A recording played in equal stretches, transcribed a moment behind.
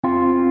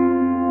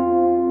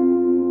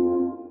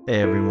Hey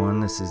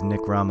everyone, this is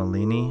Nick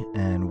Romolini,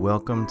 and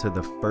welcome to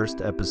the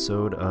first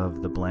episode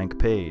of The Blank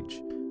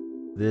Page.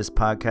 This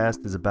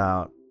podcast is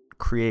about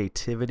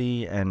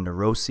creativity and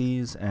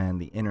neuroses and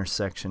the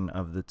intersection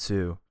of the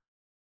two.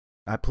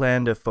 I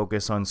plan to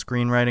focus on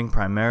screenwriting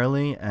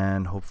primarily,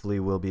 and hopefully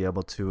we'll be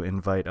able to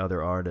invite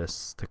other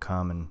artists to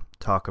come and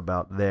talk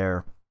about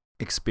their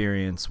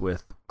experience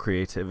with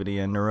creativity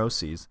and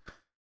neuroses.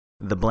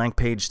 The Blank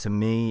Page to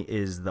me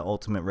is the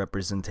ultimate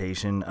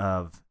representation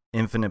of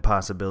infinite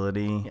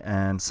possibility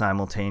and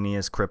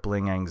simultaneous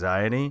crippling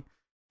anxiety,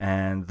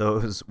 and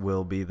those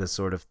will be the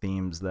sort of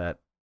themes that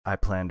I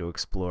plan to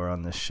explore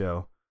on this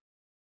show.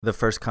 The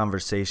first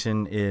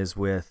conversation is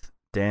with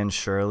Dan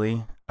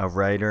Shurley, a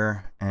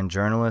writer and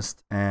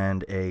journalist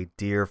and a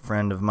dear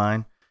friend of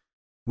mine.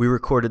 We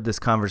recorded this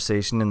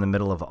conversation in the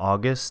middle of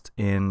August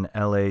in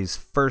LA's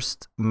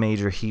first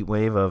major heat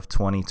wave of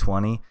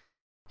 2020.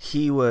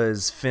 He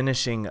was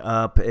finishing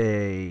up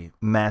a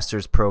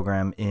master's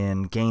program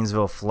in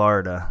Gainesville,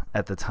 Florida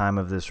at the time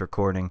of this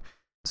recording.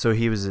 So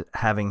he was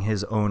having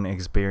his own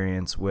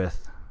experience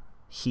with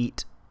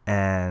heat,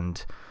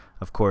 and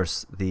of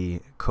course the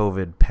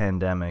COVID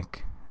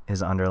pandemic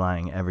is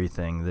underlying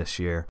everything this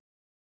year.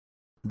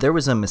 There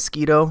was a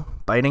mosquito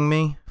biting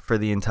me for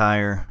the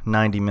entire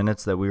 90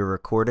 minutes that we were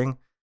recording.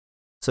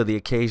 So the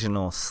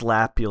occasional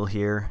slap you'll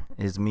hear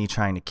is me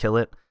trying to kill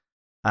it.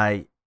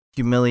 I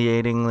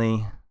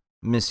humiliatingly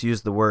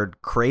misused the word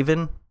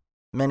craven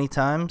many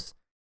times,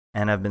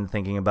 and I've been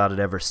thinking about it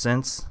ever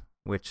since,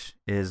 which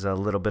is a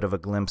little bit of a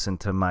glimpse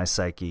into my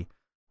psyche.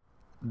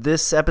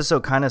 This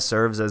episode kind of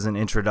serves as an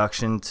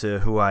introduction to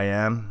who I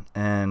am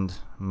and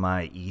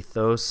my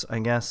ethos, I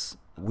guess.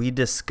 We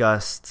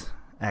discussed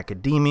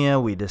academia,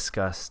 we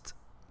discussed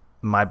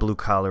my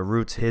blue-collar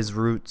roots, his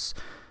roots,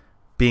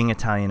 being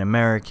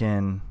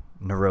Italian-American,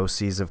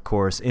 neuroses, of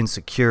course,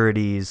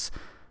 insecurities,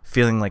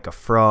 feeling like a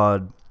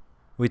fraud.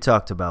 We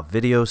talked about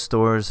video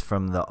stores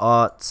from the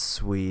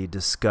aughts, we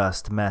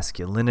discussed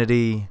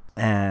masculinity,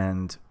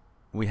 and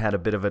we had a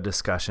bit of a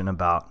discussion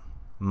about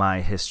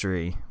my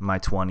history, my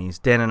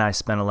 20s. Dan and I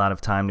spent a lot of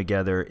time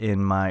together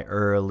in my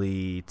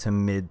early to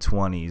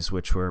mid-20s,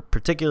 which were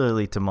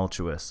particularly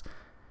tumultuous,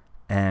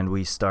 and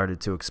we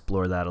started to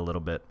explore that a little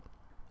bit.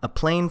 A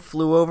plane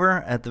flew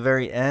over at the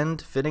very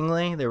end,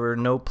 fittingly. There were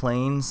no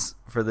planes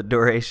for the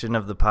duration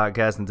of the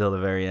podcast until the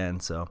very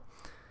end, so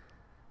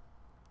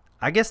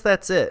I guess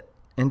that's it.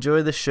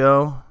 Enjoy the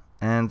show,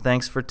 and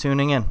thanks for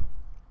tuning in.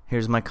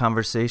 Here's my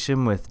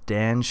conversation with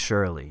Dan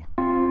Shurley.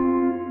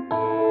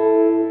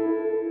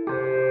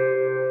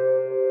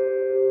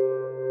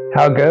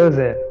 How goes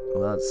it?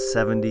 Well, it's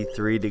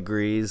 73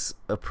 degrees,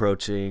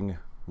 approaching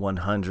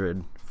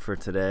 100 for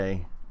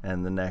today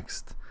and the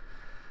next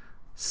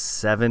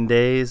 7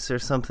 days or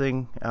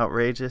something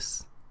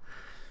outrageous.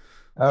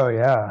 Oh,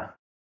 yeah.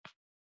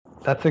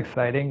 That's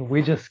exciting.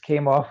 We just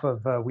came off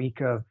of a week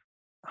of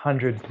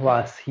 100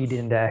 plus heat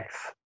index.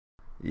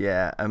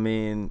 Yeah, I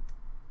mean,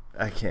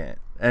 I can't.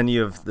 And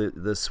you have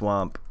the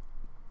swampy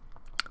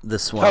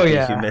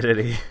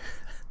humidity.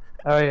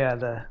 Oh yeah,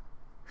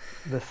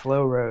 the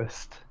slow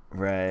roast.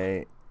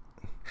 Right.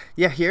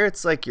 Yeah, here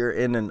it's like you're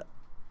in an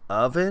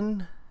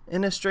oven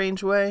in a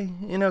strange way,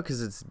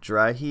 because it's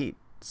dry heat.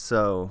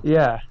 So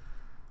yeah.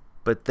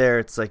 But there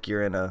it's like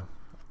you're in a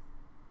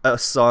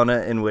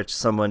sauna in which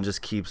someone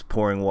just keeps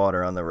pouring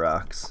water on the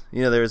rocks.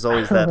 There's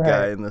always that right.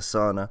 guy in the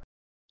sauna.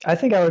 I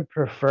think I would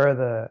prefer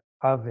the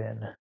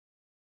oven,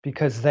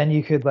 because then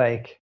you could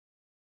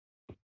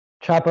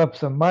chop up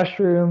some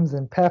mushrooms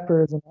and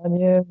peppers and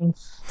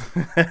onions,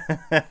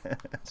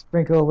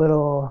 sprinkle a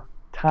little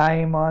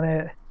thyme on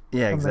it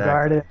from the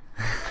garden.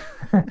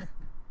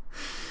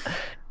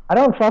 I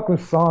don't fuck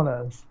with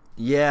saunas.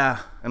 Yeah,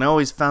 and I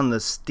always found the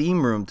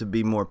steam room to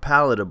be more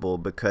palatable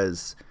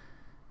because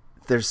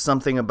there's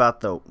something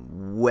about the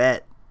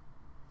wet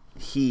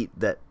heat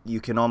that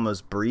you can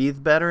almost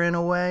breathe better in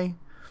a way.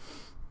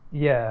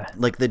 Yeah.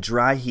 Like the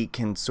dry heat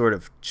can sort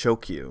of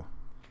choke you.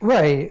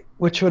 Right,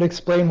 which would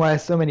explain why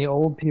so many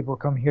old people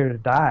come here to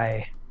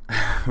die.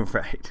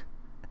 Right.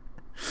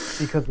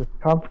 Because it's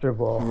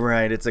comfortable.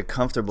 Right, it's a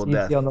comfortable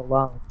death. Easy on the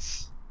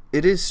lungs.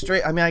 It is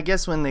straight. I mean, I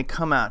guess when they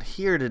come out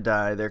here to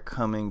die, they're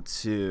coming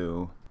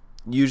to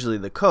usually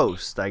the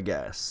coast, I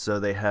guess. So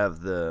they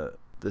have the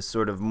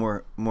sort of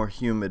more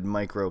humid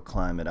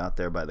microclimate out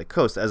there by the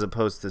coast, as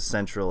opposed to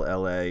central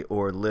LA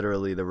or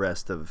literally the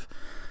rest of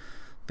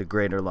the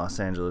greater Los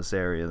Angeles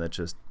area that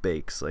just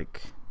bakes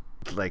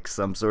like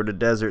some sort of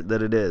desert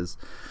that it is.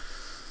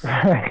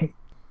 Right.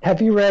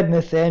 Have you read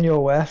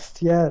Nathaniel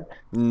West yet?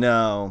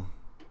 No.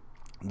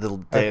 The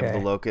Day of the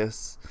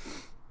Locusts?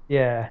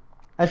 Yeah.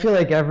 I feel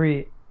like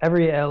every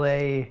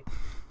LA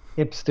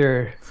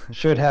hipster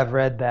should have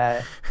read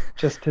that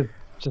just to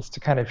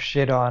kind of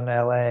shit on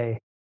LA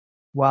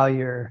while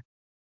you're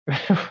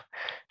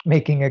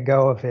making a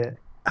go of it.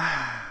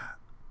 I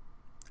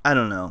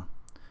don't know.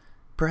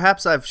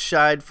 Perhaps I've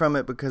shied from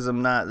it because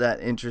I'm not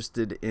that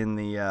interested in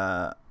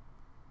the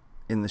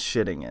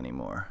shitting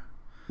anymore.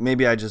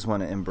 Maybe I just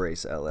want to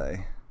embrace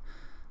LA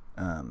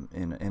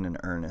in an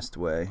earnest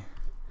way.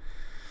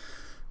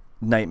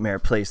 nightmare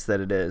place that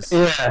it is.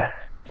 Yeah.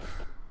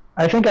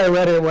 I think I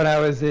read it when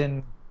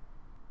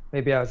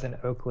maybe I was in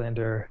Oakland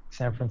or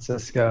San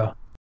Francisco.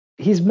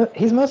 He's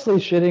mostly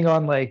shitting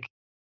on like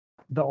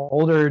the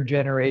older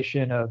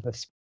generation of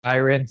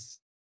aspirants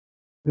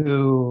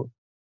who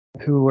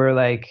were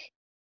like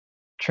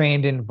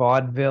trained in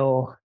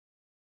vaudeville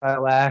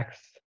acts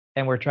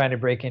and were trying to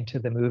break into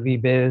the movie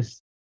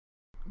biz.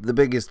 The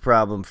biggest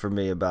problem for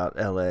me about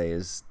LA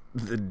is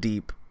the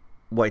deep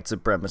white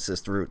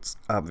supremacist roots,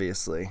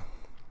 obviously.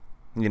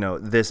 You know,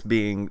 this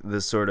being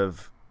the sort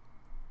of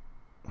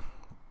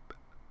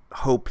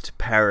hoped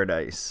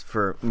paradise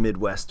for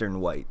Midwestern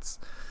whites.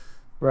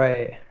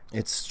 Right.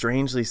 It's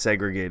strangely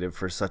segregated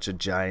for such a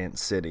giant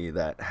city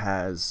that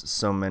has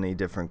so many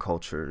different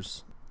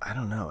cultures. I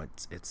don't know.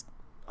 It's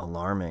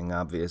alarming,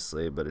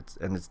 obviously, but it's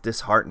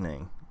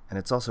disheartening, and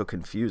it's also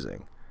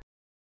confusing.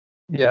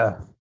 Yeah.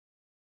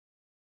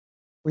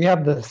 We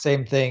have the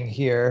same thing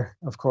here,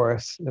 of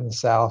course, in the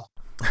South.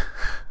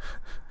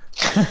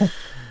 Yeah.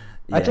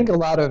 I think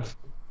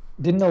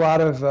didn't a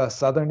lot of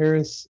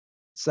Southerners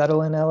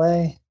settle in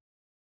LA?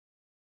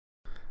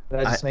 Did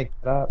I just make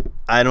that up?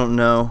 I don't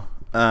know.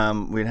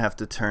 We'd have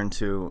to turn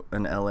to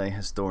an LA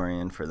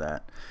historian for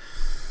that.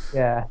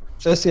 Yeah,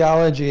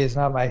 sociology is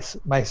not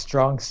my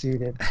strong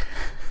suit.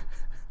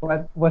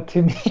 What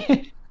to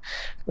me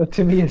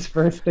is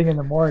first thing in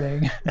the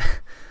morning.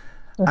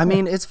 I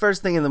mean, it's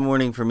first thing in the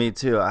morning for me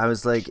too. I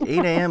was like,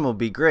 8 a.m. will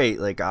be great.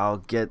 Like,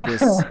 I'll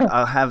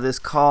have this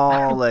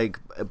call, like,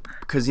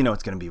 because you know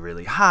it's gonna be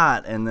really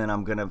hot, and then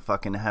I'm gonna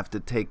fucking have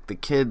to take the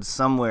kids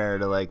somewhere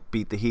to like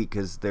beat the heat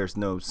because there's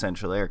no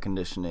central air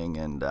conditioning,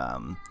 and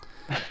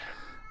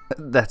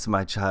that's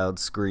my child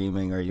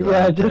screaming. Are you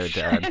out there,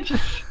 Dad?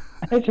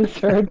 I just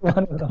heard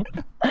one of them.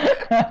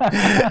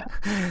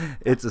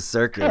 It's a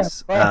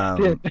circus.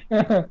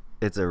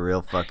 It's a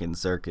real fucking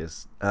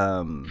circus.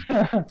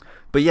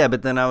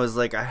 But then I was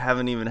like, I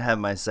haven't even had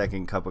my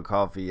second cup of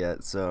coffee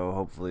yet, so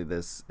hopefully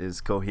this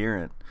is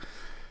coherent.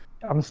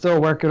 I'm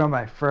still working on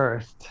my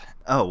first.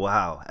 Oh,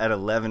 wow. At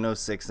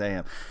 11:06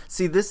 a.m.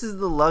 See, this is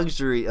the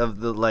luxury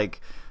of the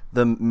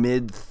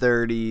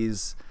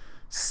mid-30s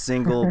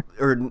single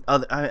or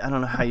other, I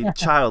don't know how you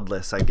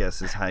childless, I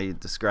guess is how you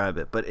describe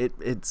it, but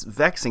it's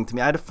vexing to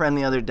me. I had a friend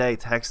the other day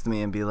text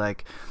me and be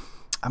like,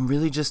 I'm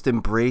really just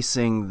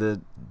embracing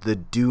the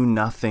do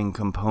nothing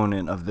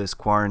component of this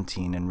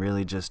quarantine and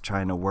really just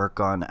trying to work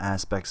on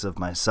aspects of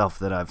myself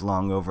that I've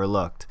long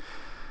overlooked.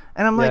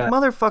 And I'm like,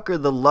 motherfucker,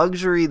 the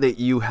luxury that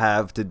you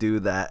have to do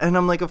that. And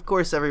I'm like, of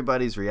course,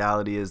 everybody's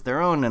reality is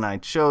their own, and I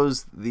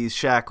chose these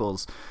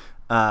shackles.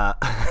 I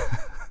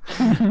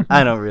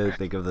don't really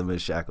think of them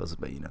as shackles,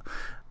 but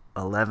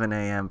 11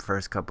 a.m.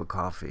 first cup of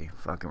coffee.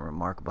 Fucking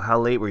remarkable. How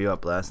late were you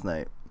up last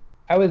night?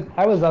 I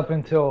was up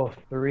until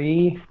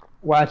 3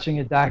 watching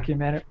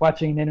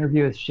an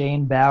interview with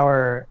Shane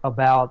Bauer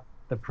about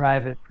the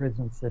private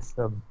prison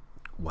system.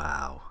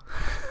 Wow.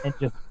 And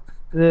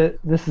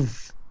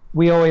just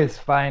we always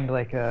find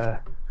like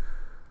a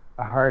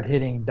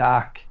hard-hitting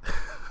doc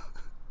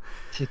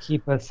to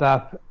keep us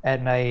up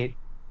at night,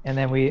 and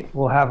then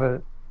we'll have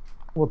the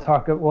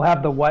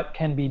what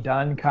can be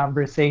done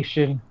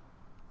conversation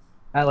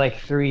at like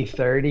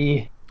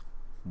 3:30.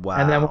 Wow.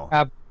 And then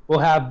we'll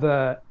have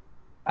the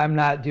I'm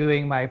not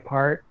doing my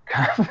part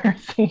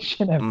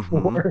conversation at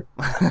 4.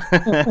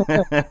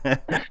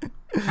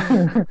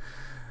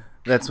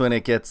 That's when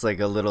it gets like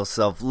a little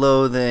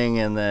self-loathing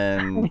and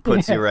then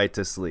puts you right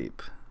to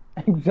sleep.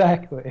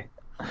 Exactly.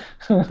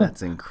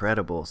 That's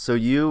incredible. So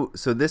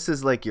this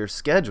is like your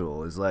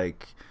schedule is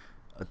like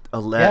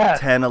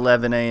 10,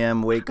 11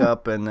 a.m. wake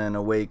up and then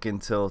awake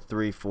until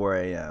 3, 4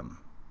 a.m.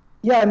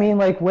 Yeah, I mean,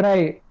 like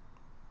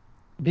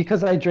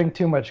because I drink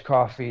too much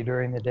coffee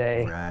during the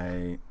day.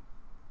 Right.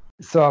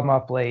 So I'm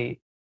up late,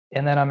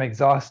 and then I'm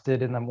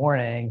exhausted in the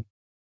morning,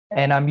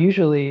 and I'm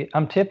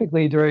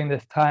typically during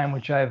this time,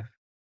 which I've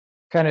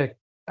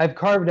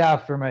carved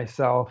out for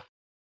myself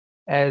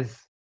as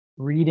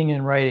reading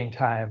and writing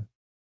time.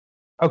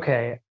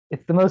 Okay,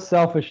 it's the most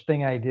selfish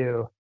thing I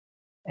do,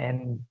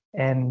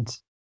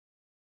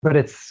 but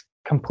it's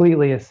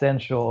completely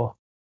essential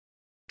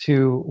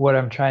to what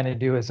I'm trying to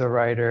do as a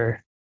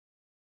writer.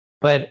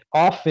 But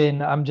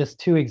often I'm just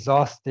too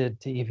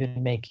exhausted to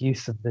even make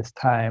use of this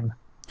time.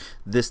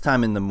 This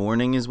time in the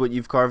morning is what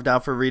you've carved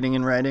out for reading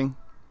and writing?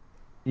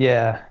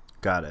 Yeah.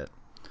 Got it.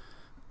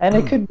 And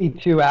it could be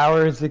 2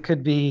 hours. It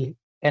could be,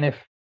 and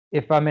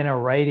if I'm in a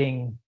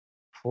writing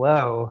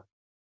flow,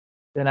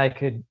 then I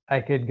could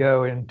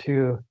go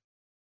into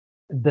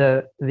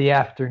the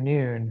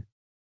afternoon,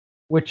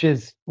 which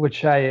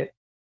I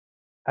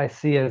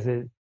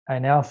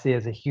now see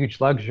as a huge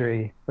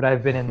luxury. But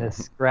I've been in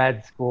this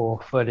grad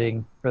school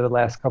footing for the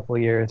last couple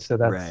of years, so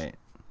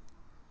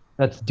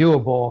that's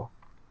doable.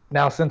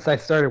 Now, since I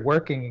started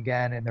working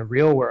again in the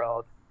real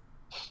world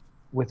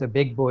with a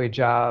big boy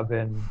job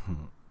and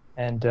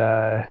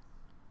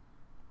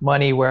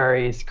money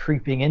worries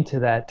creeping into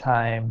that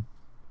time,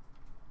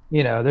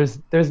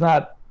 there's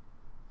not,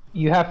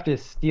 you have to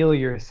steel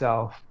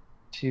yourself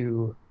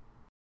to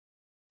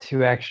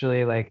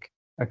actually like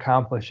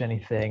accomplish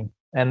anything.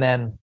 And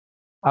then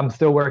I'm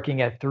still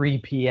working at 3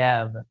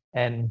 p.m.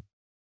 and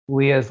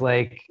Leah's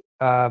like,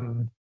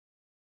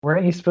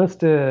 weren't you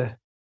supposed to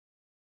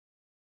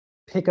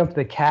pick up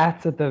the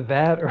cats at the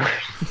vet or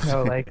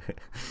like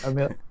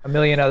a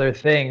million other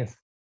things?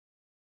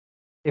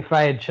 If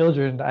I had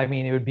children, I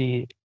mean,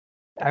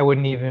 I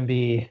wouldn't even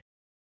be,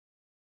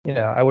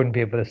 I wouldn't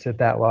be able to sit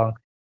that long.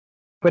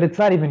 But it's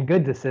not even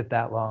good to sit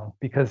that long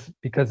because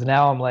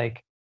now I'm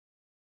like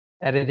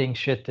editing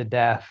shit to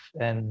death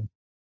and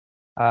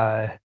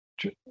uh,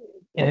 tr-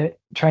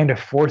 trying to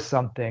force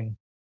something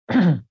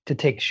to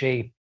take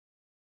shape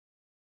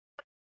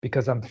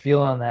because I'm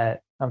feeling a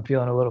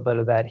little bit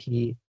of that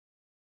heat.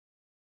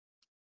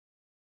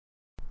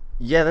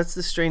 Yeah, that's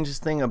the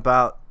strangest thing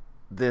about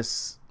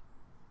this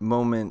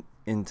moment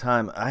in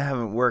time. I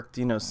haven't worked,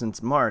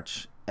 since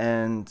March,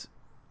 and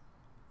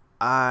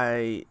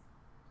I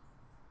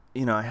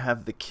I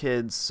have the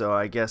kids, so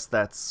I guess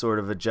that's sort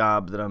of a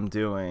job that I'm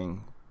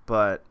doing.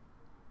 But,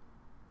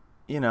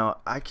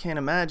 I can't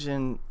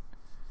imagine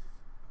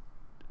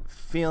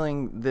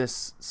feeling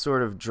this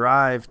sort of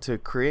drive to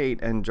create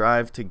and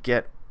drive to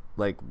get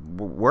like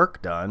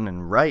work done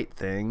and write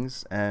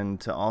things, and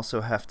to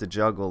also have to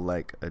juggle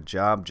like a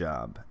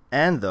job.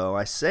 And though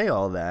I say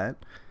all that,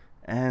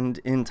 and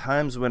in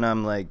times when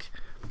I'm like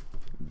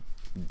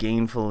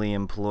gainfully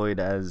employed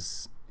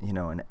as,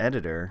 an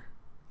editor,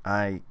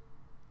 I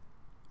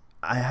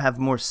have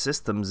more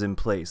systems in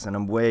place and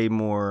I'm way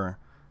more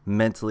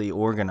mentally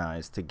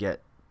organized to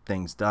get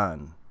things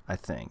done, I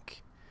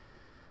think.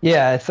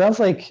 Yeah, it sounds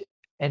like,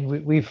 and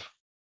we've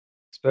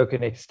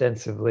spoken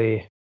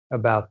extensively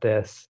about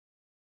this.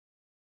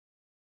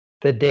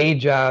 The day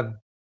job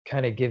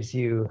kind of gives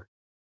you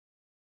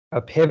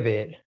a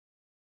pivot.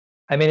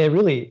 I mean,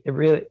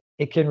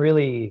 it can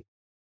really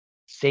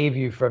save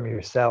you from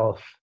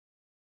yourself.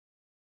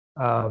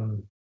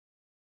 Um,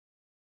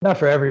 Not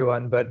for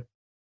everyone, but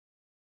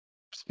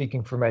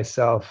speaking for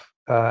myself,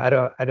 I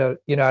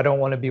don't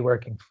want to be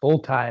working full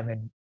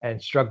time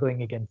and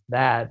struggling against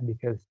that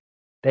because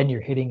then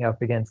you're hitting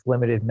up against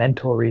limited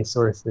mental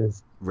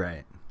resources.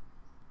 Right.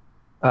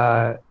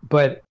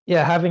 But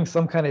yeah, having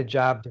some kind of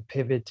job to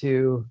pivot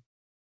to,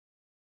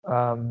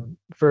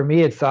 for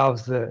me, it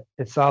solves a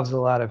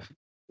lot of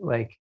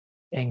like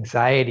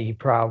anxiety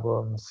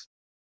problems.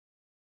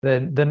 The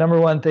number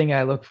one thing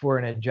I look for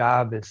in a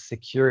job is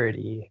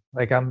security.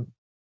 Like I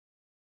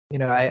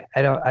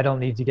don't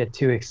need to get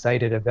too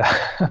excited about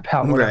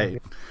about what I'm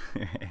Right.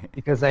 doing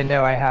because I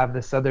know I have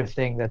this other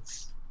thing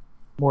that's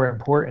more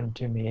important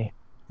to me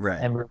Right.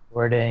 and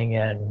rewarding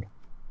and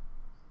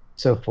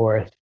so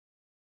forth.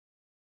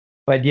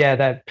 But yeah,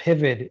 that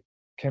pivot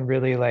can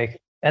really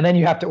and then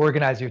you have to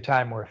organize your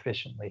time more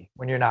efficiently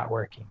when you're not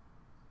working.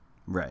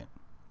 Right.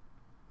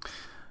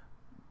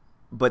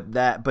 But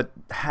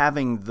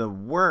having the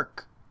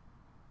work,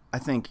 I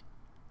think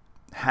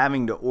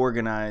having to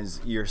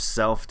organize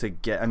yourself to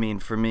get, I mean,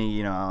 for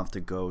me, I'll have to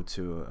go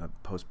to a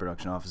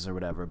post-production office or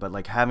whatever, but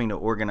like having to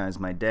organize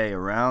my day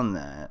around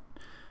that,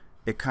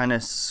 it kind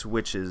of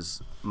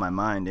switches my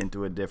mind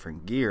into a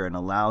different gear and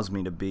allows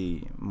me to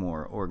be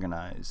more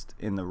organized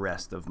in the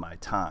rest of my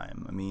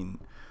time. I mean,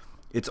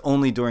 it's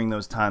only during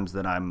those times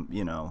that I'm,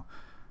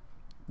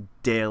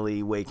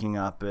 daily waking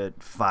up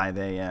at 5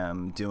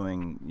 a.m.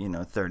 doing,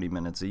 30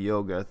 minutes of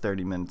yoga,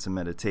 30 minutes of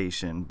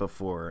meditation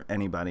before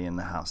anybody in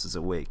the house is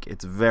awake.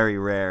 It's very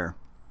rare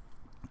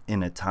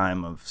in a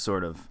time of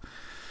sort of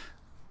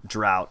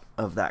drought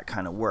of that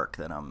kind of work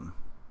that I'm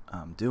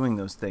doing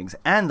those things.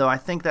 And though I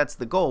think that's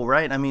the goal,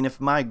 right? I mean,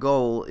 if my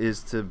goal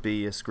is to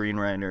be a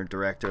screenwriter,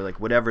 director, like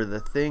whatever the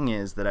thing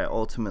is that I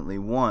ultimately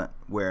want,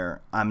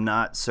 where I'm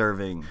not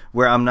serving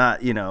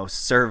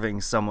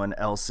someone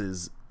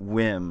else's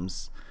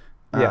whims,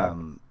 Yeah.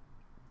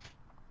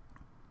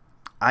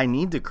 I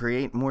need to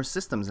create more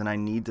systems and I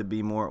need to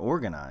be more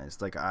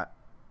organized. Like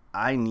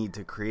I need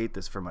to create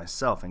this for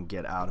myself and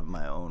get out of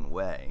my own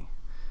way.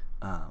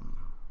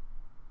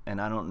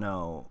 And I don't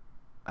know.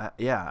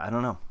 I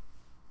don't know.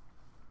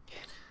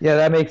 Yeah,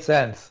 that makes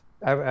sense.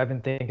 I've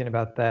been thinking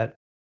about that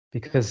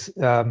because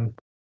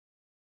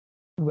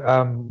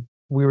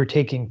we were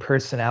taking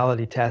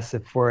personality tests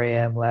at 4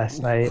 a.m.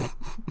 last night.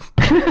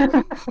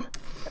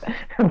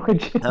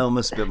 Which I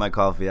almost spit my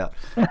coffee out.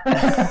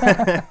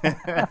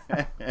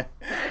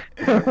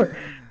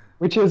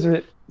 which is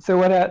so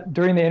what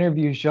during the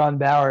interview, Sean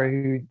Bauer,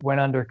 who went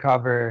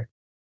undercover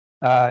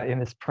in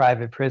this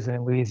private prison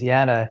in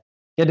Louisiana,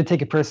 he had to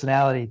take a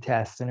personality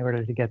test in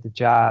order to get the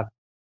job,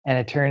 and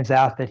it turns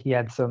out that he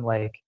had some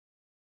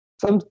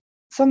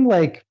some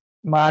like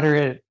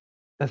moderate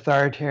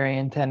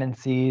authoritarian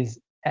tendencies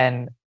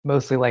and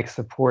mostly like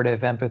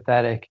supportive,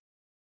 empathetic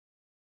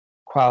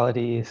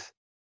qualities.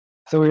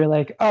 So we were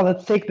like, oh,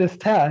 let's take this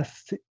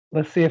test.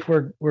 Let's see if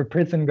we're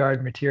prison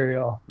guard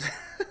material.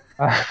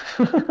 Uh,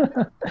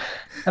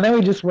 and then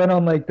we just went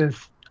on like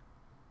this.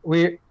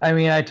 I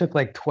mean, I took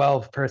like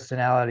 12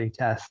 personality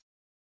tests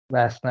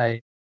last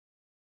night,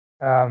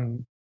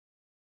 um,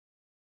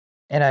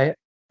 and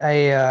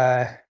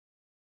I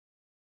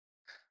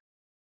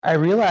I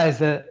realize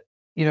that,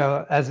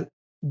 as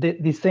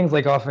these things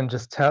like often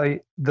just tell you,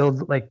 they'll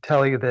like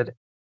tell you that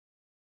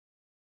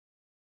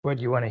what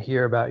you want to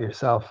hear about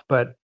yourself.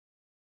 But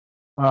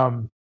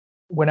um,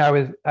 when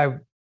I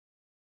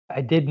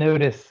did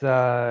notice,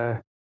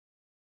 like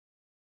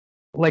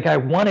I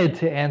wanted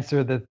to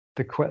answer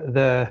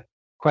the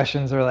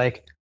questions are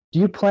like, do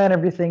you plan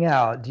everything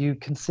out? Do you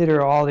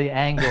consider all the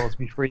angles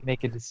before you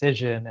make a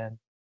decision?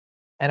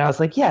 And I was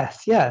like,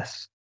 yes,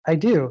 yes, I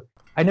do.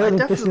 I know I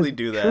that this definitely isn't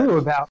do that. true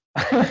about.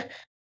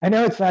 I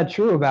know it's not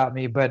true about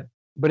me, but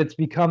it's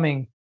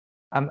becoming.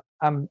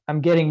 I'm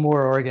getting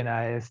more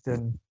organized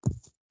and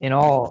in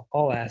all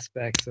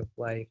aspects of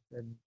life,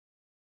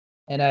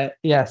 and I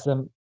yes,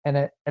 and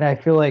I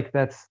feel like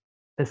that's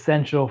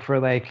essential for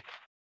like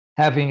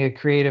having a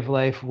creative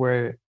life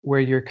where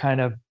you're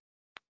kind of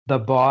the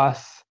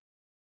boss.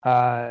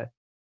 Uh,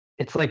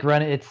 it's like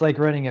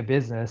running a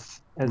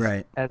business,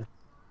 Right.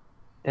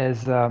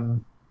 as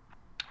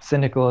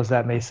cynical as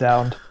that may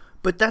sound.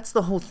 But that's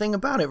the whole thing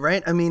about it,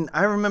 right? I mean,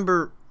 I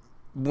remember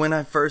when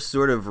I first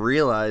sort of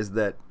realized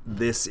that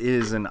this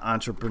is an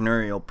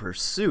entrepreneurial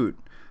pursuit,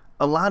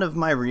 a lot of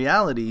my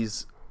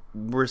realities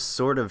were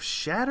sort of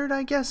shattered,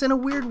 I guess, in a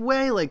weird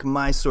way. Like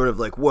my sort of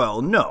like,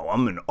 well, no,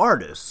 I'm an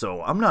artist,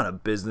 so I'm not a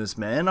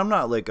businessman. I'm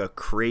not like a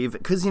craven.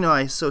 Because,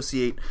 I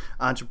associate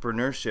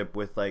entrepreneurship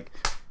with like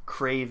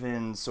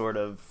craven sort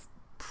of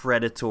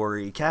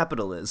predatory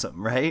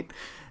capitalism, right?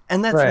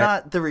 And that's Right.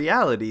 not the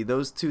reality.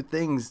 Those two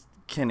things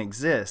can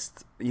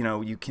exist.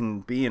 You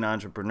can be an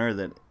entrepreneur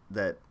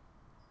that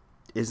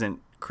isn't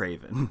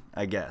craven,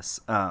 I guess.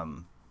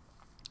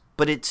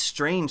 But it's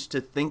strange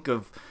to think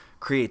of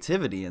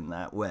creativity in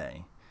that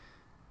way.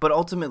 But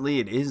ultimately,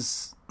 it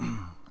is.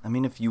 I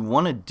mean, if you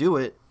want to do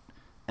it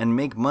and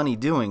make money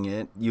doing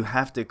it, you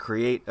have to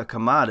create a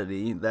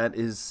commodity that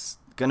is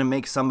going to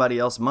make somebody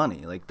else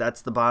money. Like,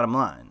 that's the bottom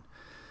line.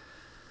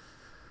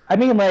 I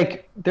mean,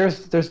 like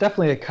there's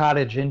definitely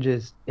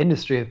a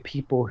industry of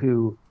people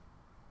who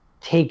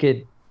take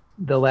it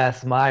the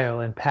last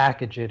mile and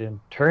package it and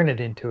turn it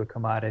into a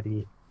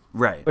commodity.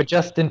 Right. But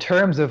just in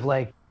terms of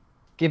like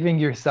giving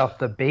yourself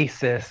the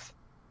basis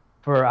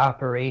for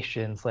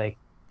operations like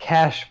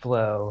cash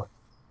flow,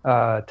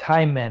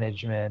 time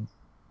management,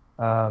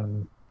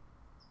 um,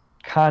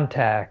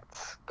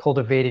 contacts,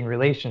 cultivating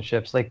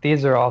relationships, like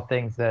these are all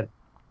things that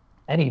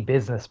any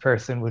business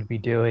person would be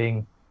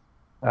doing,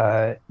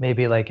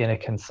 maybe like in a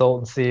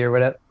consultancy or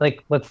whatever.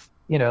 Like let's,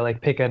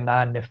 like pick a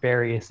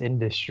non-nefarious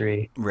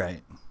industry.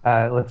 Right.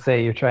 Let's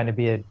say you're trying to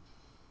be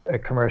a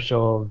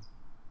commercial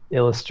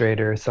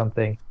illustrator or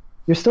something.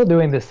 You're still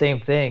doing the same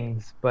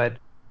things, but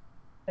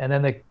and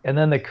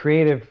then the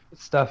creative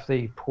stuff that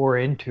you pour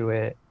into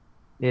it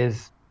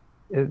is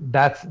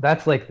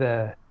that's like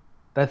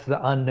that's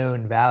the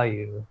unknown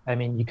value. I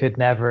mean, you could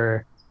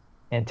never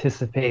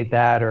anticipate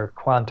that or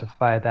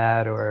quantify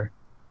that or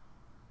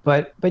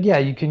but yeah,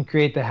 you can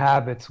create the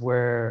habits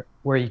where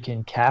you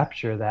can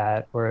capture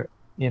that or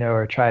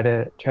or try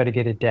to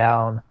get it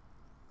down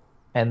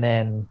and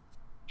then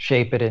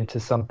shape it into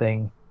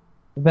something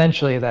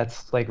eventually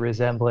that's like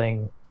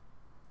resembling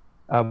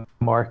a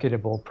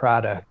marketable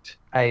product.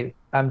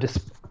 I'm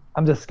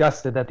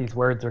disgusted that these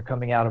words are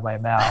coming out of my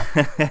mouth.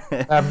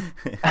 Um,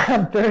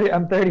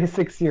 I'm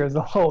 36 years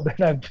old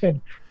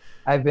and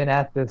I've been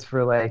at this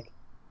for like,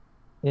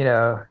 you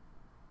know,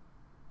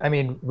 I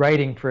mean,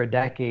 writing for a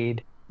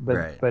decade,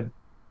 Right. but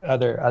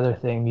other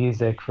thing,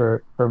 music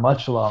for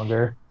much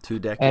longer. Two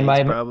And decades,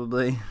 my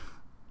probably.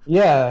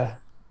 yeah,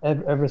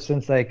 ever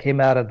since I came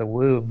out of the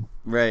womb,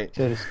 Right.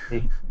 so to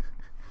speak.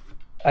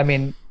 I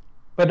mean,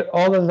 but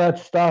all of that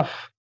stuff,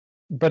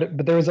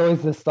 but there was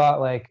always this thought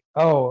like,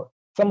 oh,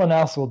 someone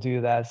else will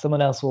do that.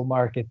 Someone else will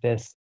market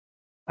this.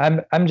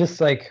 I'm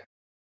just like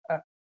uh,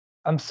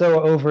 I'm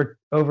so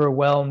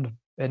overwhelmed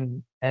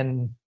and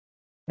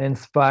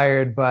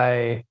inspired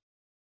by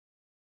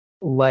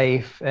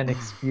life and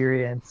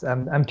experience.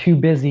 I'm too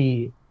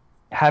busy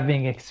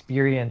having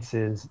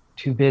experiences,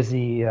 too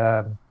busy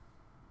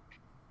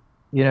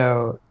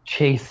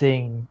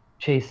chasing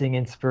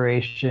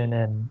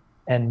inspiration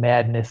and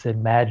madness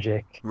and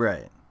magic.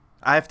 Right.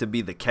 I have to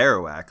be the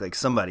Kerouac. Like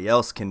somebody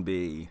else can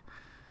be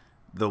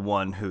the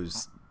one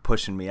who's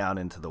pushing me out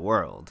into the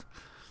world.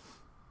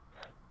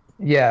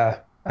 Yeah.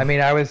 I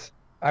mean, I was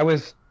I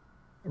was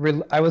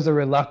a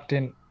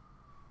reluctant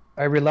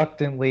I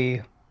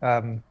reluctantly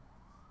um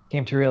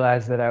came to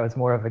realize that I was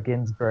more of a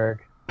Ginsberg.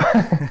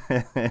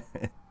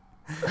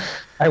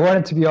 I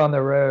wanted to be on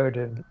the road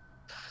and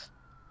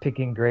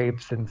picking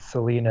grapes in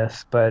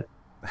Salinas, but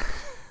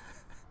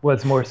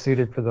was more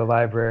suited for the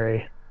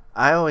library.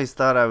 I always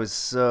thought I was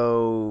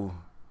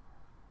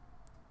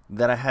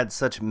that I had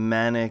such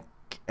manic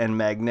and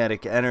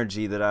magnetic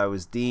energy that I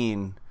was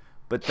Dean,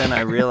 but then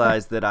I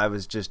realized that I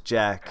was just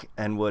Jack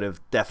and would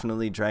have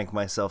definitely drank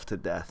myself to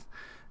death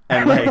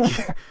and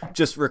like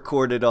just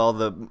recorded all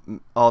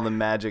the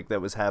magic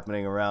that was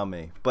happening around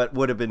me, but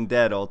would have been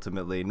dead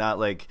ultimately, not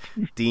like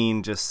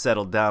Dean just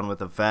settled down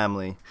with a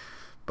family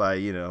by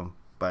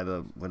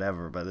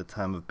the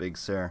time of Big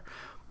Sur.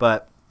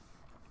 But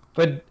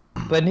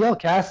but Neil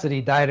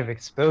Cassidy died of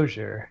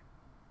exposure.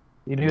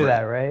 You knew Right.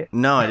 that, right?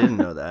 No, I didn't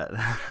know that.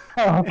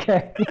 Oh,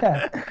 okay,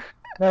 yeah.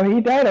 No,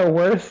 he died a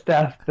worse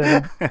death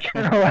than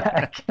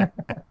Kerouac.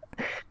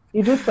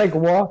 He just like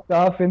walked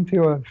off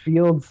into a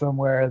field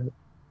somewhere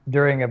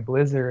during a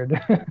blizzard.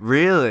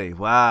 Really?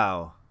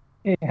 Wow.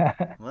 Yeah.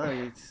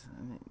 Well,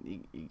 you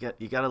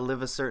got to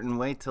live a certain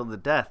way till the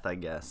death, I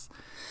guess.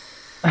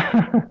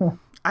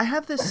 I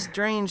have this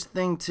strange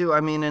thing too.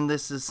 I mean, and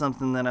this is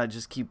something that I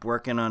just keep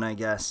working on, I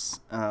guess.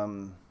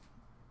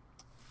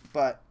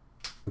 But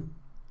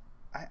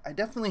I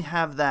definitely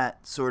have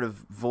that sort of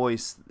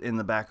voice in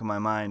the back of my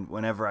mind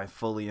whenever I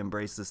fully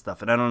embrace this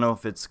stuff. And I don't know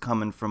if it's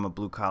coming from a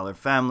blue collar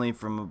family,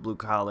 from a blue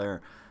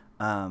collar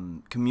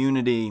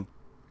community,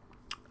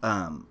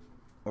 or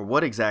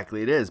what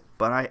exactly it is.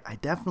 But I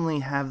definitely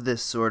have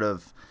this sort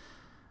of,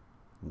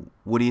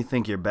 what do you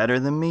think, you're better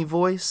than me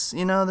voice,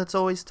 that's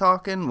always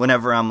talking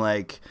whenever I'm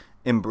like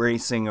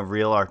embracing a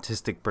real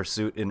artistic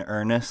pursuit in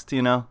earnest,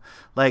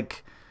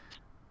 like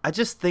I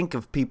just think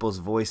of people's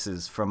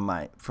voices from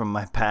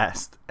my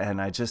past,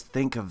 and I just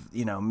think of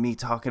me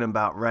talking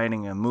about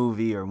writing a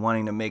movie or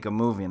wanting to make a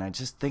movie, and I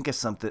just think of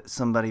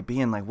somebody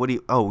being like, what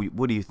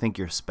do you think,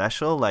 you're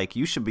special? Like,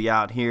 you should be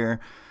out here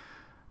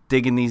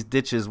digging these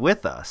ditches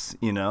with us,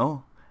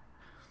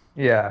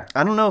 Yeah.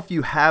 I don't know if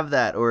you have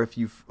that, or if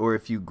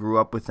you grew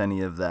up with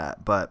any of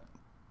that, but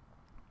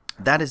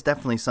that is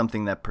definitely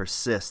something that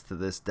persists to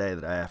this day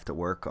that I have to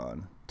work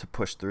on to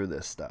push through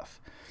this stuff.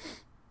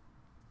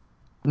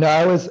 No,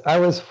 I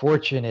was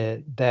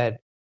fortunate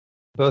that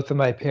both of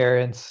my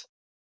parents,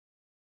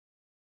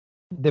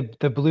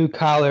 the blue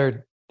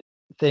collar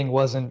thing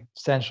wasn't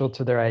central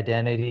to their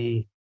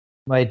identity.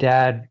 My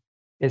dad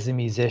is a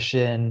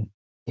musician.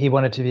 He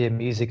wanted to be a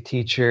music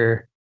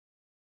teacher.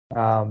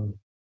 Um,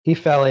 he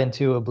fell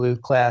into a blue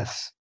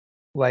class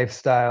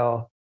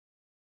lifestyle.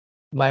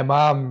 My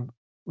mom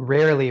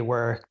rarely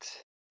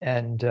worked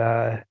and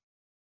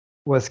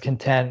was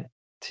content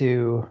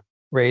to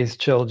raise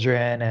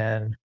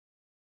children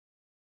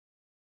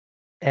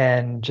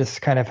and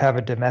just kind of have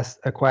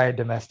a quiet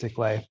domestic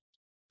life.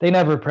 They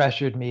never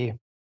pressured me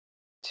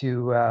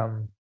to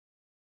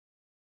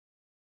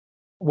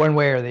one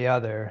way or the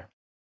other.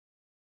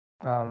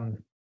 Um,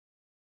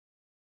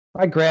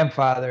 my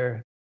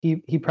grandfather, he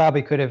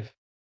probably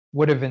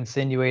would have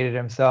insinuated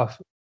himself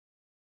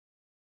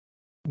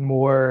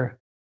more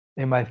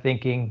in my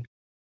thinking,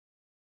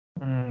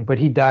 but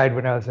he died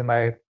when I was in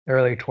my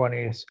early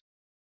 20s.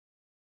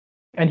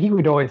 And he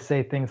would always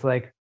say things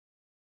like,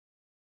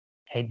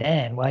 "Hey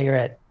Dan, while you're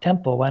at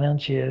Temple, why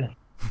don't you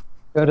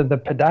go to the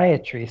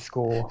podiatry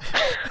school?"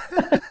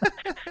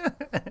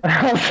 And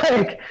I was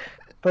like,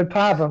 "But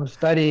Pop, I'm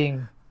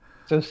studying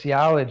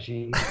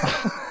sociology."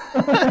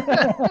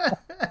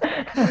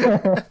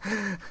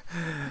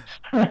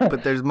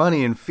 But there's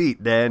money in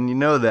feet, Dan. You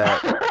know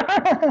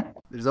that.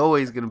 There's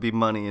always going to be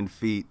money in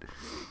feet.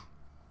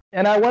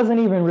 And I wasn't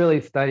even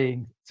really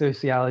studying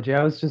sociology.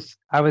 I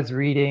was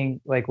reading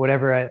like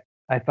whatever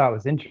I thought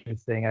was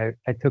interesting.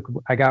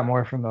 I got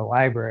more from the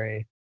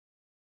library,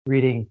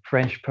 reading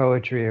French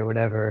poetry or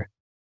whatever.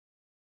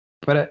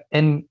 But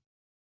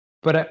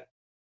but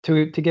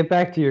to get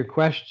back to your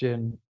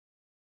question,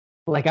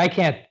 like I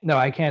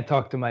can't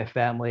talk to my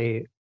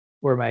family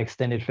or my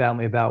extended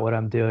family about what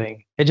I'm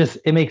doing.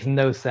 It makes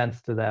no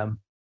sense to them.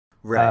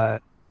 Right. Uh,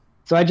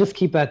 so I just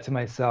keep that to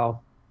myself.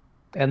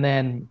 And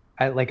then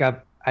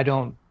I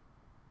don't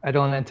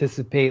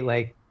anticipate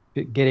like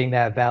getting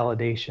that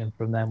validation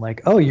from them,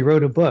 like, oh, you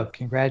wrote a book,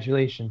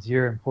 congratulations,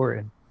 you're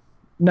important.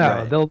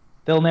 No, Right.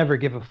 they'll never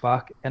give a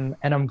fuck, and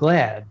I'm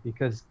glad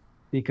because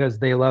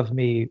they love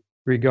me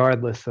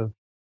regardless of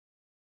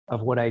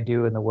what I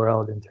do in the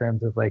world in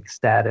terms of like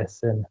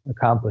status and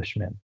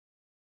accomplishment.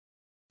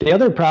 The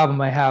other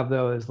problem I have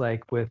though is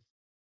like with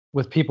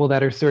people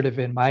that are sort of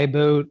in my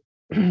boat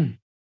and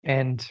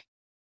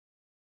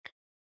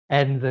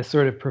the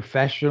sort of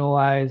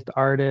professionalized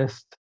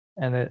artist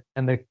and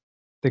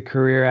the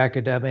career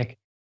academic.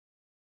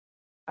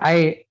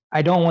 I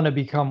don't want to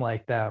become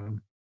like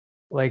them.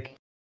 Like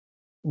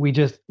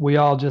we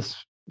all just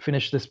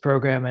finished this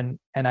program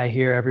and I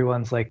hear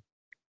everyone's like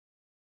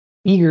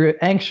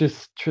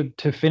anxious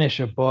to finish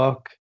a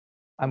book.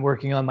 I'm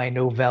working on my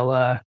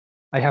novella.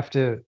 I have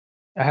to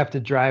I have to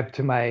drive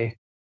to my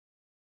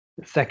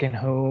second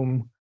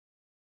home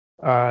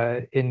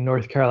in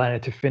North Carolina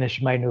to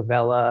finish my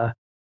novella.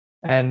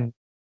 And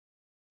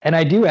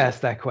I do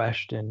ask that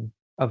question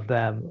of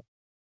them.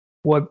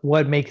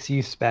 What makes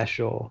you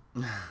special?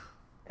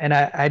 And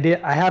I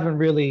haven't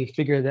really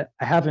figured that.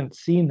 I haven't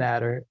seen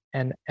that, or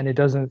and it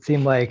doesn't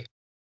seem like,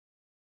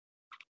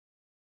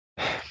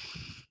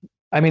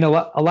 I mean, a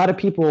lot of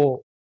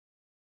people,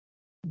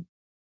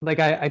 like,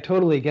 I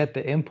totally get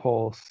the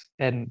impulse,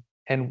 and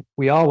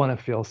we all want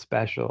to feel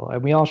special,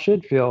 and we all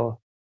should feel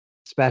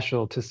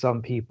special to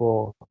some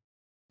people,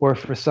 or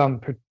for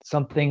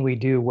something we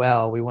do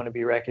well, we want to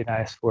be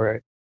recognized for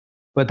it.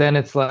 But then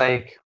it's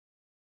like,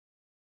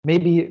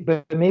 maybe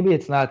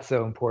it's not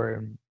so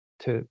important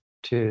to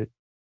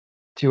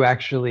to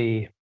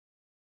actually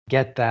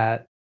get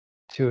that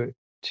to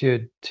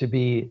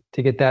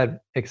get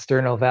that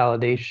external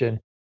validation,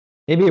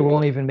 maybe it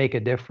won't even make a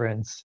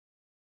difference.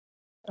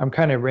 I'm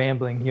kind of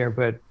rambling here,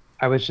 but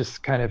I was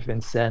just kind of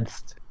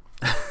incensed.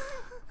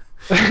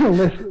 Like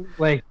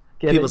People's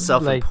getting like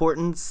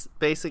self-importance,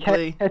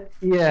 basically.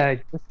 yeah,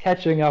 just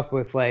catching up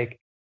with like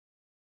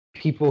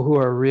people who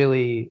were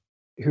really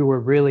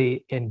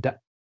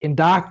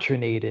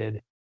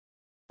indoctrinated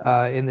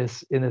in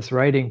this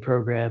writing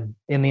program,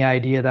 in the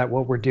idea that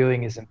what we're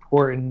doing is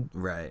important,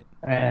 Right.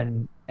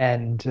 and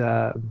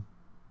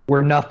we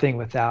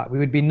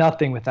would be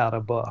nothing without a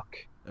book.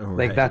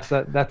 Like Right.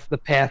 that's the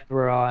path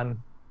we're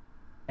on,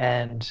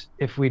 and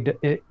if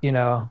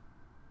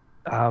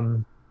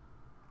um,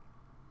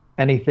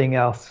 anything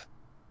else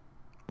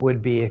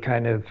would be a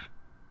kind of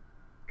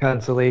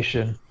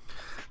consolation.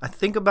 I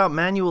think about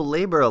manual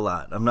labor a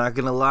lot. I'm not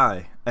going to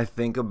lie. I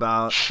think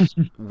about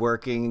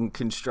working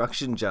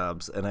construction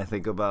jobs, and I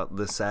think about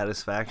the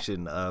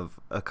satisfaction of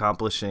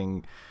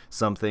accomplishing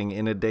something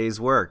in a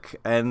day's work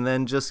and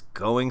then just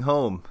going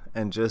home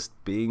and just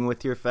being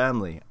with your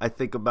family. I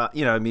think about,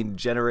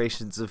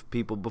 generations of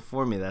people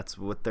before me, that's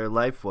what their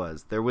life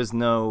was. There was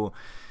no,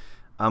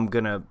 I'm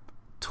going to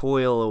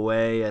toil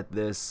away at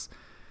this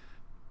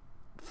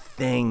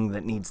thing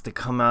that needs to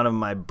come out of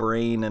my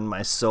brain and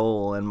my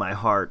soul and my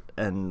heart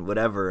and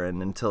whatever,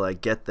 and until I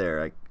get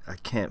there I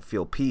can't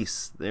feel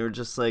peace. They were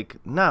just like,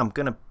 no, I'm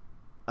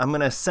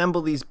gonna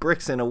assemble these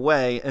bricks in a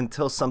way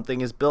until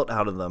something is built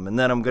out of them, and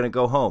then I'm gonna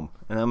go home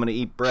and I'm gonna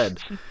eat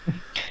bread.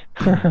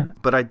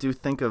 But I do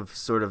think of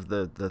sort of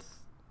the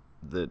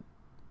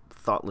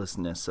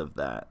thoughtlessness of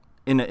that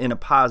in a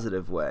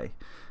positive way.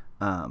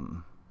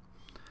 But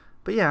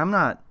yeah, I'm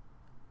not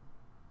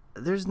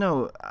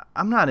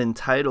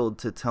entitled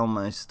to tell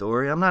my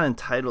story. I'm not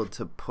entitled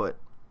to put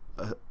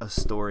a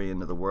story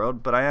into the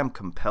world, but I am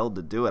compelled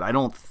to do it. I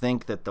don't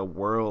think that the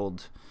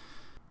world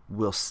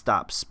will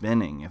stop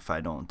spinning if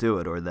I don't do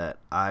it, or that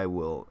I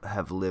will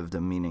have lived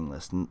a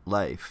meaningless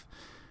life.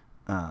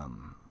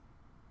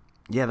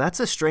 Yeah,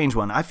 that's a strange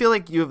one. I feel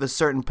like you have a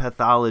certain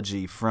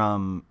pathology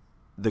from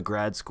the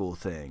grad school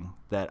thing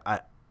that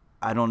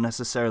I don't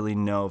necessarily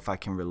know if I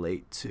can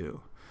relate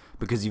to,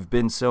 because you've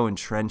been so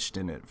entrenched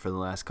in it for the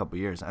last couple of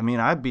years. I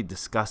mean, I'd be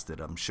disgusted,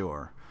 I'm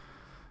sure,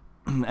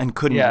 and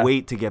couldn't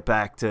wait to get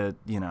back to,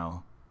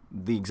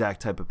 the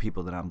exact type of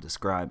people that I'm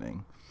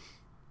describing.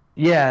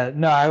 Yeah,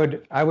 no,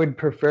 I would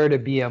prefer to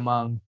be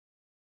among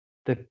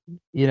the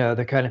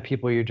kind of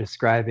people you're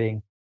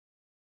describing,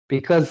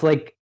 because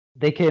like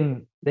they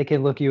can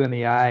look you in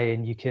the eye,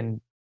 and you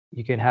can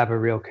have a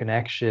real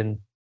connection,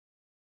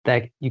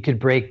 that you could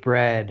break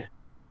bread.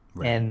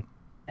 Right.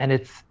 And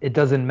it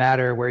doesn't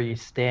matter where you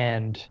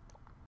stand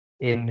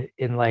in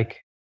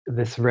like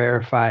this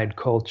rarefied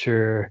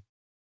culture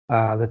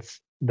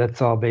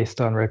that's all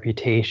based on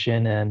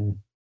reputation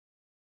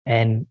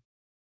and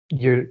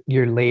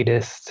your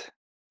latest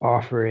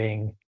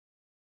offering,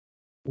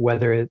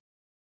 whether it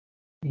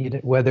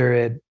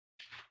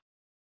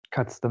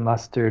cuts the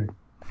mustard.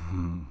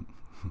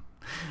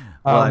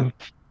 Well,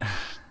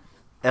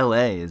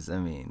 LA is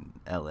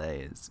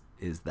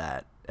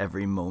that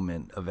every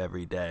moment of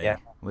every day. Yeah.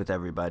 With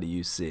everybody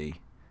you see.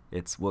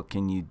 It's what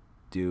can you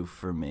do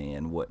for me,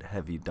 and what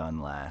have you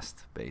done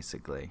last,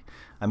 basically.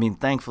 I mean,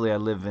 thankfully I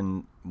live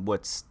in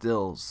what's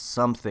still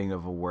something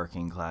of a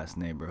working class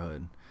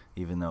neighborhood,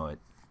 even though it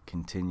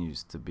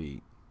continues to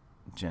be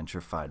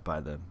gentrified by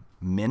the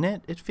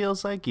minute, it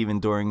feels like, even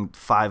during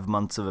 5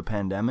 months of a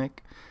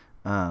pandemic.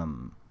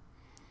 But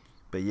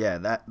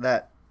yeah,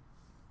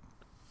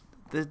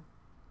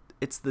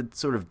 it's the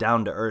sort of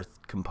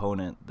down-to-earth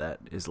component that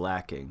is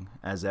lacking,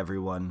 as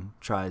everyone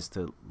tries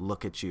to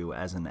look at you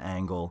as an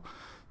angle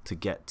to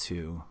get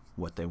to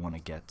what they want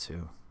to get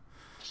to.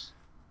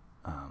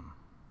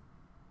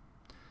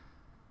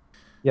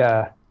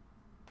 Yeah,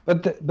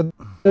 but there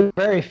are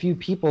very few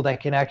people that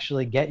can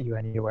actually get you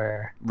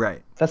anywhere.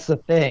 Right. That's the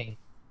thing.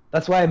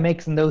 That's why it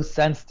makes no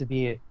sense to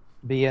be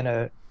in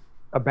a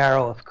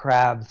barrel of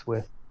crabs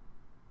with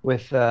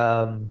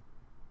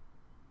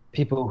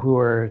people who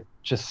are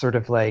just sort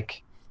of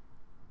like,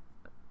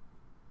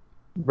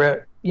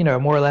 more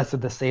or less at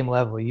the same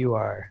level you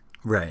are.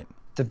 Right.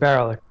 It's a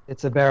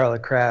barrel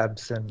of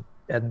crabs, and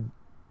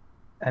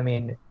I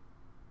mean,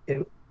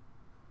 it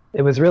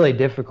was really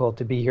difficult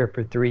to be here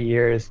for 3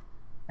 years,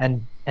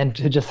 and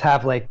to just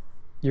have like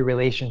your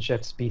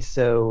relationships be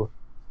so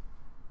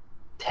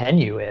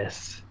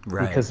tenuous.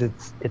 Right. Because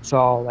it's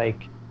all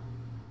like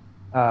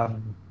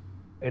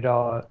it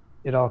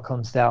all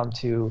comes down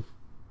to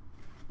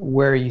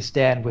where you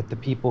stand with the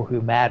people who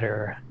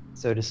matter,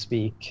 so to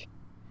speak.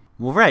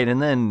 Well, right.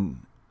 And then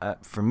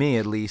for me,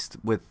 at least,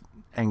 with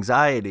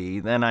anxiety,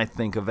 then I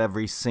think of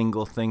every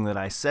single thing that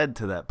I said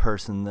to that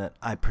person that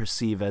I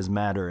perceive as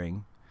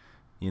mattering,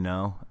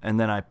 and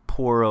then I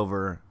pore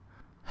over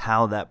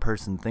how that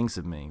person thinks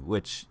of me,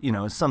 which,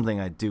 is something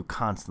I do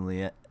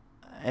constantly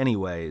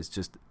anyway, is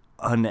just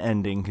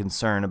unending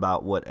concern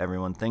about what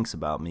everyone thinks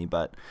about me.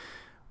 But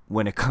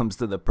when it comes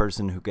to the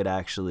person who could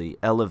actually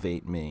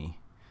elevate me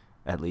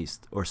at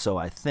least, or so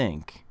I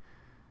think.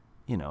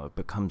 You know, it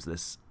becomes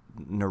this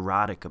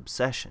neurotic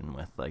obsession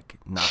with like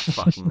not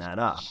fucking that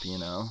up, you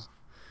know?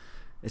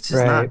 It's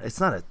just Right. it's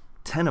not a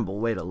tenable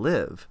way to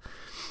live.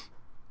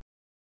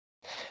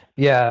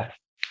 Yeah.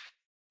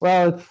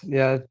 Well,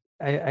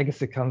 I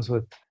guess it comes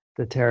with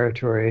the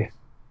territory.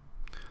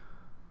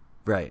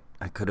 Right.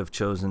 I could have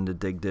chosen to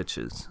dig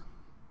ditches.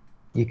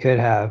 You could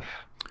have,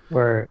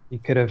 or you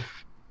could have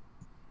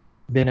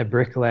been a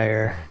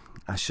bricklayer.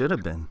 I should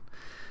have been.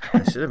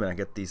 I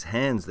got these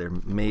hands. They're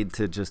made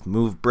to just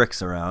move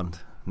bricks around,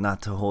 not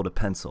to hold a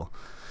pencil.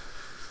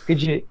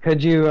 You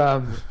could be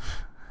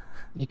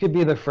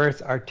the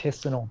first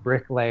artisanal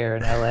bricklayer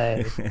in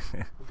LA.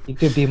 You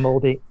could be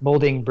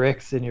molding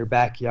bricks in your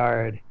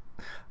backyard.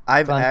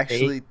 I've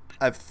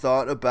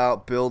thought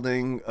about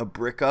building a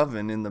brick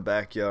oven in the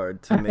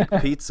backyard to make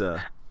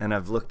pizza, and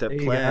I've looked at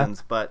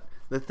plans, but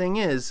the thing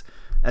is,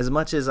 as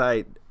much as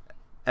I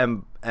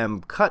am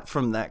cut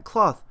from that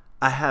cloth,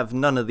 I have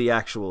none of the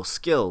actual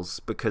skills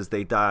because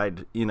they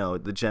died, you know,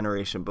 the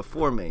generation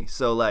before me.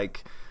 So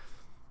like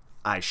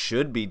I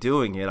should be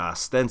doing it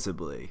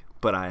ostensibly,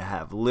 but I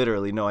have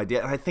literally no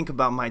idea. And I think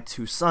about my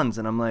two sons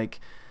and I'm like,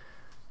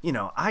 you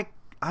know, I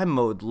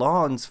mowed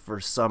lawns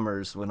for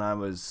summers when I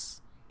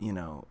was, you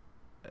know,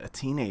 a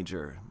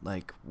teenager.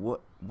 Like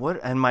what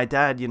and my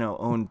dad, you know,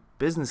 owned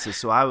businesses,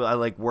 so I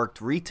like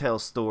worked retail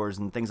stores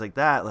and things like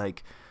that.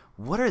 Like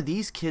what are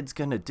these kids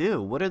going to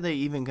do? What are they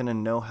even going to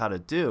know how to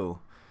do?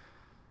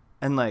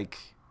 And like,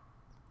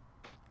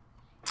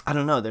 I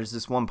don't know, there's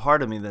this one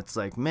part of me that's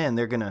like, man,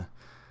 they're going to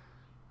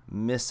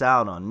miss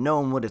out on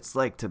knowing what it's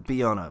like to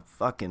be on a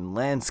fucking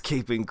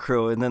landscaping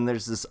crew. And then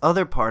there's this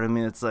other part of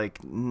me that's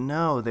like,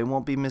 no, they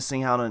won't be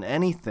missing out on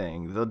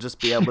anything. They'll just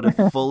be able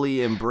to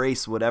fully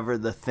embrace whatever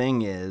the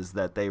thing is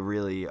that they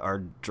really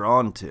are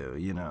drawn to,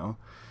 you know?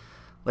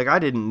 Like I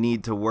didn't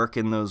need to work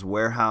in those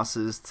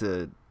warehouses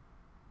to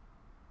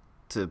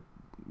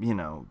you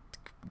know,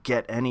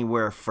 get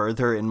anywhere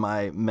further in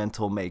my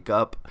mental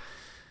makeup.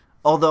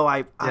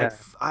 Although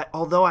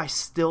although I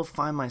still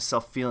find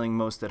myself feeling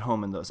most at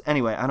home in those.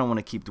 Anyway, I don't want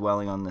to keep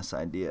dwelling on this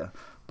idea,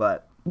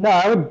 but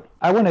no,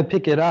 I want to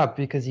pick it up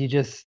because you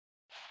just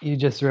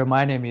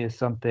reminded me of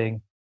something,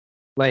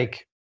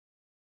 like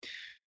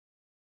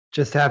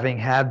just having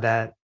had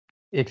that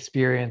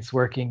experience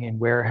working in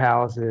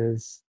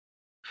warehouses,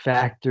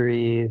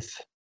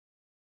 factories,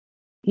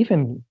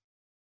 even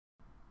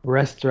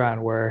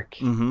restaurant work.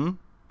 mm-hmm.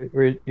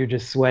 Where you're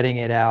just sweating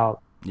it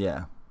out.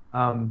 Yeah.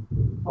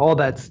 All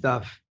that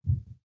stuff.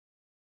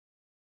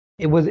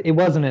 It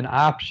wasn't an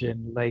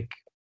option. Like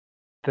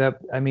that.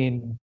 I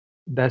mean,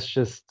 that's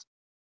just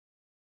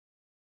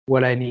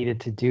what I needed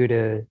to do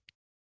to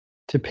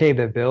pay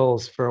the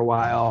bills for a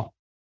while.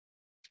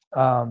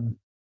 And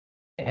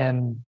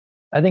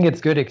I think it's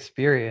good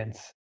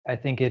experience. I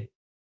think it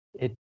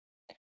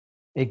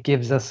it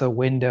gives us a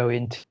window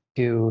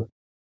into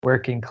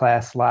working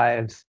class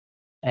lives,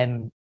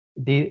 and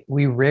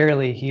we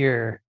rarely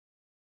hear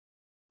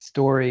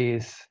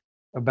stories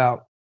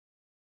about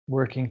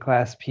working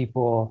class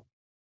people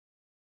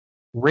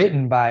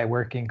written by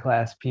working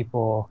class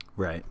people,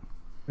 Right,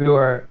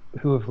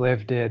 who have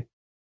lived it.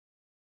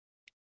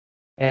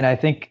 And I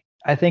think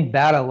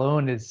that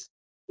alone is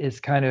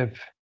kind of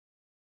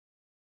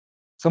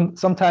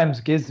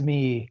sometimes gives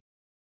me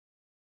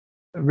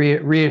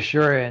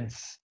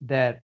reassurance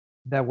that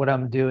what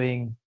I'm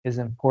doing is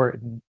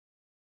important.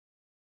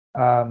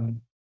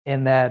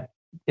 And that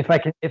if I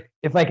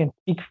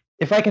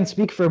can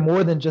speak for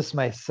more than just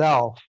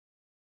myself,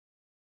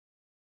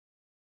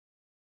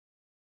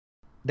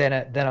 then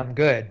I'm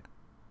good.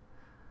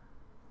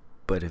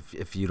 but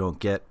if you don't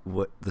get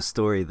what the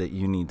story that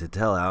you need to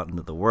tell out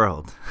into the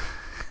world,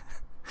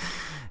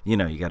 you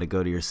know, you got to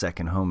go to your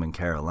second home in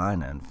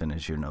Carolina and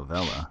finish your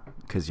novella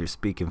because you're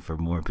speaking for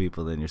more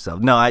people than yourself.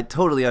 No, I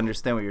totally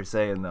understand what you're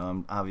saying, though.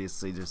 I'm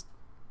obviously just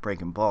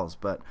breaking balls,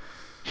 but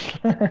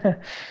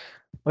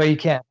Well, you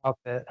can't help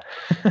it.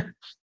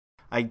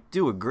 I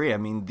do agree. I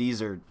mean,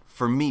 these are,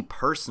 for me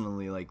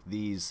personally, like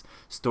these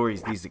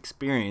stories, these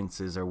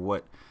experiences are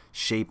what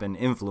shape and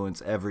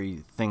influence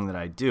everything that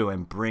I do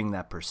and bring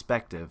that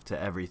perspective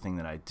to everything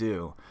that I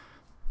do.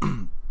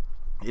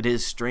 It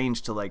is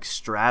strange to like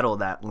straddle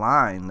that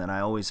line that I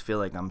always feel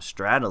like I'm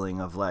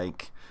straddling of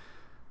like,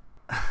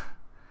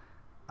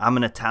 I'm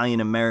an Italian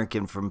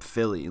American from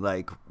Philly.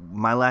 Like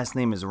my last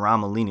name is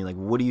Romolini. Like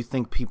what do you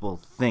think people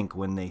think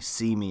when they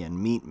see me and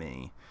meet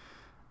me?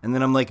 And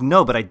then I'm like,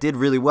 no, but I did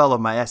really well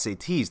on my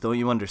SATs. Don't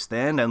you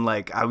understand? And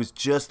like, I was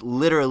just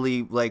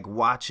literally like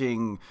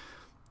watching,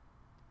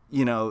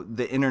 you know,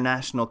 the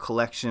international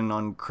collection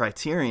on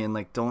Criterion.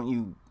 Like,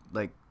 don't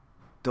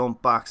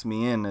box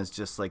me in as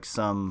just like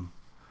some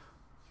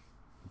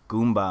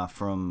Goomba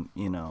from,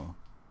 you know,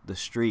 the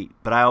street.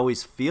 But I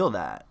always feel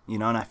that, you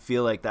know, and I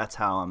feel like that's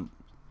how I'm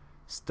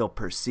still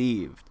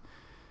perceived.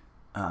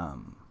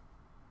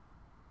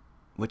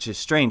 Which is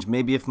strange.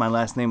 Maybe if my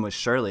last name was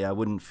Shurley, I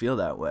wouldn't feel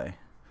that way.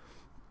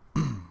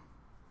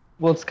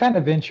 Well, it's kind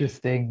of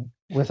interesting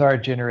with our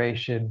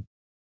generation.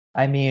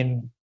 I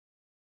mean,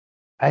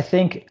 I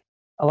think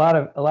a lot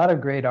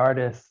of great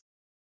artists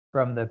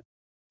from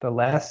the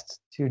last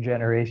two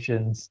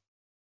generations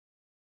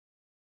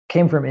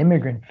came from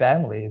immigrant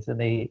families, and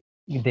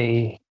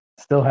they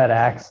still had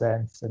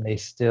accents, and they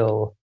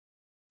still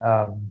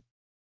um,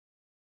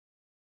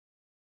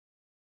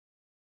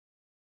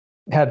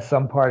 had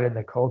some part in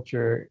the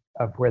culture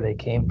of where they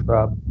came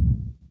from.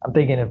 I'm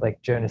thinking of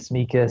like Jonas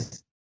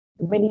Mekas.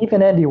 I mean,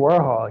 even Andy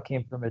Warhol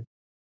came from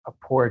a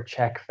poor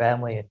Czech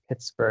family in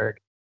Pittsburgh,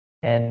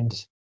 and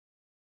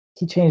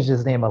he changed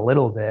his name a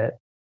little bit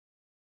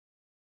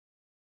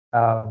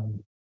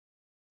um,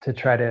 to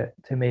try to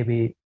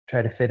maybe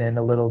try to fit in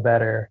a little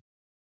better.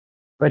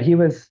 But he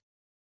was,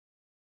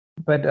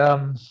 but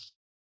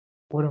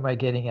what am I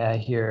getting at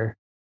here?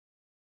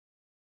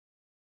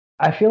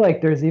 I feel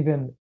like there's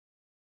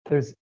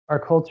our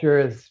culture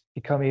has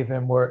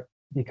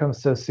become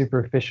so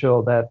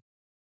superficial that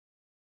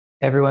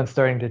everyone's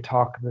starting to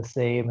talk the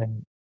same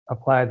and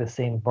apply the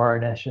same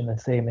varnish and the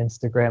same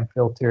Instagram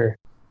filter.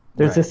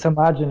 There's Right. this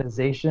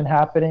homogenization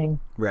happening.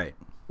 Right.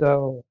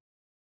 So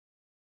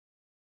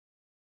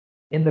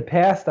in the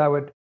past,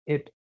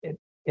 it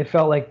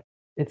felt like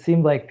it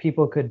seemed like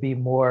people could be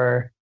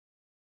more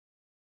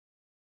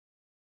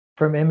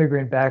from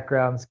immigrant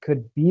backgrounds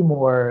could be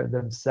more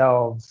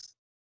themselves,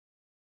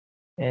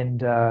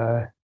 and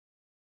I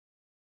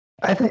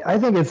think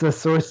it's a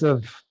source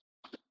of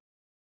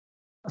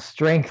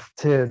strength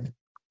to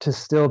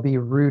still be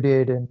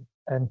rooted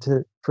and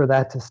to for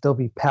that to still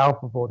be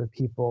palpable to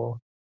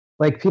people.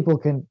 Like people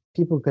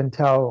can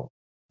tell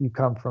you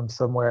come from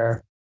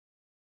somewhere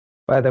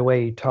by the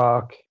way you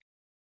talk.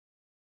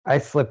 I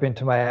slip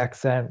into my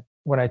accent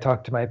when I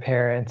talk to my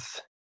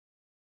parents,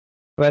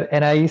 but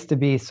and I used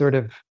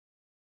to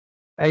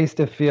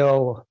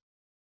feel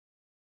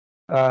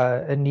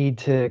a need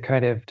to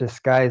kind of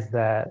disguise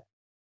that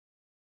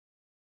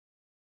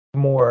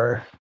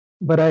more,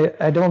 but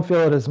I don't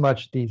feel it as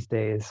much these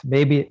days.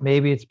 Maybe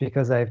it's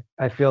because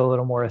I feel a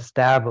little more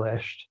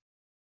established,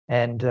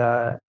 and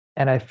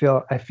I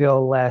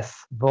feel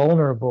less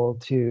vulnerable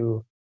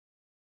to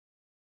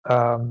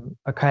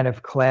a kind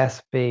of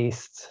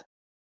class-based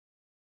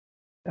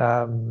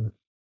um,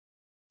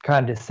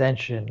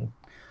 condescension.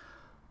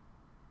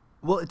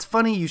 Well, it's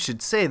funny you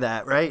should say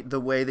that, right? The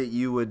way that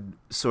you would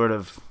sort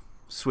of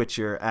switch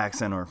your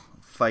accent or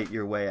fight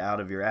your way out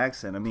of your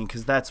accent. I mean,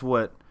 because that's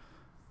what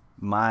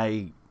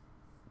my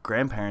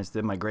grandparents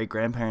did, my great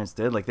grandparents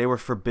did. Like, they were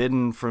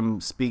forbidden from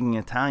speaking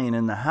Italian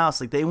in the house.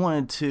 Like, they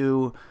wanted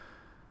to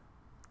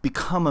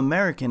become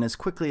American as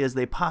quickly as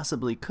they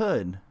possibly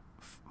could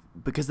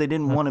because they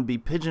didn't want to be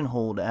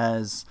pigeonholed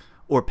as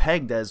or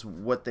pegged as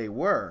what they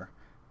were.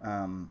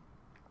 Um,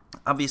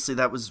 Obviously,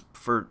 that was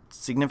for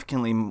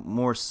significantly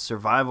more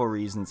survival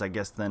reasons, I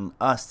guess, than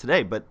us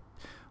today. But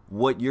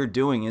what you're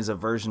doing is a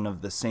version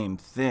of the same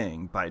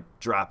thing by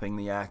dropping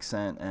the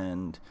accent.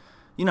 And,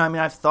 I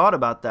mean, I've thought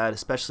about that,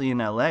 especially in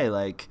LA.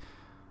 Like,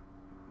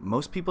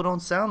 most people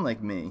don't sound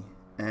like me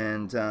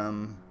and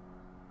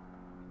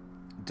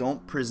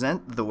don't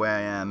present the way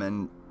I am.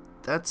 And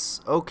that's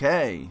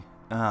okay.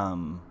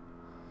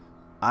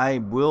 I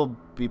will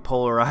be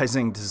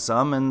polarizing to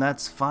some, and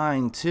that's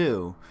fine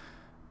too.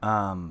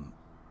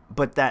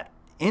 But that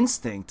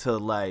instinct to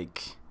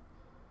like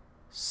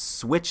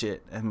switch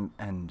it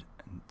and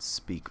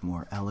speak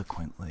more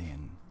eloquently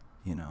and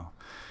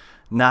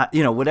not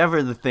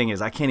whatever the thing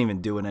is, I can't even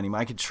do it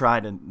anymore. I could try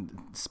to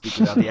speak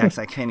without the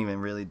accent. I can't even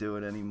really do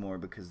it anymore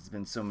because it's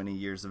been so many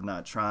years of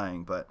not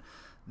trying. But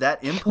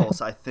that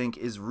impulse, I think,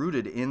 is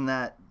rooted in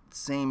that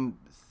same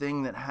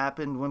thing that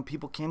happened when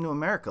people came to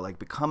America, like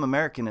become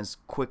American as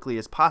quickly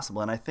as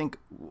possible. And I think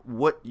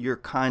what you're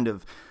kind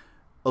of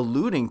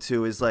alluding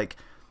to is like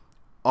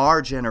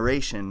our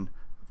generation,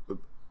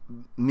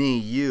 me,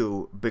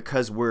 you,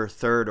 because we're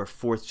third or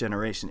fourth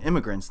generation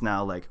immigrants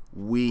now, like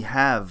we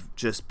have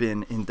just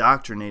been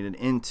indoctrinated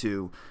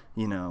into,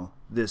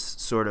 this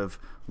sort of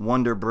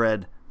Wonder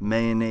Bread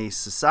mayonnaise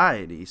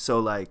society. So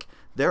like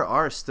there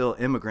are still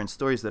immigrant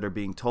stories that are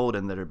being told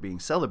and that are being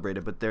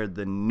celebrated, but they're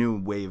the new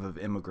wave of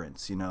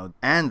immigrants,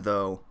 And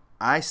though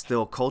I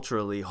still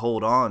culturally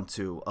hold on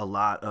to a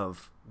lot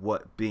of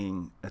what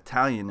being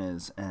Italian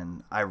is,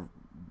 and I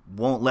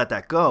won't let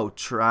that go.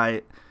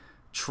 Try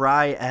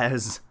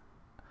as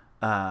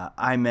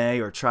I may,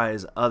 or try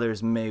as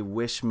others may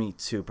wish me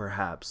to,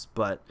 perhaps.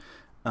 But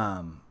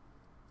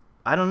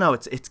I don't know.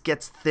 It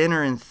gets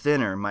thinner and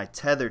thinner, my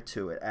tether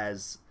to it,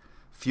 as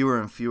fewer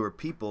and fewer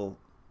people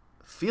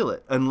feel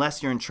it,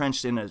 unless you're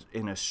entrenched in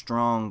a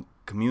strong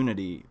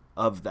community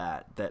of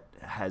that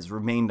has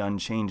remained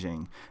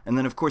unchanging. And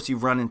then, of course,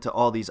 you've run into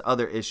all these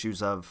other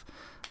issues of,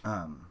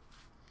 I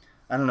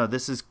don't know,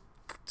 this is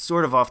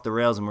sort of off the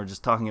rails and we're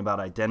just talking about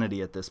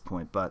identity at this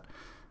point, but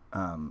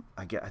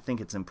I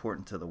think it's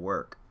important to the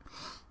work.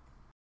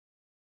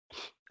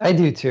 I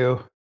do too.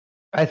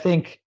 I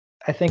think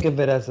of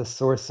it as a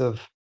source of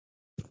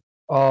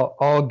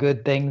all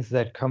good things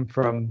that come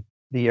from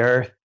the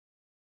earth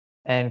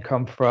and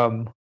come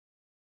from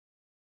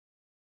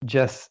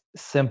just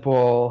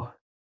simple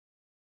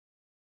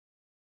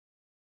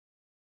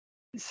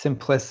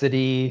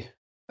simplicity,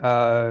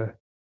 uh,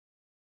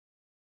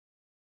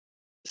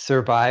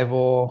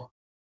 survival.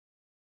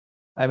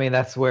 I mean,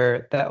 that's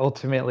where that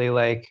ultimately,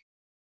 like,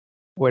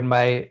 when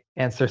my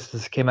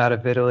ancestors came out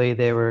of Italy,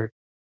 they were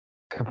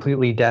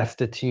completely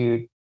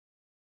destitute,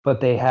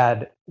 but they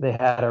had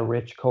a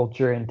rich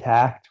culture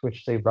intact,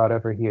 which they brought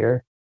over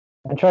here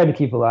and tried to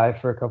keep alive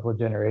for a couple of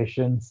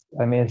generations.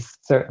 I mean, it's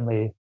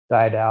certainly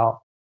died out.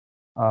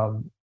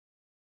 Um,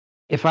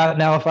 if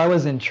I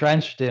was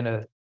entrenched in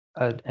an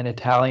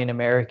Italian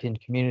American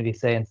community,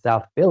 say in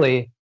South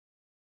Philly,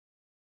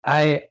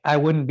 I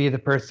wouldn't be the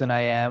person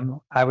I am.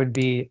 I would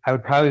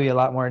probably be a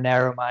lot more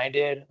narrow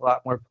minded, a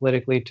lot more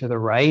politically to the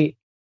right.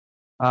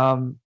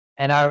 Um,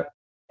 and I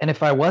and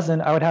if I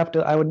wasn't, I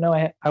would know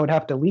I would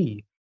have to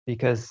leave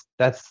because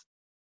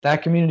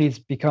that community's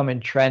become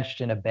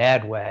entrenched in a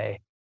bad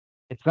way.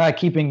 It's not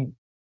keeping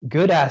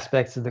good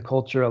aspects of the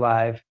culture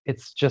alive.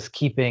 It's just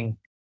keeping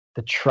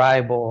the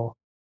tribal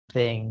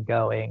thing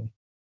going,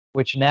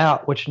 which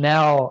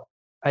now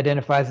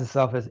identifies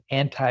itself as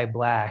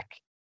anti-black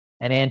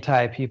and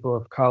anti-people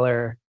of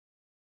color,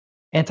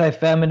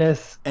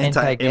 anti-feminist,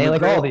 anti-gay,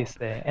 like all Anti-immigrant, these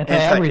things,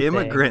 anti-everything.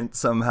 anti-immigrant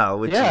somehow,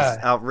 which is Yeah,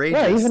 yeah,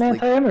 outrageous. even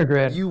Like,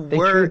 anti-immigrant. you They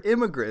were treat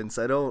immigrants.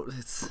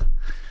 It's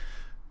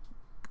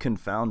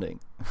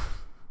confounding.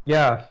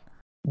 Yeah,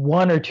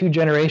 one or two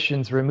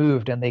generations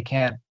removed, and they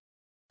can't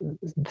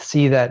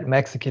see that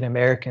Mexican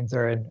Americans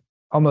are in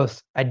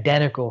almost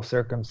identical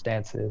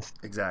circumstances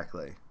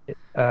Exactly.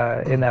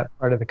 in that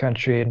part of the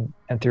country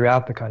and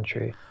throughout the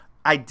country.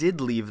 I did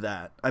leave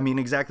that. I mean,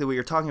 exactly what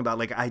you're talking about.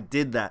 Like, I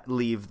did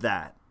leave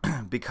that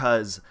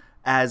because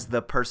as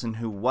the person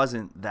who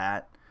wasn't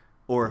that,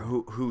 or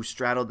who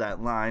straddled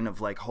that line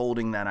of like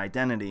holding that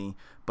identity,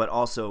 but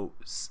also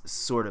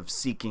sort of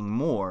seeking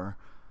more,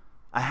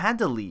 I had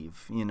to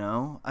leave, you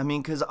know? I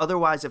mean, because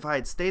otherwise, if I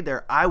had stayed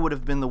there, I would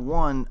have been the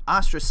one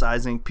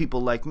ostracizing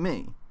people like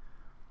me.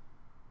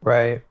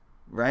 Right.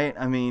 Right?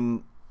 I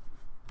mean,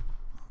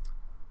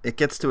 it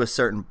gets to a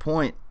certain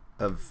point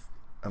of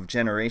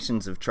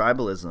generations of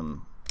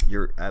tribalism.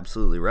 You're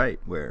absolutely right,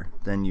 where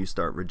then you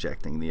start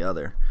rejecting the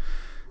other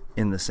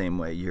in the same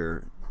way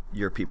your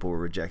people were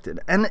rejected.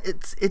 And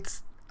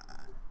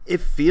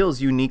it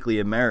feels uniquely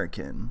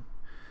American.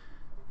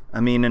 I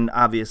mean, and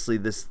obviously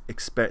the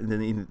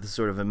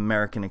sort of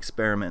American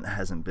experiment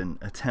hasn't been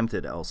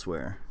attempted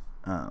elsewhere.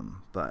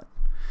 But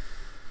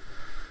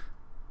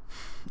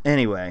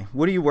anyway,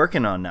 what are you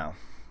working on now?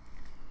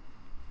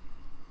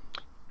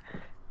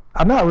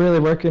 I'm not really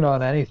working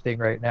on anything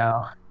right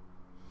now.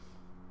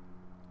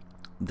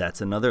 That's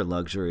another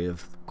luxury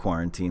of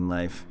quarantine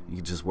life. You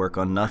can just work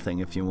on nothing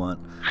if you want.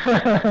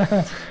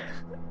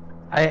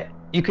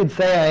 You could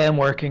say I am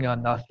working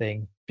on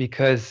nothing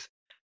because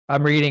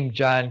I'm reading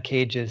John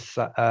Cage's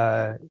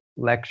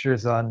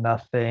lectures on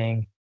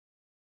nothing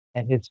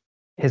and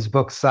his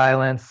book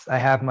Silence. I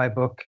have my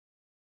book,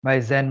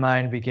 my Zen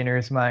Mind,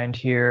 Beginner's Mind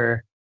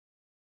here.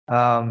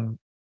 Um,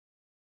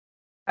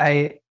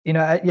 I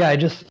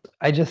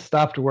just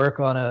stopped work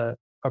on a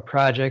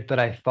project that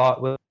I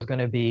thought was going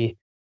to be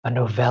a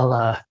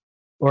novella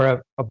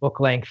or a book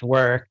length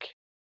work,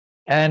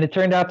 and it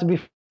turned out to be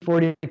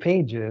 40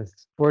 pages,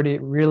 40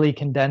 really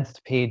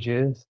condensed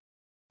pages,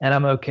 and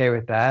I'm okay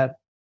with that.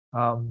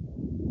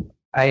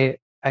 I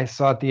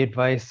sought the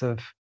advice of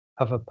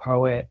a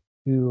poet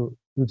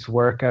whose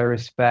work I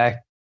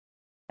respect,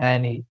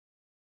 and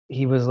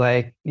he was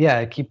like,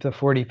 "Yeah, keep the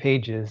 40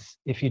 pages.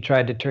 If you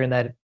tried to turn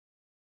that,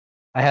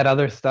 I had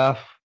other stuff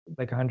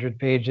like 100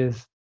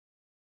 pages.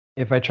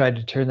 If I tried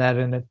to turn that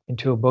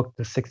into a book,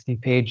 the 60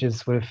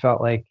 pages would have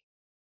felt like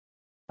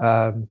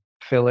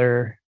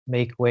filler,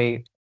 make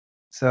weight."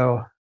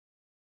 So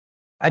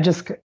I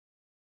just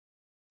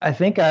I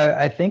think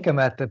I'm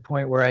at the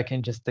point where I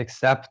can just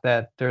accept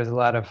that there's a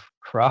lot of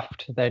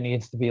cruft that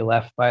needs to be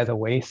left by the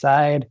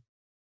wayside,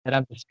 and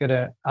I'm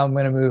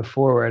gonna move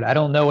forward. I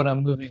don't know what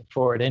I'm moving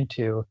forward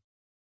into.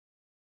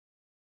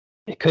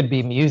 It could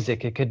be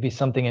music. It could be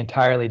something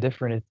entirely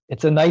different.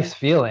 It's a nice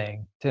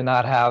feeling to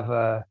not have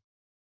a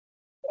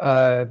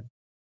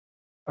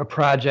a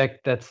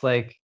project that's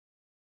like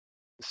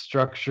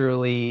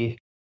structurally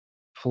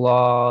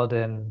flawed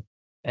and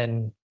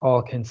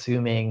all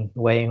consuming,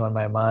 weighing on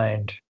my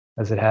mind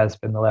as it has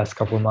been the last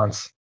couple of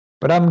months.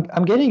 But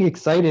I'm getting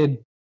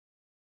excited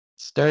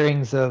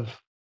stirrings of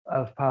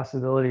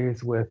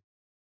possibilities with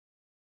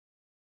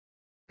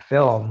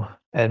film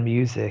and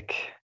music.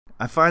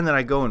 I find that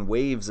I go in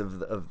waves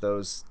of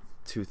those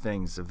two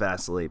things,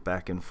 vacillate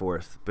back and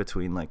forth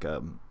between like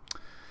a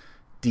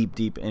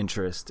deep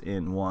interest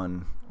in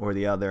one or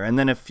the other, and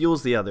then it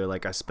fuels the other.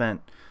 Like, I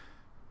spent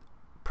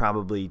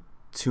probably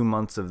 2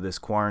 months of this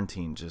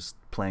quarantine just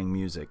playing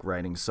music,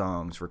 writing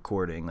songs,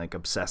 recording, like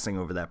obsessing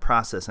over that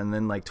process, and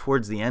then like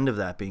towards the end of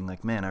that being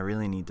like, man, I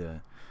really need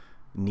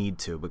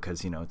to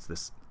because, you know, it's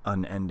this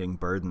unending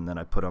burden that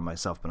I put on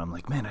myself, but I'm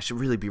like, man, I should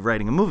really be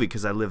writing a movie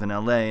because I live in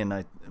LA and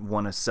I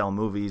want to sell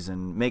movies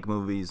and make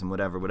movies and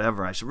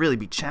whatever. I should really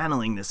be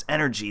channeling this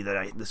energy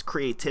this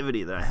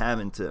creativity that I have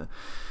into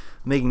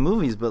making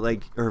movies, but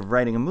like, or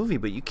writing a movie,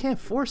 but you can't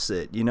force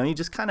it. You know, you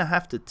just kind of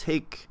have to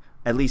take,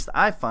 at least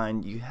I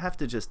find you have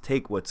to just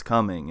take what's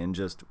coming and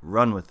just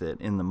run with it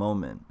in the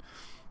moment.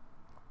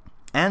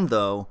 And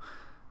though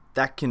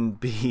that can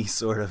be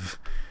sort of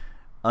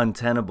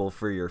untenable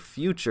for your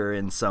future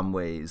in some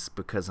ways,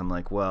 because I'm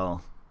like,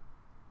 well,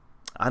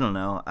 I don't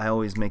know. I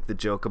always make the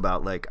joke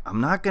about like,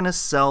 I'm not going to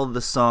sell the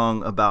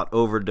song about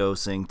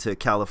overdosing to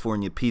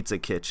California Pizza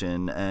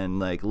Kitchen and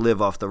like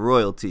live off the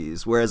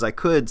royalties. Whereas I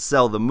could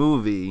sell the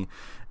movie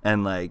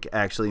and like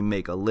actually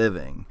make a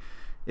living.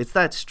 It's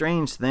that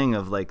strange thing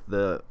of like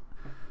the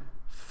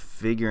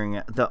figuring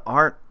out the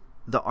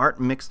art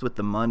mixed with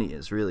the money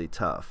is really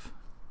tough.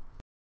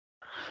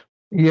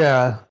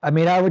 Yeah. I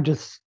mean, I would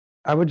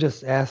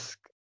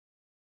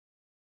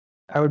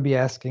be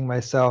asking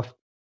myself,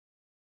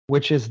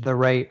 which is the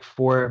right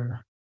form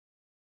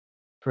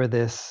for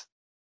this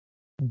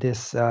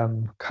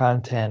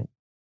content,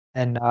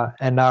 and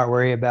not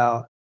worry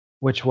about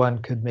which one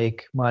could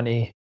make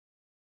money.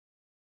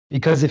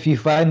 Because if you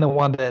find the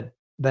one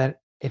that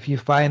if you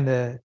find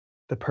the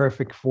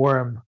perfect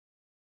form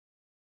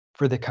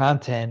for the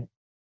content,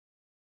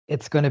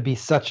 it's going to be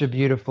such a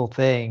beautiful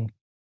thing.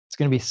 It's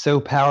going to be so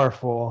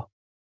powerful.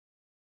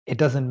 It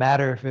doesn't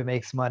matter if it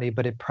makes money,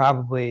 but it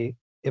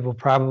will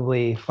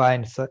probably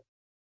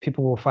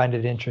people will find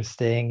it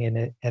interesting,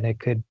 and it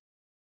could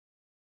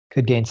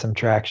gain some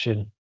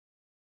traction.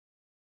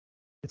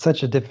 It's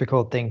such a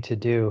difficult thing to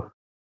do.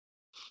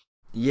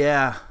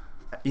 Yeah.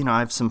 You know, I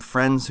have some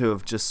friends who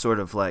have just sort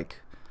of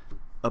like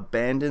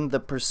abandoned the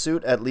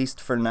pursuit, at least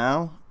for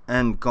now,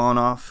 and gone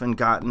off and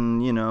gotten,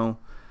 you know,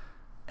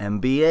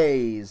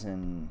 MBAs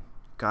and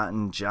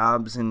gotten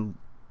jobs in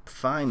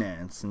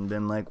finance and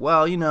been like,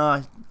 well, you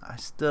know, I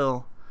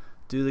still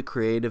do the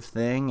creative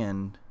thing,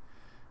 and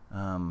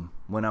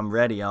when I'm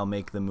ready, I'll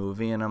make the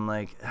movie. And I'm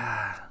like,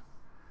 I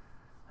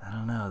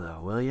don't know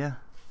though, will ya?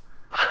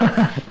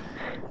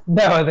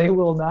 No, they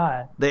will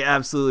not. They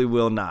absolutely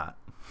will not.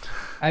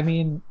 I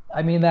mean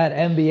that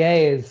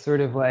MBA is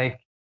sort of like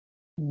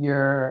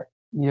your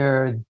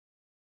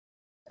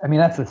I mean,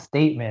 that's a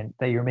statement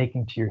that you're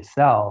making to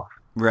yourself,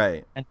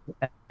 right,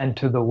 and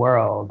to the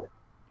world.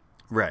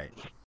 Right.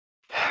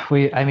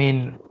 We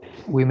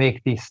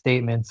make these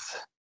statements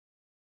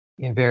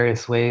in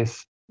various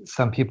ways.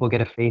 Some people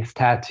get a face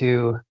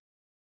tattoo.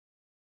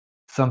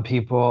 Some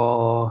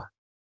people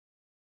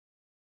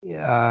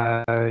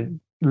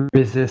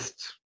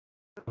resist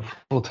a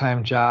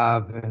full-time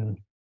job, and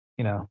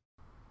you know.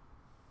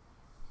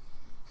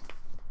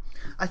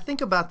 I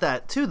think about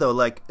that too, though.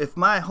 Like, if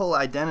my whole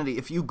identity,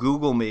 if you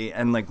Google me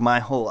and like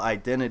my whole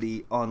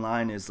identity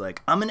online is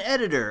like, I'm an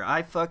editor,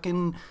 I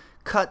fucking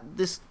cut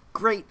this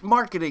great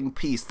marketing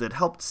piece that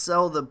helped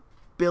sell the $1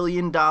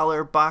 billion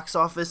box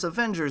office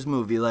Avengers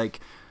movie, like,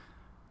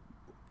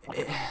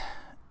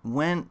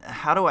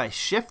 how do I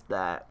shift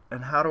that,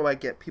 and how do I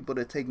get people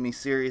to take me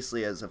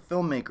seriously as a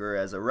filmmaker,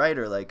 as a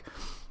writer? Like,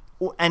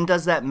 and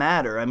does that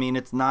matter? I mean,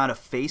 it's not a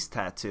face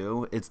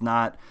tattoo, it's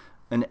not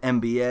an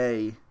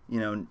MBA, you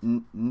know,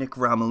 Nick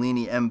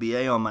Romolini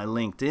MBA on my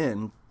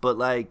LinkedIn, but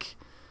like,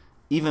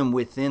 even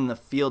within the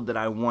field that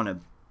I want to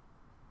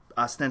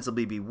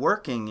ostensibly be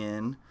working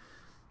in,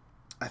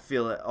 I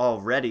feel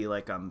already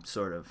like I'm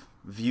sort of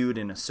viewed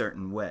in a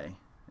certain way.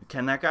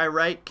 Can that guy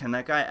write? Can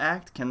that guy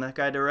act? Can that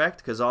guy direct?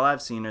 Because all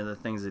I've seen are the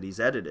things that he's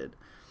edited.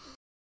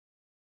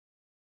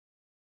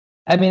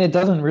 I mean, it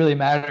doesn't really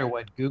matter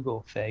what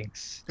Google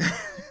thinks.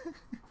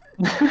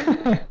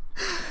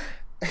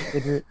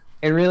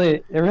 It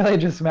really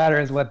just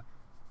matters what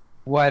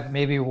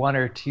maybe one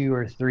or two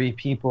or three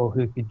people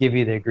who could give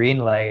you the green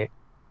light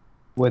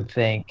would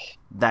think.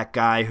 That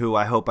guy who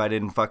I hope I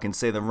didn't fucking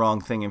say the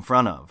wrong thing in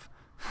front of.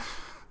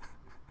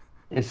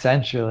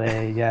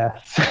 Essentially,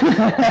 yes.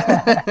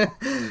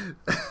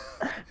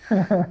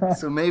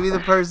 So maybe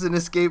the person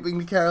escaping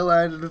to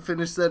Carolina to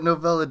finish that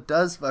novella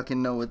does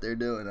fucking know what they're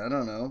doing. I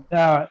don't know.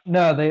 I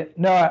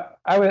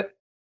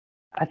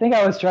think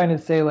I was trying to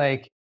say,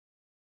 like,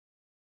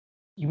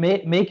 you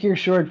make your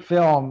short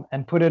film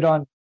and put it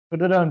on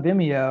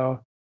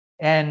Vimeo,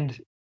 and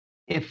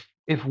if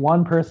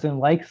one person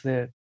likes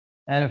it,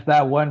 and if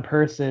that one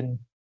person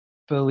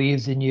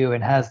believes in you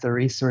and has the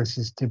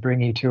resources to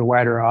bring you to a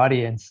wider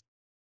audience,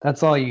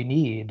 that's all you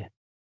need.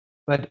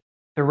 But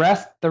the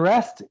rest,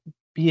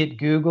 be it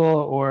Google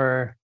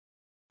or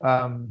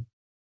the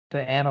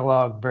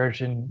analog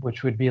version,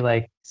 which would be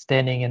like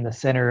standing in the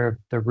center of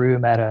the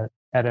room at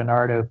an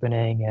art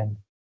opening and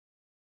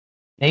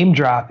name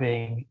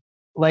dropping,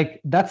 like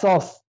that's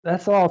all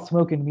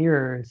smoke and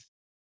mirrors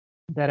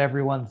that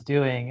everyone's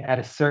doing at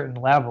a certain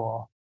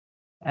level,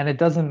 and it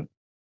doesn't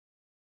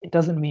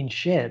mean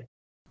shit.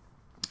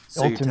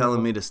 So ultimately, you're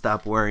telling me to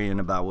stop worrying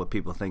about what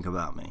people think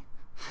about me.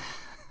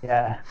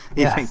 Yeah.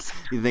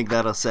 You think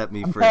that'll set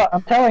me free?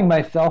 I'm telling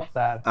myself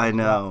that. I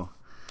know.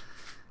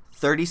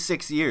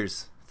 36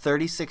 years.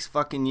 36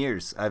 fucking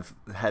years I've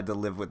had to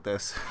live with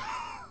this.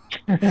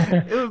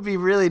 It would be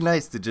really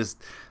nice to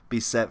just be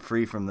set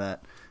free from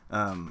that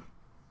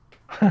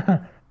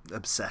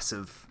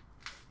obsessive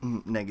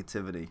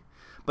negativity.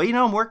 But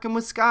I'm working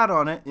with Scott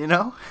on it,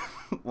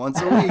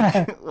 once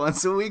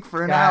a week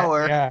for an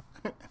hour. Yeah.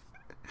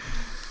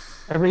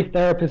 Every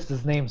therapist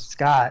is named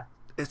Scott.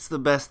 It's the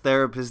best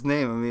therapist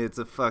name. I mean, it's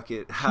a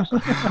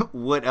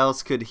what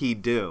else could he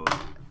do?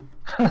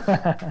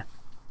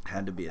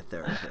 Had to be a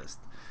therapist.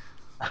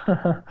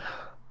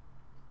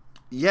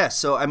 Yeah,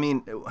 so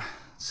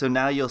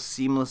now you'll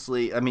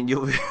seamlessly,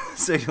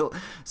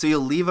 you'll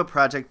leave a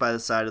project by the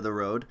side of the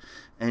road,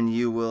 and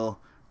you will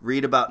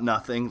read about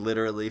nothing,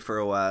 literally, for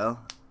a while,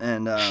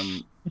 and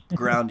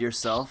ground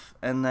yourself,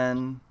 and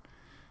then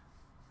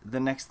the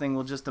next thing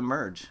will just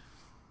emerge.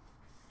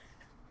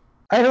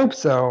 I hope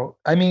so.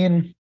 I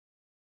mean,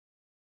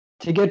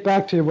 to get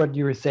back to what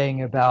you were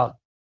saying about,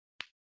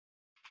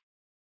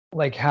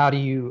 like, how do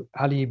you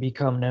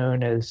become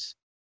known as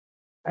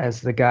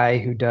the guy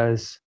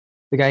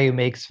who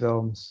makes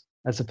films,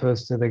 as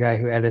opposed to the guy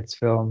who edits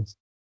films.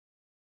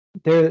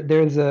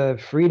 There's a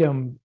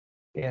freedom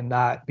in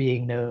not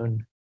being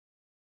known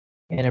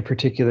in a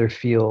particular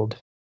field,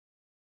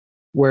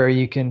 where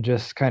you can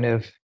just kind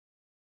of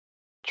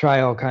try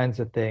all kinds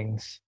of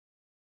things.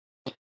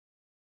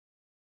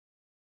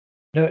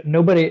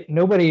 Nobody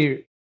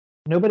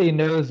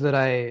knows that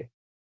I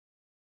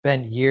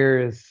spent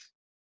years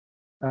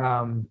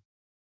trying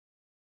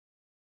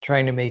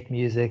to make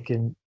music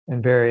in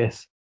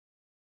various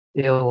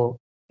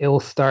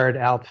ill-starred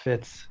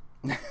outfits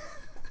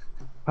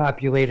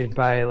populated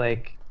by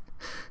like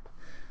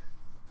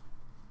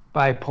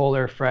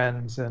bipolar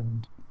friends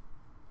and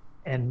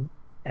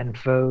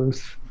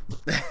foes.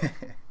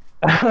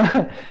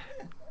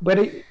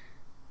 But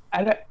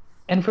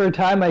and for a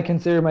time I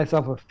considered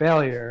myself a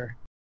failure.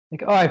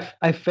 Like, oh,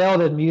 I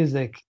failed at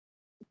music,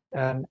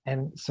 and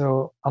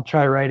so I'll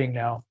try writing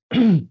now.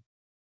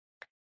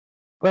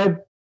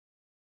 But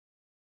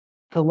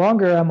the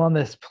longer I'm on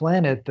this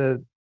planet,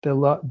 the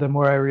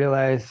more I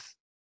realize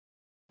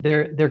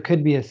there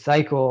could be a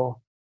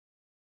cycle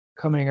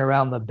coming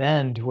around the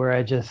bend where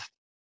I just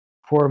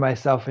pour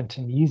myself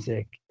into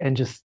music and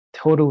just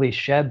totally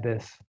shed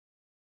this,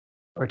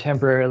 or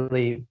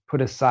temporarily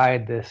put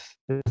aside this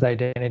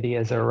identity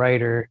as a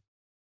writer,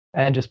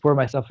 and just pour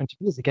myself into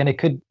music. And it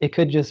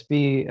could just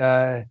be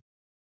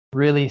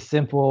really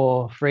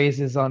simple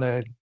phrases on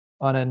a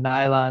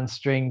nylon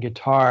string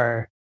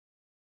guitar.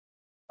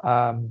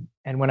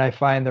 And when I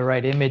find the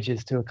right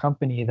images to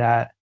accompany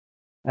that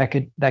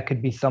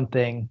could be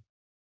something.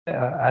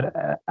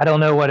 I don't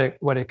know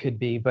what it could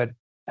be, but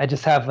I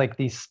just have like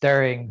these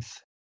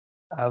stirrings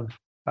of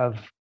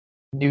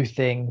new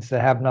things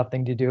that have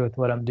nothing to do with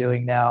what I'm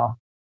doing now.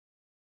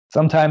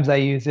 Sometimes I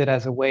use it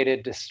as a way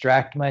to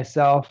distract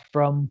myself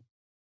from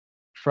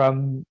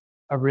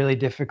a really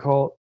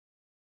difficult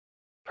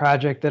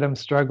project that I'm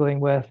struggling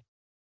with.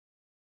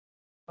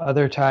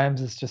 Other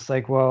times it's just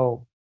like,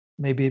 well,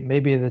 maybe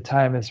the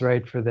time is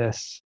right for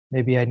this.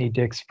 Maybe I need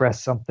to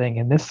express something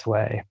in this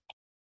way.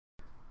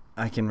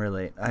 I can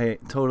relate. I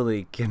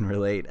totally can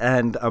relate.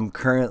 And I'm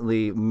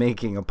currently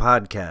making a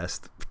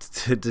podcast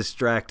to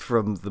distract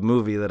from the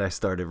movie that I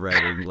started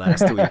writing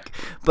last week.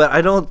 But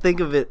I don't think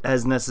of it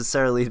as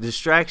necessarily a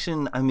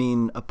distraction. I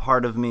mean, a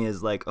part of me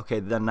is like, okay,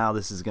 then now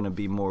this is going to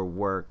be more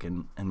work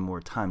and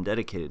more time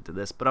dedicated to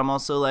this. But I'm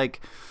also like,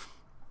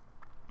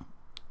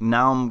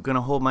 now I'm going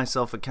to hold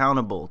myself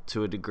accountable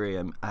to a degree.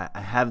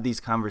 I have these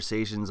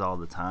conversations all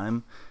the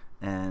time,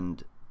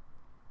 and,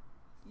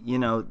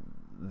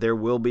 there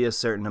will be a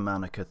certain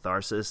amount of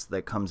catharsis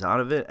that comes out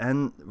of it,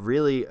 and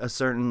really a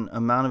certain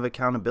amount of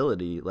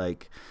accountability.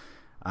 Like,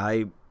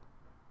 I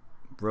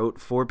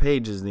wrote 4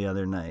 pages the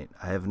other night.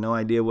 I have no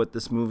idea what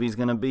this movie's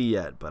going to be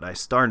yet, but I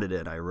started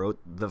it. I wrote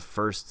the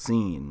first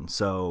scene.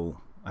 So,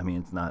 I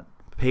mean, it's not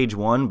page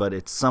 1, but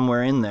it's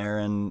somewhere in there,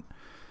 and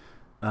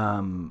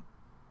now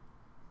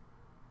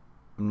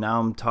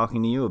I'm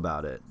talking to you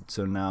about it.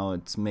 So now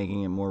it's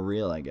making it more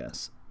real, I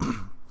guess.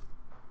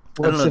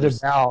 What's it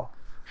about?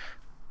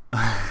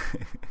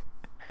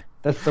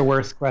 That's the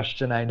worst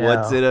question I know.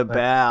 What's it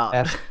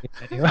about?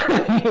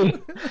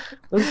 Anyway.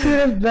 What's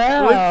it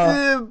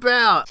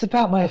about? It's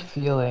about my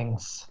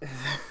feelings.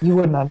 You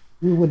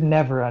would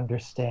never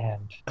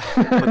understand.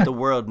 But the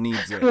world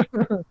needs it.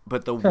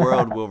 But the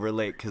world will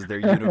relate because they're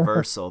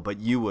universal, but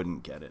you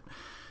wouldn't get it.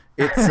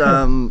 It's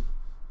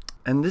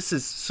and this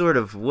is sort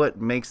of what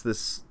makes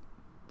this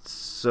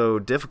so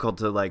difficult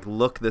to like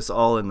look this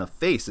all in the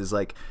face, is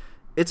like,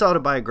 it's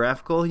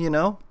autobiographical,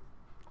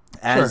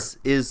 as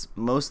is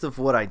most of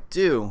what I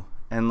do.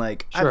 And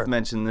like, I've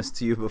mentioned this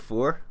to you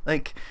before,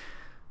 like,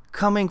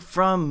 coming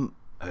from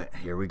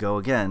here we go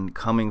again,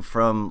 coming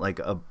from like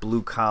a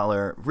blue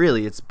collar,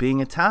 really, it's being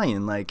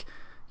Italian. Like,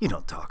 you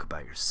don't talk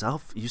about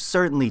yourself. You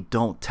certainly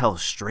don't tell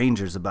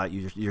strangers about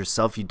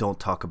yourself. You don't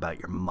talk about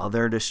your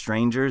mother to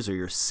strangers or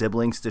your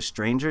siblings to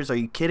strangers. Are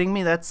you kidding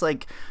me? That's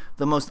like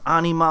the most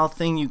animal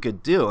thing you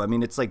could do. I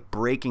mean, it's like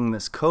breaking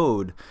this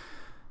code.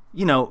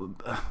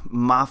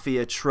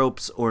 Mafia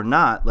tropes or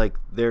not, like,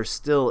 there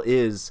still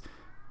is,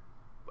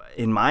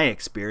 in my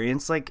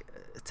experience, like,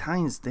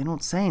 Italians, they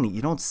don't say any.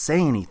 You don't say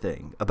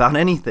anything about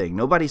anything.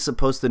 Nobody's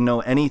supposed to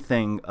know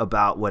anything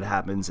about what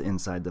happens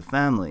inside the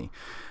family.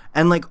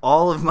 And like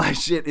all of my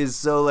shit is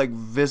so like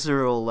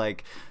visceral,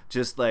 like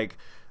just like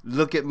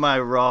look at my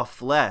raw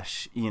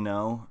flesh, you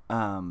know?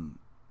 And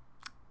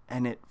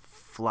it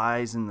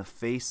flies in the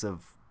face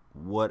of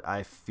what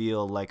I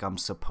feel like I'm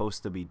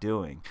supposed to be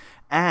doing.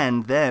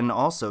 And then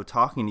also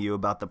talking to you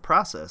about the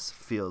process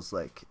feels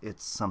like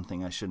it's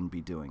something I shouldn't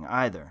be doing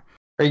either.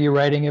 Are you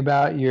writing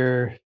about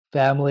your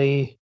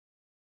family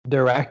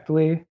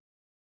directly?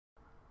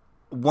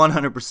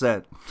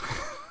 100%.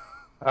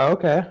 Oh,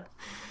 okay.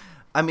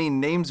 I mean,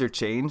 names are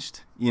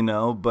changed, you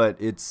know, but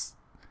it's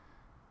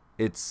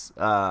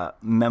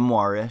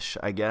memoirish,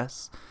 I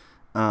guess.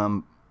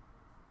 And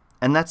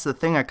that's the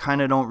thing. I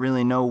kind of don't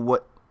really know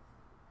what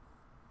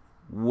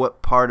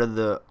part of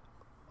the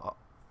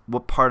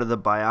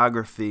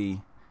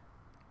biography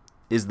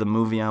is the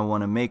movie I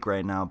want to make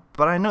right now.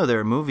 But I know there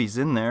are movies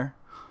in there,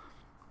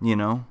 you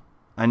know.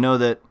 I know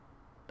that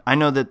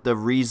the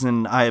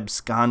reason I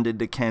absconded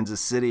to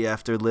Kansas City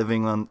after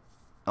living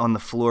on the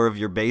floor of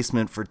your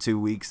basement for 2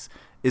 weeks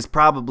is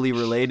probably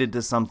related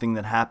to something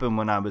that happened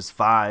when I was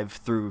 5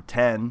 through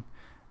 10.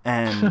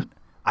 And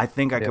I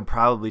think I could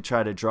probably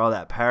try to draw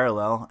that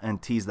parallel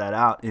and tease that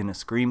out in a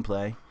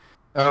screenplay.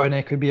 Oh, and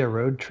it could be a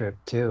road trip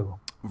too.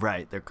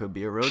 Right, there could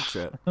be a road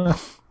trip. It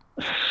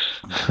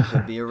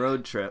could be a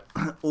road trip.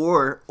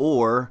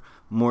 Or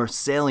more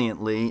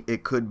saliently,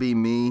 it could be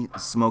me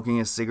smoking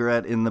a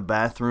cigarette in the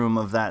bathroom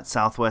of that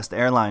Southwest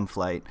airline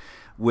flight,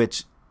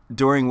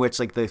 during which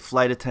like the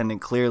flight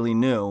attendant clearly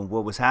knew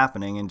what was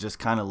happening and just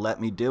kind of let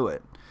me do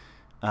it.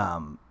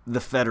 The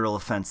federal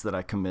offense that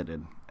I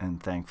committed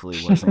and thankfully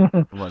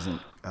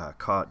wasn't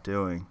caught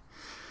doing.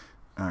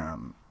 I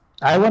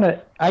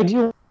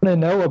do want to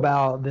know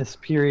about this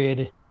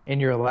period in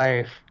your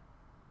life.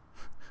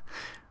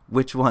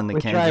 Which one?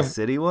 The Kansas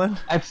City one?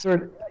 I've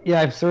sort of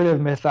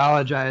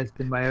mythologized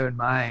in my own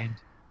mind.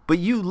 But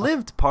you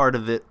lived part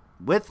of it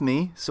with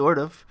me, sort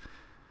of.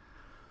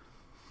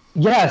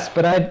 Yes,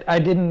 but I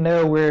didn't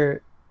know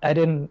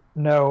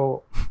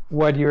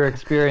what you were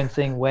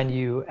experiencing when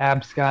you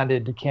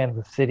absconded to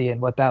Kansas City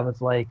and what that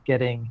was like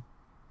getting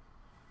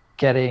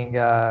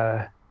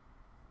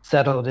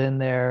settled in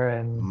there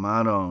and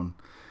Maron.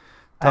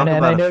 And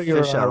I know you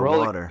were on a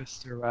roller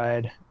coaster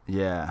ride.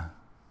 Yeah.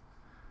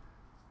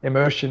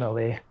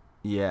 Emotionally.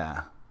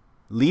 Yeah.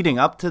 Leading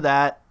up to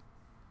that,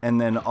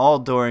 and then all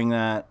during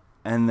that,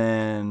 and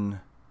then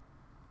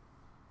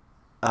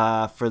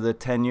for the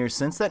 10 years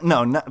since that?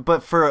 No,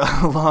 but for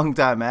a long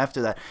time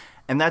after that.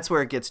 And that's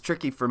where it gets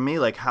tricky for me.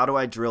 Like, how do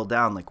I drill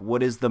down? Like,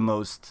 what is the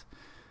most...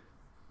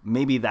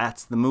 Maybe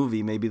that's the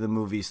movie. Maybe the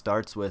movie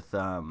starts with...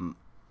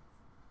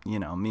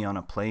 me on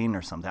a plane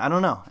or something. I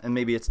don't know. And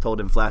maybe it's told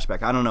in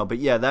flashback. I don't know. But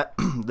yeah,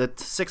 the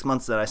 6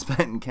 months that I spent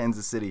in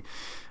Kansas City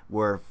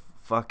were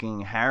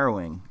fucking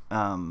harrowing,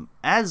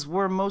 as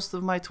were most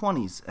of my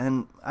 20s.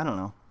 And I don't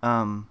know.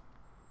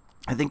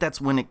 I think that's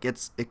when it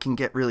can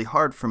get really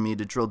hard for me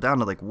to drill down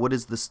to like, what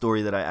is the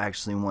story that I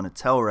actually want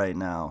to tell right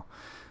now?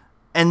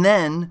 And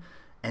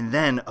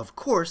then of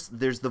course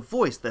there's the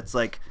voice that's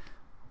like,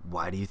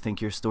 why do you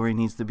think your story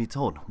needs to be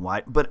told?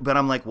 Why? But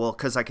I'm like, well,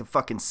 because I can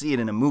fucking see it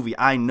in a movie.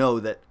 I know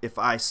that if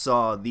I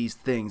saw these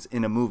things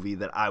in a movie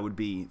that I would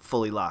be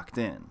fully locked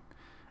in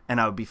and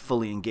I would be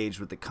fully engaged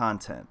with the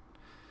content.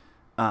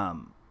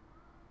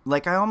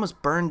 Like I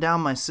almost burned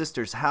down my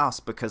sister's house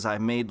because I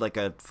made like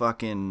a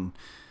fucking...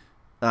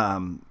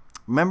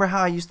 remember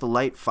how I used to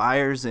light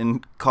fires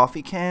in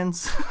coffee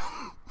cans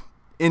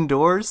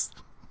indoors?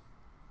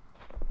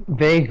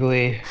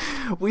 Vaguely.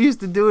 We used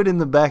to do it in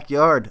the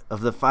backyard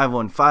of the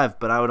 515,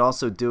 but I would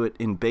also do it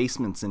in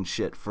basements and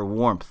shit for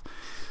warmth.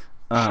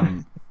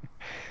 No,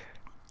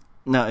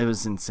 it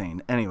was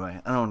insane.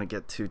 Anyway, I don't want to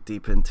get too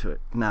deep into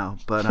it now,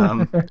 but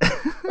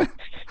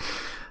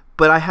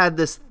but I had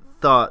this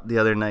thought the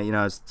other night.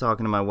 I was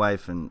talking to my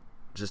wife and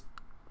just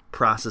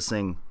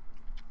processing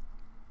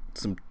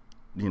some,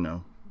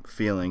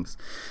 feelings,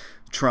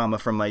 trauma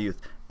from my youth.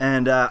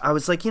 And I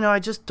was like, I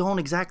just don't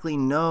exactly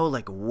know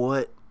like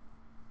what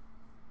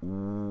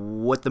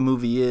the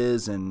movie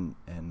is and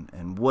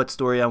what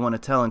story I want to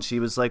tell. And she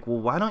was like, well,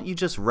 why don't you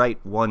just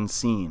write one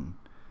scene?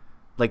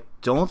 Like,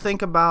 don't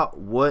think about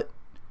what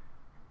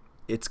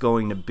it's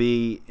going to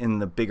be in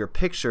the bigger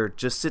picture.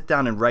 Just sit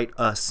down and write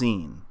a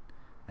scene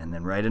and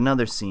then write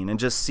another scene and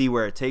just see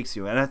where it takes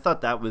you. And I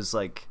thought that was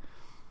like,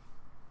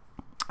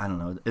 I don't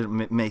know,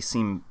 it may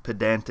seem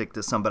pedantic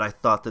to some, but I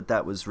thought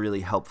that was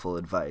really helpful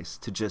advice,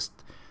 to just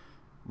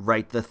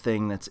write the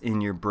thing that's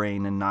in your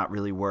brain and not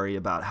really worry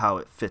about how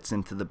it fits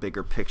into the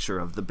bigger picture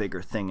of the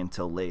bigger thing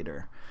until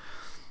later.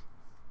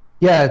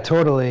 Yeah,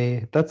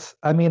 totally. That's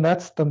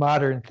the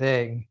modern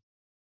thing.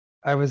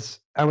 I was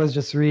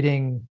just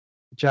reading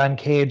John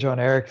Cage on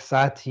Eric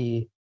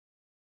Satie,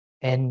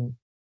 and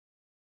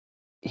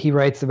he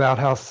writes about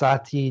how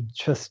Satie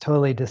just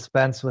totally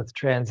dispensed with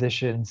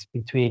transitions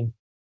between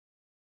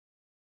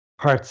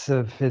parts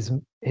of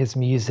his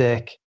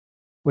music,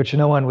 which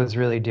no one was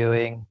really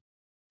doing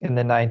in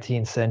the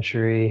 19th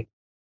century.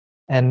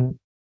 And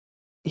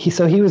he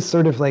was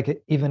sort of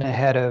like even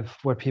ahead of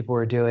what people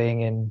were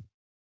doing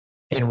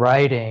in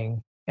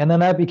writing. And then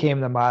that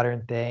became the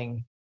modern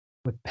thing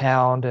with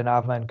Pound and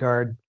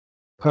avant-garde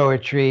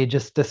poetry,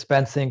 just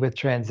dispensing with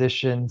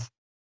transitions.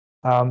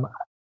 Um,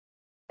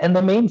 and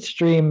the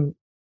mainstream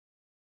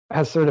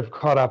has sort of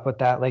caught up with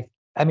that. Like,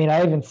 I mean,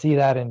 I even see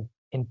that in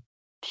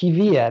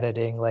TV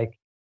editing, like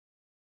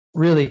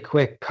really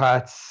quick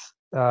cuts.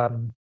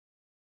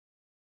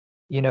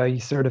 You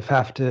sort of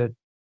have to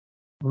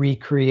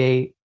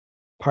recreate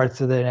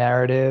parts of the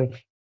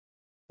narrative.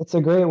 It's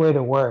a great way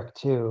to work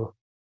too,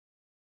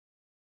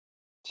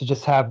 to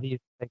just have these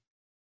like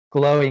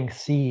glowing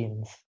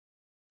scenes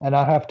and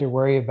not have to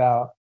worry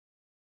about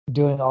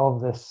doing all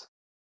of this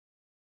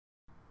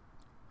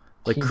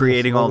Like tedious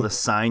creating all work the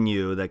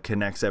sinew that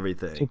connects to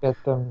everything.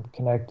 get them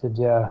connected.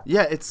 Yeah.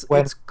 Yeah, it's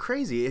When it's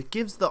crazy. It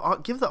gives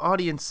give the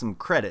audience some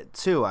credit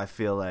too. I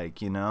feel like,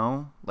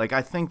 like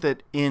I think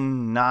that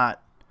in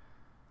not.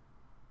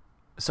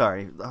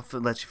 Sorry, I'll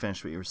let you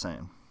finish what you were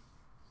saying.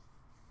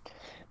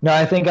 No,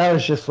 I think I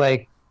was just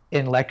like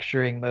in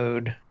lecturing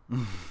mode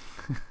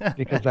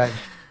because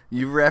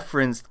You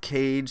referenced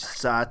Cage,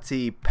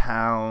 Sati,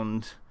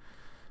 Pound.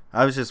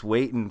 I was just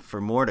waiting for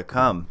more to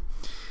come.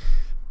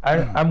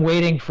 I'm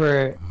waiting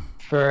for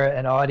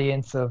an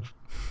audience of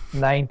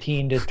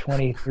 19 to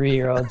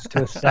 23-year-olds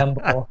to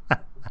assemble.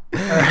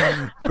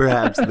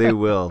 Perhaps they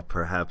will.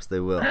 Perhaps they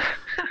will.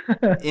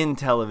 In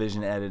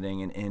television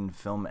editing and in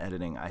film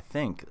editing, I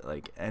think,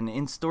 and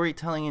in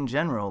storytelling in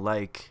general,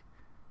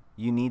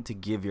 you need to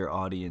give your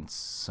audience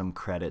some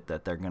credit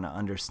that they're going to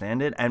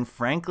understand it. And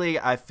frankly,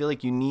 I feel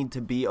like you need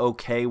to be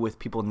okay with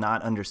people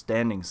not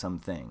understanding some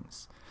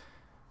things.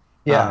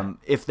 Yeah.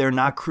 If they're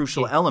not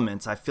crucial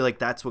elements, I feel like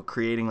that's what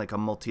creating like a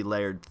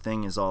multi-layered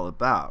thing is all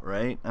about,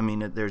 right? I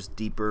mean, there's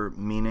deeper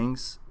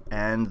meanings,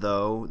 and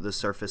though the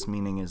surface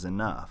meaning is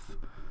enough.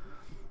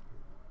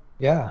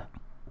 Yeah.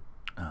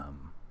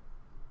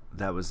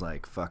 That was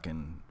like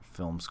fucking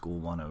film school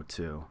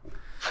 102.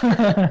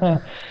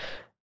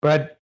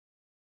 But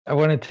I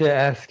wanted to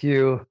ask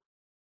you,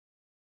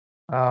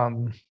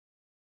 and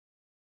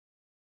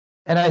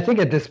I think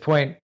at this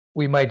point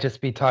we might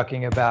just be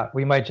workshopping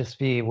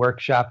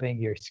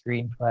your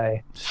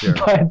screenplay. Sure.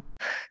 But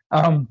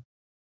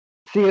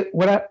see,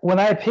 when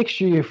I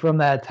picture you from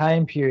that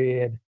time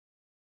period,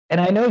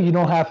 and I know you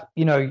don't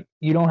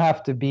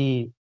have to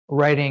be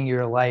writing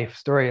your life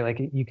story. Like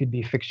you could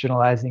be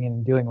fictionalizing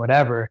and doing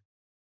whatever.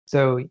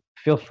 So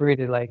feel free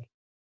to like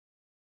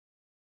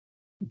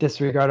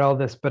disregard all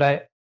this.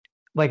 But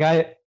when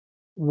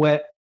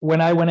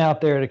I went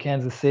out there to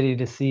Kansas City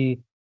to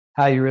see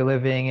how you were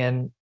living,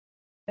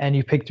 and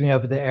you picked me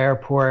up at the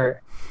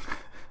airport,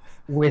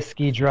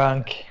 whiskey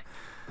drunk.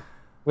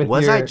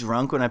 Was I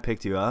drunk when I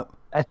picked you up?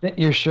 I think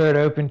your shirt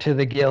open to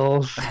the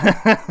gills.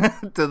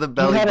 To the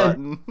belly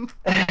button.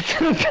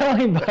 To the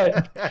belly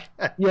button.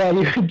 Yeah, you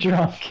were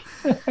drunk.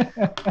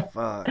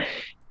 Fuck.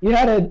 You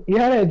had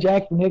a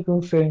Jack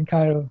Nicholson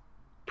kind of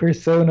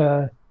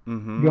persona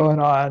going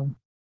on.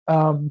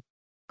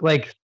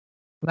 Like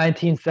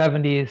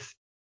 1970s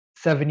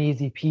 7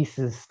 Easy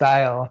Pieces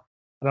style.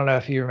 I don't know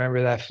if you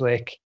remember that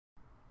flick.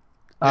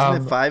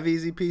 Isn't it 5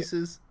 Easy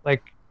Pieces?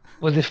 Like,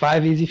 was it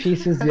 5 Easy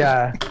Pieces?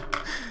 Yeah.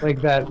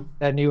 Like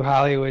that new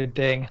Hollywood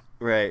thing.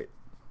 Right.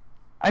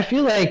 I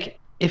feel like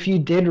if you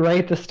did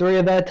write the story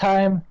of that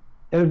time,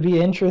 it would be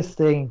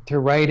interesting to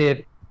write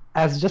it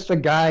as just a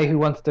kid who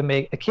wants to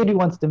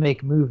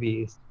make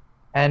movies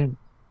and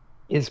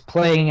is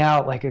playing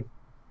out like a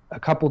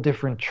couple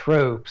different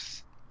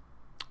tropes.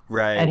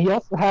 Right. And he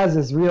also has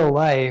his real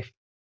life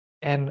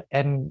and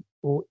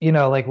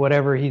like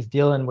whatever he's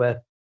dealing with.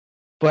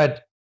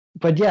 But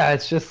yeah,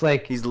 it's just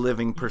like he's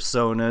living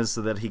personas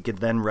so that he could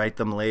then write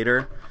them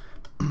later.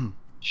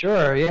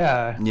 Sure,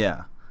 yeah.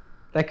 Yeah.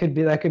 That could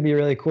be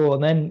really cool.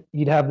 And then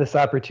you'd have this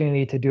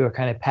opportunity to do a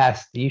kind of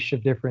pastiche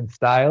of different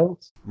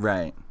styles.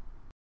 Right.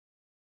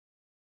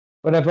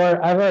 But I've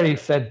already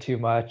said too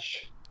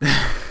much.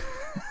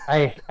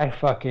 I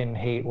fucking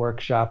hate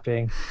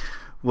workshopping.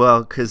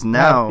 Well, because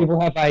now people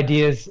have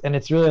ideas, and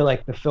it's really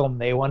like the film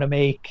they want to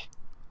make.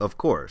 Of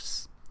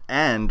course.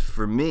 And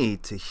for me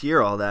to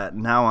hear all that,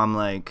 now I'm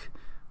like,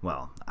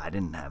 well, I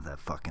didn't have that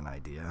fucking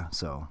idea,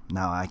 so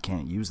now I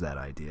can't use that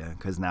idea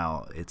because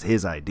now it's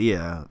his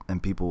idea,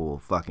 and people will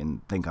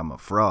fucking think I'm a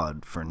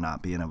fraud for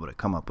not being able to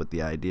come up with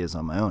the ideas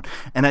on my own.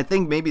 And I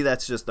think maybe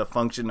that's just a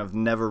function of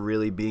never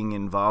really being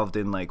involved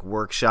in like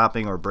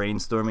workshopping or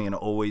brainstorming and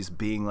always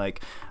being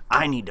like,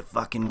 I need to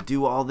fucking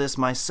do all this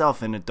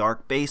myself in a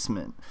dark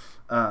basement.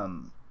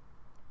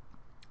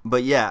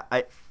 But yeah,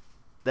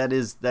 that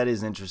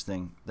is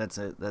interesting. That's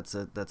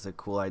a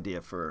cool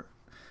idea for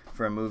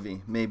a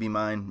movie. Maybe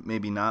mine,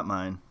 maybe not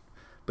mine.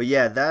 But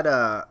yeah,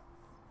 that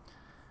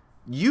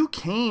you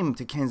came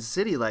to Kansas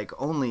City like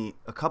only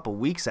a couple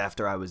weeks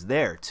after I was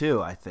there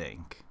too, I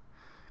think.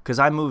 Cuz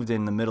I moved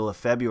in the middle of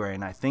February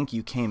and I think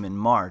you came in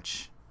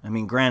March. I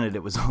mean, granted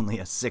it was only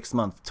a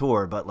 6-month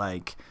tour, but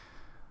like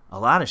a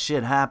lot of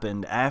shit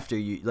happened after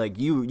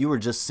you were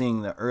just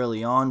seeing the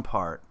early on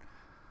part.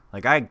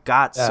 Like, I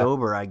got Yeah.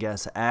 sober, I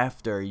guess,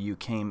 after you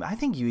came. I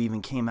think you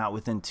even came out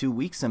within 2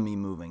 weeks of me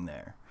moving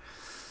there.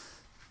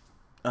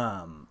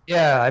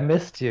 Yeah, I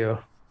missed you.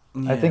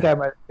 I think Yeah. I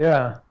might.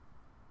 Yeah,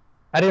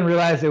 I didn't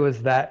realize it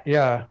was that.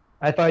 Yeah,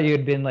 I thought you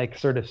had been like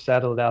sort of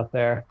settled out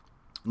there.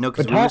 No,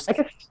 because But we were I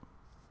guess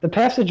the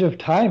passage of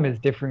time is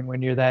different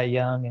when you're that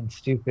young and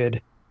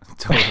stupid.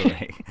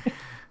 totally,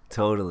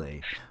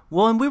 totally.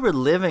 Well, and we were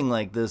living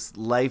like this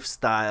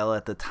lifestyle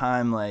at the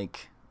time,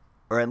 like,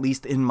 or at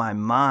least in my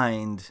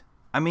mind.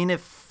 I mean, it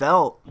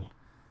felt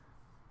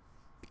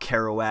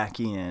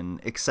Kerouacian,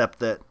 except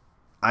that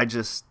I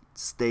just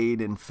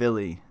stayed in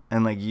Philly,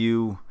 and like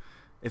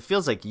it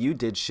feels like you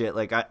did shit.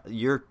 Like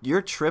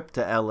your trip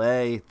to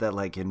LA that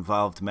like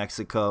involved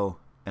Mexico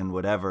and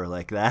whatever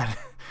like that.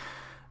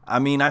 I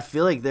mean, I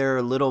feel like there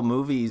are little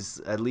movies,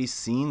 at least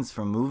scenes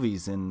from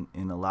movies in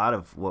a lot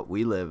of what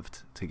we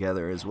lived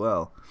together as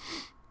well.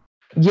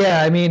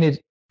 Yeah, I mean,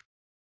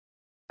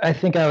 I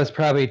think I was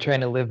probably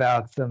trying to live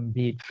out some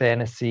beat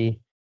fantasy,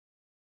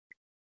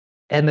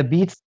 and the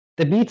beats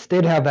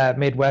did have that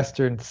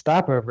Midwestern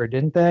stopover,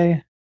 didn't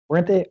they?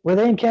 Weren't they? Were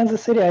they in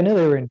Kansas City? I know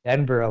they were in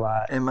Denver a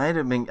lot. It might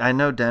have been, I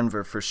know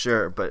Denver for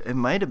sure, but it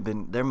might have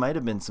been, there might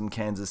have been some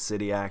Kansas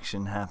City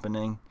action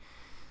happening.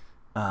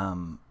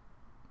 Um,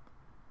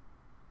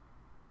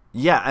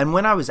 yeah, and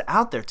when I was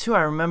out there too,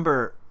 I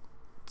remember,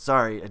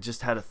 sorry, I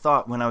just had a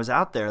thought. When I was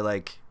out there,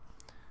 like,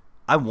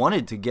 I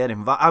wanted to get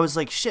involved. I was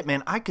like, shit,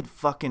 man, I could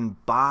fucking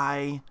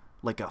buy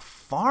like a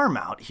farm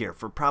out here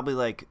for probably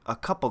like a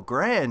couple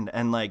grand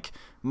and like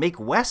make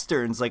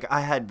westerns. Like,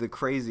 I had the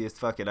craziest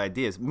fucking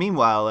ideas.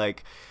 Meanwhile,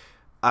 like,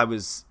 I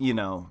was,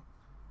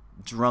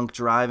 drunk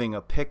driving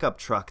a pickup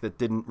truck that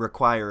didn't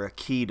require a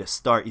key to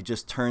start. You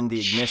just turned the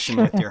ignition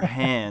with your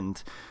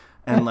hand.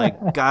 And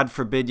like, God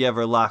forbid you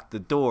ever locked the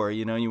door.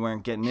 You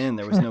weren't getting in.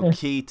 There was no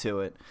key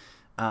to it.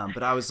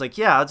 But I was like,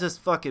 yeah, I'll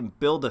just fucking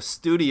build a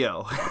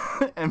studio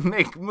and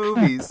make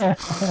movies.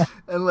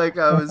 And like,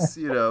 I was,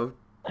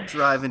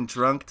 driving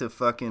drunk to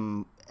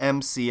fucking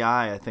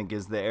MCI, I think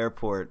is the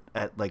airport,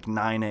 at like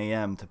 9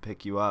 a.m. to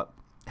pick you up,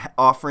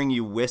 offering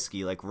you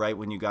whiskey like right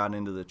when you got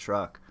into the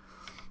truck.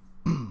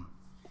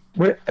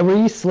 Were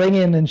you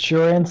slinging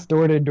insurance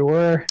door to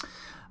door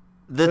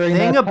The during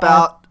thing that time?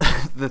 about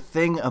the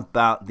thing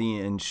about the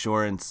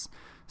insurance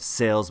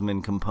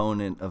salesman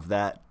component of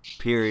that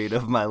period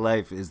of my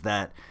life is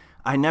that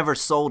I never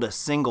sold a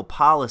single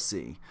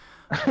policy,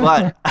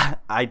 but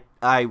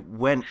I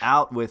went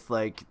out with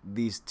like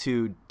these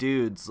two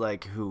dudes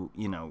like who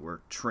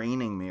were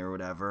training me or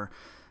whatever,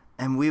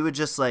 and we would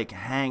just like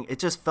hang. It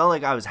just felt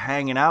like I was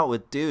hanging out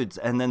with dudes,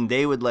 and then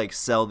they would like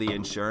sell the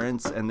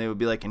insurance, and they would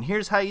be like, and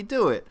here's how you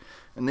do it.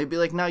 And they'd be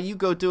like, now you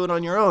go do it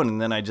on your own.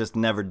 And then I just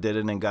never did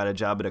it and got a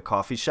job at a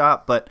coffee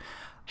shop. But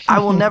I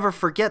will never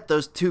forget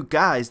those two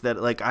guys that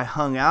like I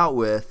hung out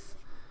with,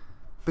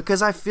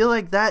 because I feel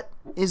like that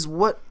is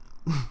what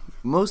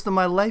most of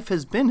my life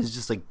has been, is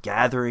just like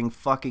gathering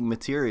fucking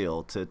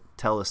material to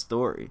tell a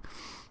story.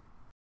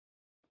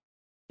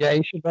 Yeah,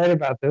 you should write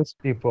about those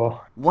people.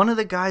 One of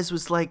the guys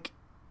was like,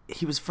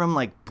 he was from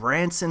like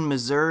Branson,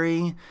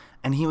 Missouri,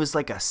 and he was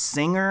like a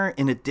singer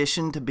in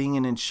addition to being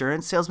an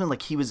insurance salesman.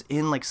 Like, he was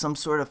in like some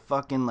sort of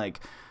fucking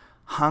like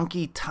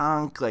honky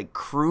tonk like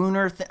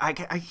crooner thing. I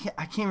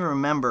can't even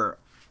remember.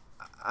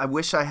 I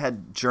wish I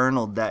had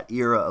journaled that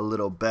era a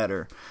little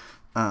better,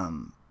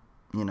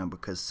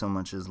 because so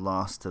much is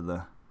lost to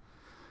the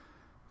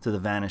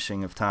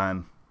vanishing of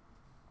time.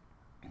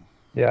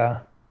 Yeah.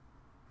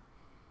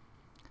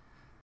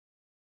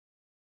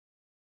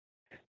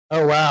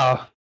 Oh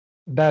wow.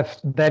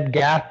 That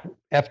gap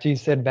after you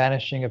said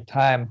vanishing of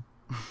time.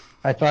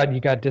 I thought you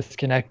got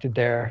disconnected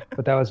there,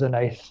 but that was a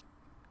nice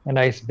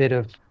bit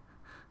of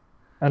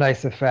a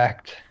nice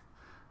effect.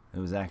 It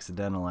was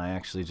accidental. I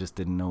actually just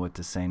didn't know what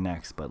to say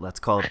next, but let's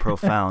call it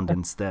profound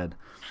instead.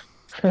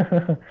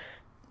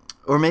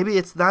 Or maybe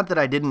it's not that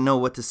I didn't know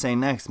what to say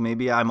next.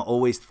 Maybe I'm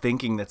always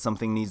thinking that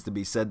something needs to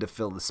be said to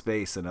fill the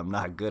space, and I'm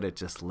not good at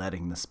just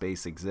letting the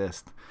space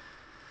exist.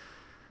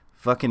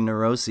 Fucking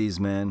neuroses,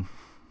 man.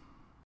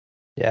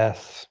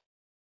 Yes.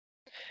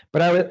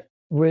 But I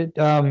would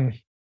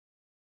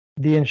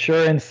the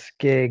insurance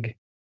gig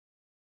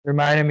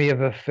reminded me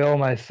of a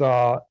film I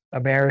saw,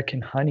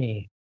 American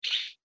Honey,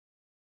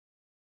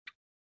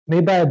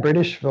 made by a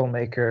British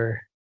filmmaker,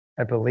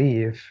 I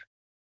believe,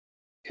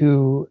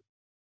 who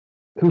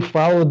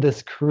followed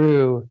this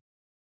crew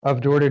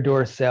of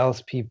door-to-door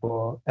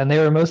salespeople, and they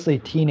were mostly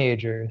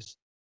teenagers,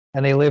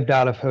 and they lived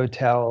out of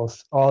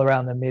hotels all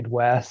around the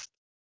Midwest.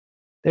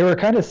 They were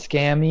kind of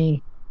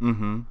scammy.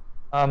 Mm-hmm.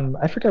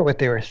 I forgot what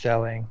they were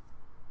selling.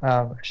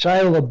 Shia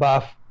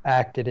LaBeouf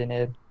acted in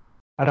it.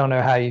 I don't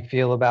know how you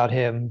feel about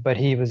him, but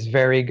he was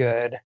very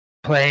good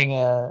playing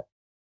a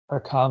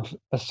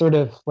sort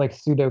of like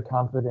pseudo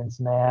confidence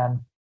man.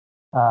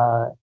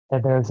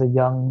 And there's a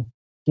young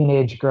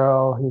teenage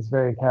girl who's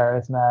very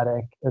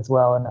charismatic as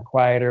well in a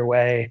quieter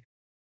way,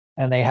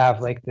 and they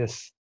have like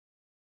this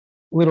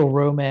little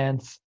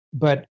romance.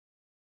 But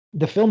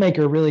the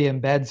filmmaker really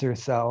embeds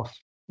herself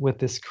with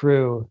this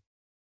crew,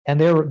 and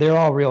they're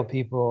all real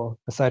people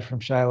aside from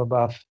Shia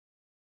LaBeouf.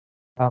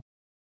 Um,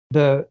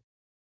 the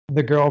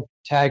the girl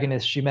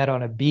protagonist she met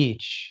on a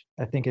beach,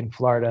 I think in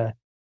Florida,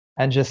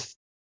 and just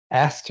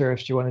asked her if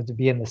she wanted to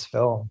be in this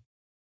film.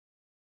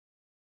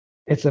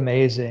 It's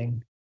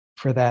amazing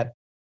for that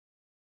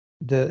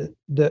the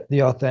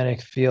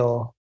authentic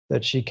feel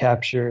that she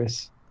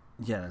captures.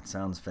 Yeah, it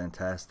sounds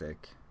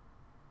fantastic.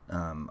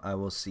 I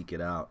will seek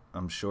it out.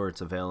 I'm sure it's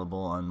available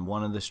on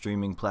one of the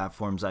streaming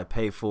platforms I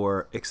pay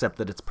for, except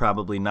that it's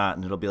probably not,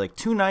 and it'll be like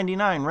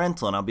 $2.99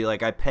 rental, and I'll be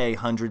like, I pay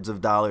hundreds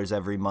of dollars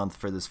every month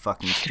for this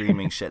fucking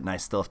streaming shit, and I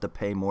still have to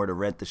pay more to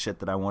rent the shit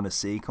that I want to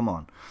see. Come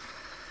on.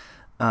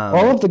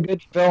 All of the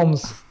good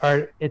films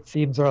it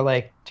seems, are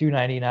like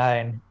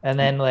 $2.99, and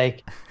then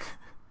like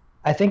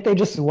I think they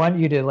just want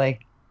you to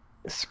like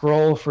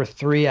scroll for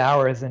 3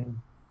 hours and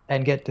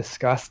get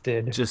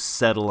disgusted. Just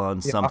settle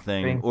on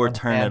something or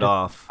turn it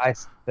off.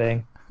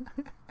 Thing.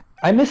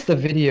 I miss the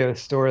video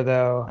store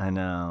though. I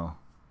know.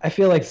 I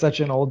feel like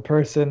such an old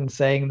person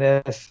saying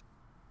this.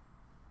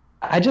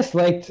 I just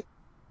liked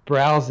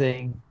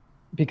browsing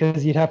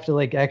because you'd have to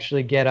like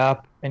actually get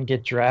up and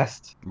get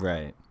dressed.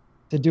 Right.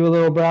 To do a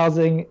little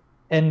browsing,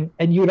 and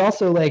you'd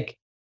also like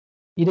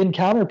you'd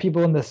encounter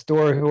people in the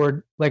store who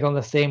were like on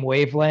the same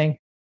wavelength,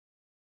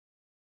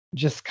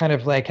 just kind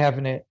of like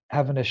having a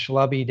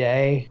schlubby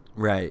day.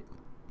 Right.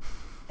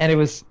 And it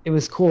was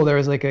cool. There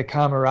was like a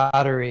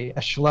camaraderie, a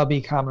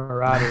schlubby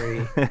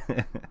camaraderie.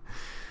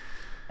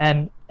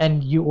 and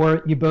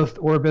you both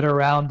orbit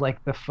around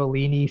like the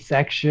Fellini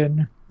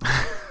section.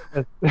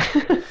 What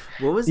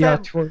was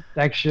that? Tour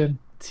section.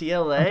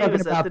 TLA?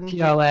 Was that the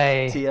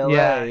TLA?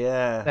 TLA,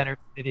 yeah. Center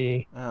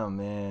City. Oh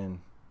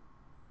man.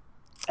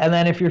 And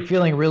then if you're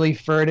feeling really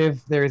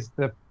furtive, there's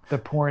the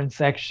porn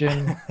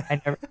section.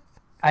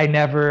 I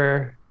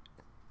never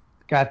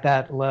got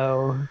that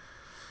low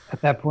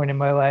at that point in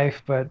my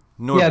life, but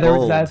nor yeah,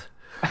 bold. There was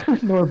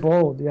that. Nor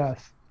bold,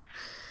 yes.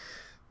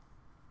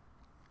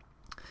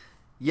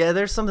 Yeah,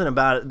 there's something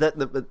about it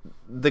that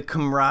the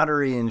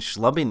camaraderie and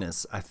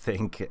schlubbiness, I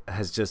think,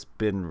 has just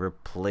been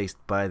replaced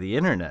by the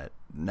internet.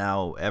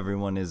 Now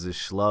everyone is a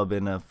schlub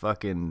in a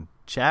fucking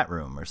chat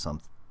room or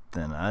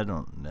something. I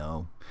don't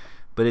know,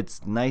 but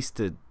it's nice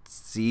to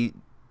see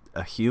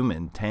a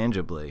human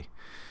tangibly.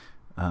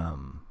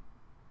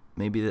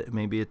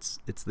 Maybe it's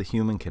the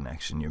human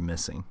connection you're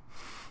missing.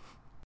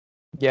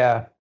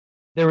 Yeah,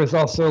 there was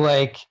also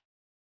like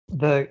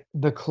the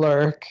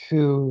clerk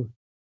who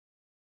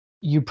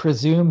you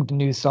presumed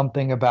knew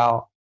something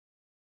about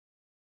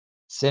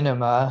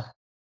cinema,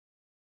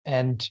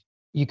 and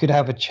you could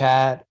have a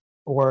chat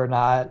or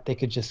not. They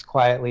could just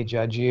quietly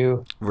judge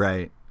you.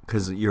 Right,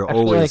 because you're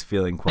always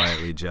feeling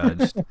quietly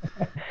judged.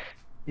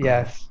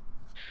 Yes.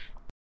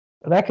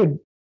 That could,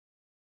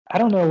 I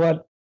don't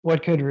know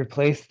what could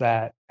replace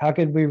that. How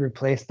could we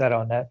replace that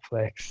on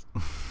Netflix?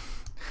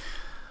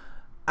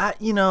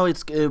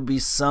 It would be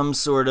some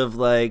sort of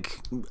like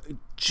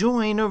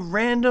join a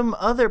random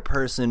other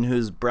person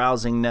who's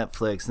browsing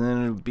Netflix, and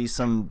then it would be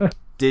some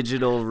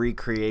digital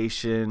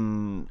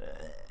recreation,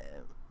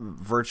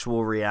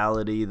 virtual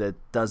reality that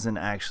doesn't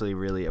actually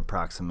really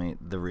approximate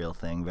the real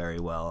thing very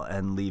well,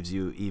 and leaves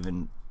you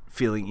even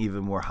feeling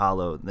even more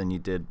hollow than you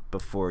did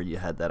before you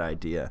had that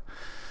idea.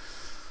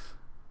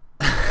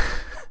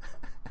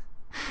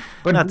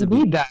 But not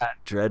we need that.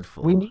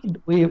 Dreadful.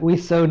 We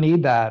so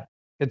need that.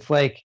 It's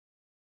like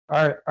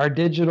our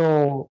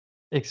digital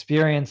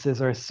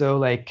experiences are so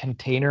like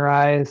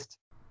containerized.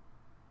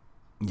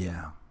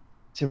 Yeah.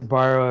 To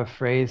borrow a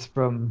phrase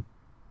from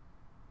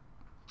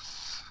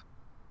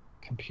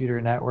computer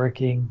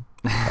networking.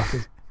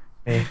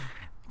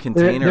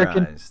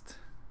 Containerized.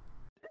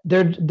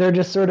 They're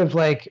just sort of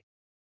like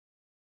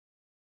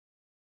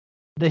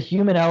the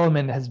human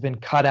element has been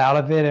cut out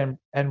of it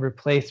and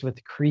replaced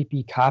with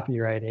creepy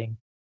copywriting.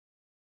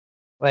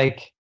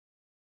 Like,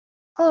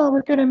 oh,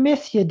 we're gonna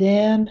miss you,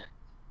 Dan.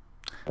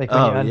 Like,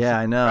 yeah,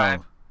 I know.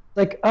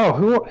 Like, oh,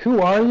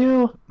 who are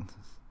you,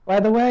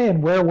 by the way,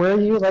 and where were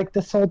you like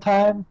this whole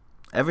time?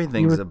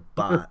 Everything's a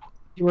bot.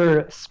 You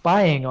were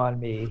spying on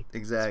me.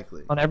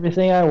 Exactly. On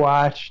everything I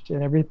watched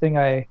and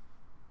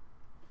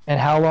and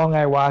how long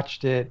I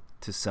watched it.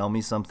 To sell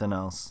me something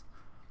else.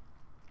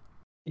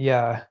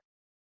 Yeah.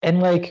 And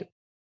like,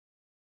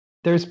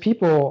 there's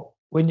people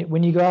when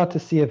you go out to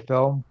see a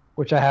film,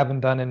 which I haven't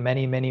done in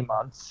many, many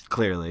months.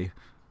 Clearly.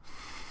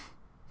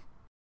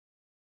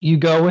 You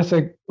go with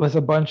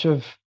a bunch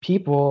of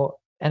people,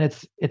 and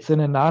it's an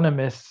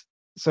anonymous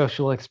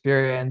social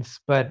experience,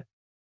 but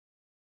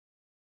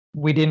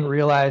we didn't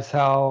realize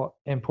how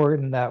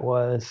important that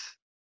was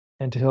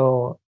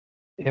until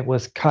it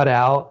was cut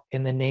out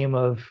in the name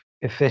of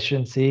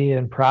efficiency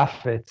and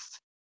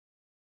profits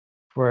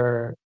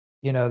for,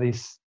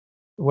 these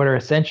what are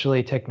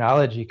essentially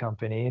technology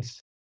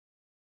companies.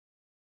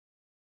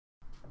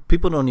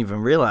 People don't even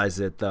realize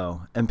it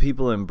though, and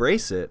people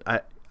embrace it.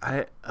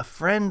 A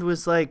friend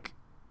was like,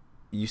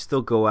 "You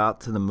still go out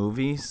to the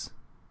movies?"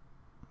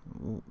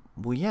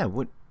 Well, yeah.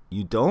 What,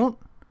 you don't?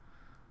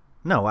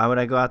 No, why would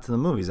I go out to the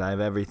movies? I have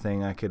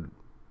everything I could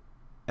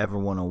ever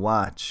want to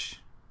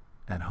watch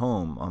at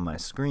home on my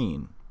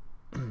screen.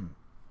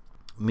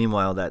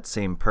 Meanwhile, that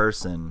same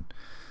person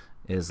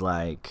is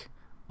like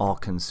all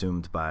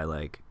consumed by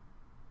like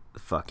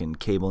fucking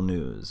cable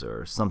news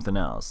or something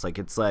else. Like,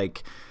 it's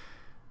like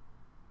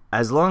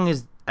as long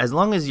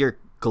as you're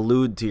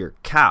glued to your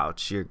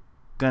couch, you're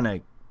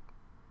gonna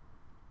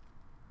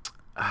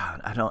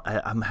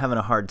I'm having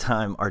a hard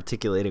time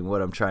articulating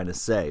what I'm trying to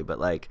say, but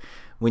like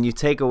when you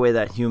take away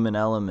that human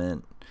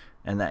element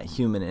and that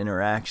human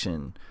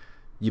interaction,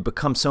 you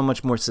become so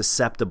much more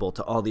susceptible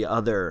to all the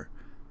other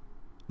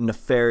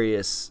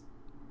nefarious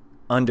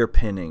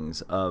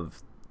underpinnings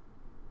of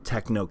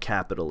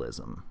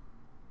techno-capitalism.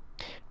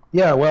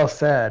 Yeah, well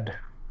said.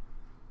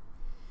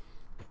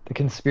 The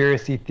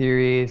conspiracy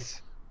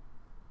theories.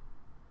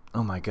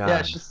 Oh my God. Yeah,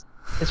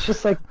 it's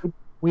just like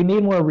we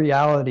need more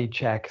reality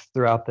checks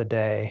throughout the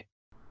day.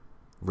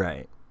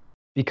 Right.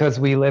 Because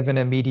we live in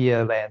a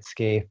media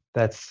landscape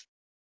that's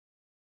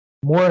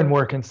more and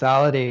more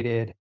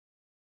consolidated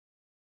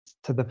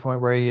to the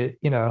point where you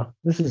know,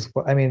 this is,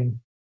 I mean,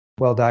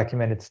 well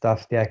documented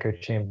stuff, the echo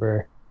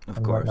chamber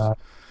of course. Whatnot.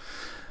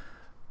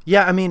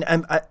 Yeah, I mean,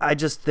 I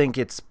just think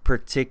it's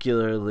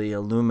particularly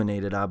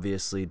illuminated,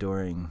 obviously,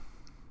 during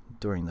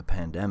the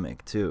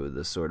pandemic too,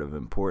 the sort of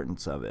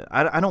importance of it.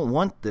 I don't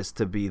want this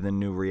to be the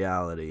new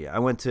reality. I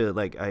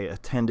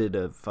attended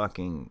a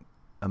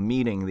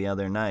meeting the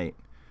other night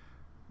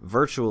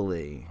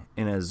virtually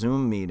in a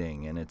Zoom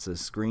meeting, and it's a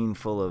screen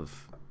full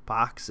of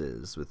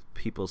boxes with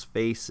people's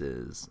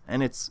faces,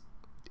 and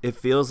it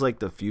feels like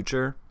the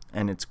future,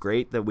 and it's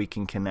great that we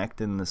can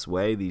connect in this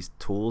way. These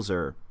tools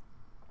are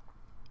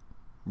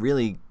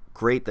really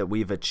great that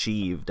we've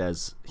achieved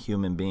as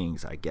human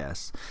beings, I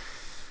guess.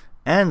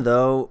 And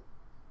though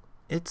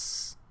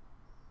it's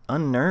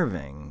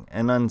unnerving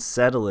and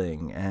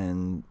unsettling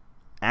and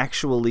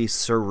actually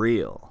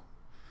surreal.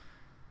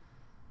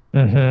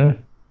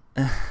 Mm-hmm.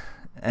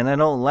 And I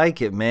don't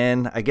like it,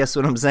 man. I guess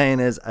what I'm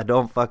saying is I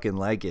don't fucking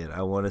like it.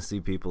 I want to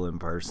see people in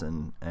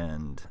person,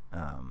 and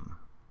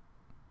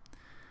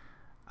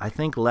I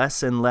think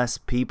less and less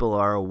people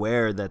are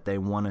aware that they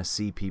want to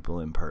see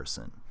people in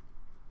person.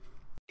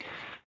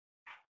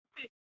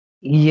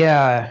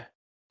 Yeah,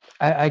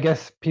 I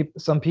guess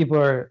some people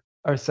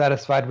are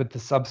satisfied with the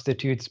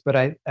substitutes, but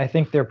I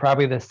think they're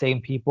probably the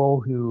same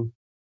people who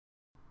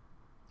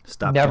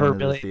stopped going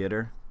to the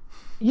theater.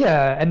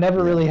 Yeah, and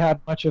never really had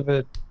much of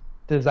a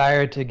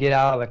desire to get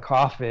out of the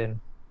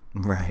coffin,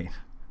 right,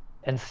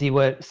 and see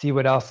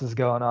what else is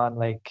going on,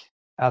 like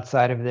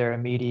outside of their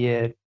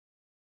immediate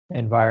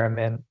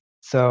environment.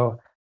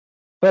 So,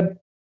 but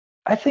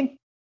I think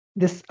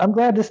I'm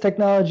glad this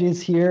technology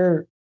is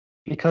here,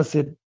 because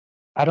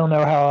I don't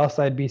know how else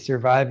I'd be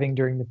surviving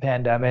during the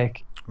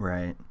pandemic.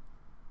 Right.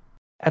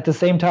 At the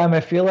same time,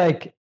 I feel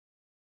like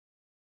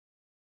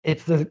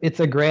it's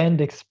a grand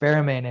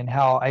experiment in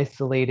how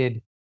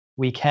isolated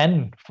we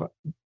can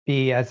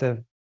be as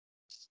a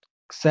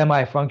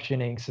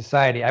semi-functioning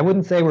society. I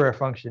wouldn't say we're a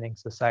functioning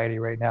society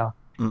right now,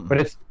 but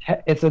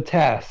it's a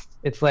test.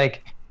 It's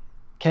like,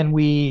 can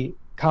we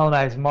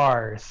colonize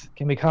Mars?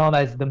 Can we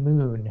colonize the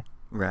moon?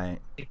 Right.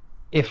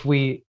 If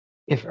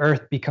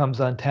Earth becomes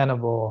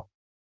untenable,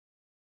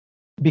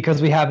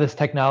 because we have this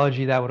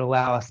technology that would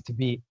allow us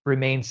to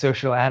remain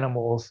social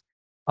animals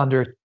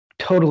under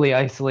totally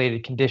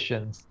isolated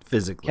conditions.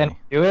 Physically. Can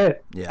we do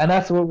it? Yeah. And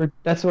that's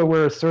what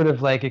we're sort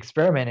of like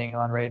experimenting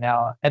on right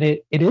now. And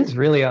it is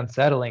really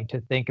unsettling to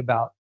think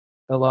about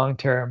the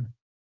long-term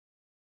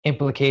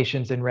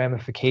implications and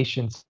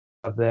ramifications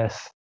of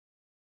this.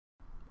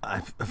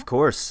 Of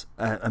course.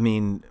 I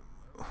mean,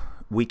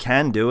 we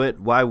can do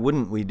it. Why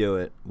wouldn't we do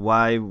it?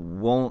 Why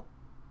won't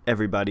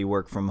everybody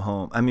work from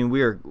home? I mean,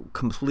 we are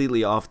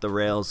completely off the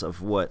rails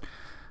of what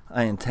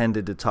I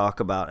intended to talk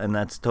about, and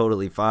that's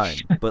totally fine.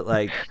 But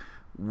like,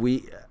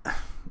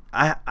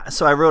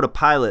 so I wrote a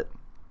pilot,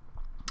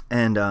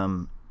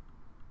 and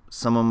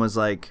someone was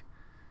like,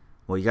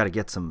 well, you got to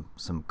get some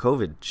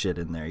COVID shit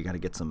in there. You got to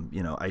get some,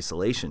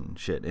 isolation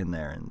shit in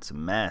there, and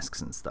some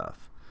masks and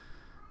stuff.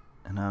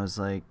 And I was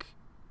like,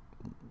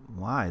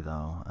 why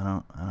though? I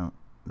don't,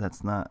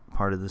 that's not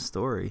part of the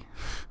story.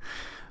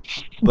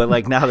 But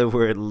like, now that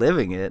we're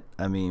living it,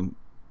 I mean,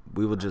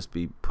 we will just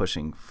be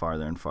pushing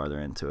farther and farther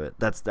into it.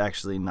 That's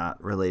actually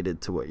not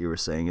related to what you were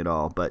saying at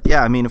all. But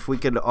yeah, I mean, if we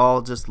could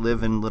all just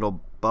live in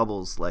little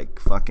bubbles like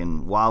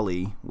fucking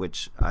WALL-E,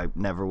 which I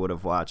never would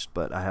have watched,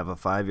 but I have a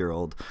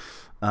 5-year-old,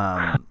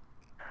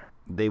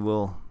 they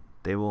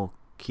will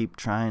keep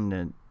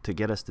trying to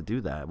get us to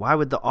do that. Why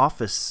would the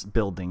office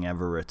building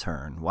ever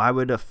return? Why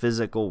would a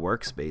physical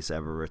workspace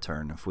ever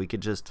return if we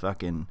could just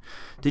fucking...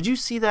 Did you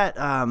see that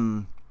I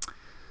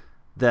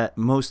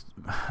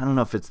don't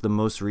know if it's the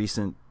most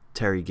recent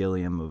Terry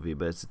Gilliam movie,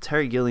 but it's a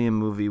Terry Gilliam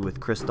movie with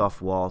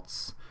Christoph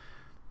Waltz.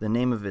 The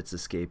name of it's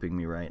escaping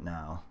me right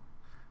now.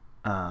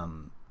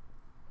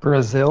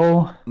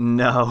 Brazil?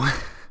 No.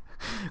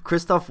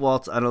 Christoph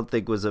Waltz, I don't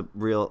think, was a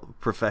real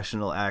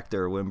professional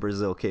actor when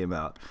Brazil came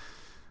out.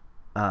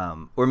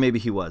 Or maybe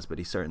he was, but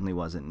he certainly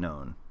wasn't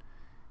known.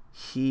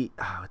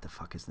 What the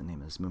fuck is the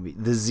name of this movie?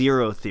 The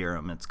Zero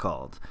Theorem, it's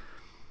called.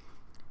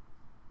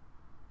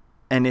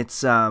 And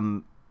it's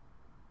obviously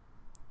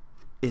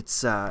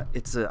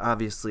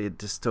a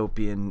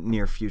dystopian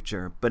near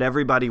future, but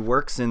everybody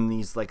works in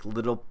these like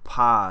little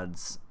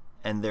pods,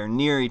 and they're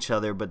near each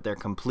other, but they're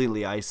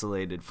completely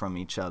isolated from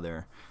each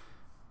other.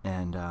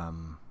 And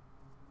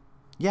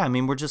yeah, I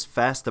mean, we're just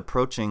fast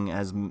approaching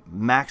as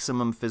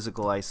maximum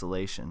physical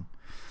isolation,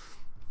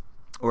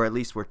 or at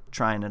least we're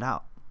trying it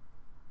out.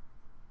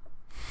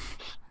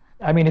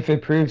 I mean, if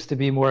it proves to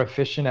be more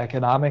efficient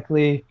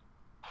economically,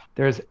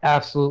 there's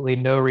absolutely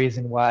no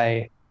reason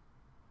why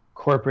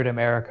corporate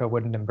America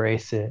wouldn't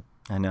embrace it.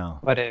 I know.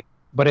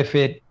 But if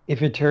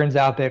it turns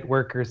out that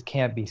workers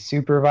can't be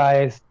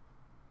supervised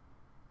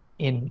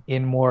in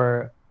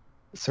in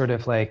sort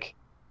of like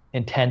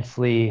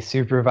intensely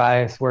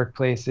supervised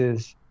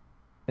workplaces,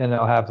 then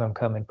they'll have them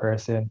come in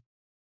person.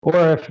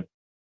 Or if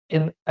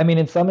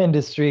in some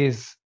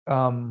industries,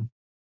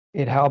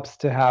 it helps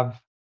to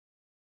have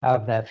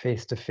that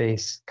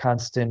face-to-face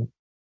constant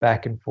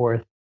back and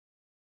forth.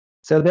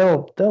 So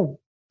they'll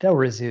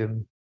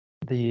resume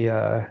the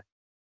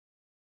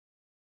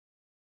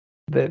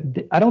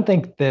I don't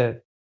think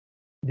the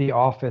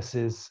office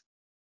is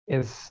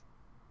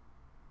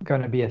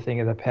going to be a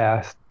thing of the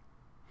past.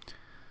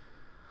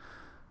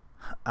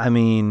 I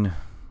mean,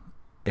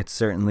 it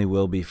certainly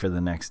will be for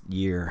the next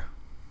year.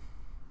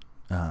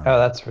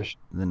 That's for sure.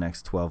 The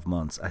next 12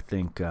 months. I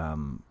think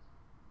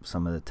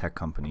some of the tech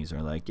companies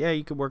are like, yeah,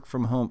 you could work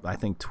from home. I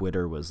think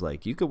Twitter was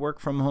like, you could work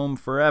from home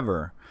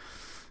forever.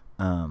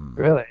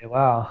 Really?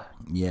 Wow.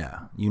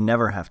 Yeah, you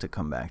never have to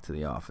come back to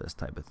the office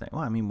type of thing.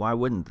 Well, I mean, why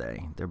wouldn't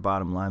they? Their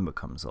bottom line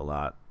becomes a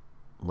lot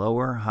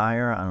lower,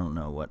 higher. I don't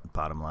know what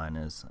bottom line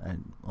is. I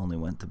only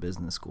went to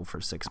business school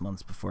for 6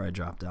 months before I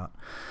dropped out.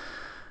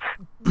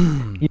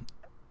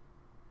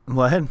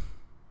 What?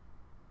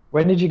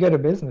 When did you go to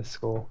business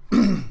school?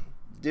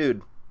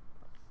 Dude,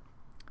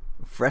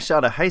 fresh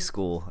out of high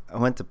school, I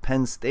went to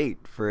Penn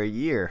State for a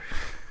year.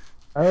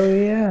 Oh,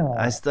 yeah.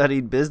 I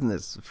studied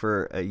business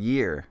for a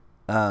year.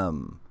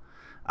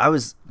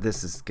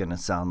 This is going to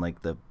sound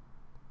like the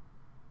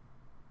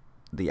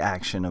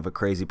action of a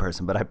crazy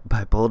person, but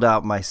I pulled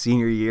out my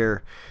senior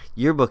year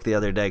yearbook the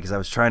other day because I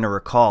was trying to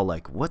recall,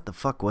 like, what the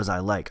fuck was I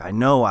like? I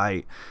know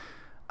I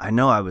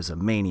was a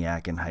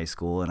maniac in high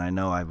school, and I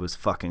know I was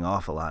fucking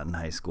off a lot in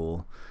high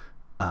school.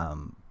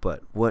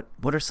 But what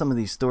are some of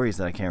these stories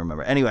that I can't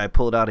remember? Anyway, I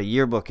pulled out a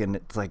yearbook, and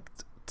it's like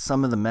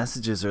some of the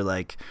messages are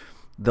like,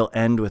 they'll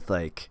end with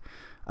like,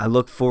 I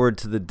look forward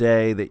to the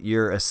day that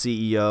you're a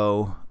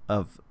CEO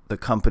of the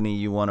company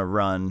you want to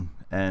run,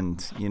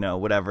 and you know,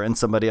 whatever. And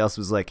somebody else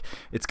was like,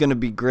 it's going to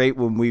be great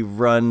when we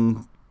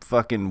run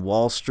fucking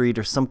Wall Street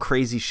or some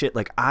crazy shit.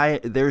 Like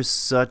there's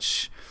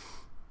such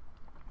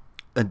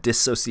a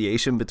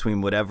dissociation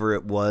between whatever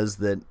it was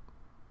that,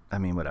 I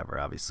mean, whatever,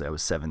 obviously I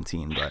was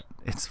 17, but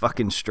it's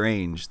fucking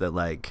strange that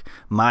like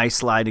my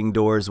sliding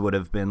doors would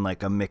have been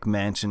like a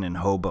McMansion in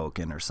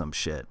Hoboken or some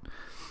shit.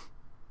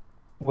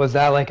 Was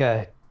that like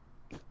a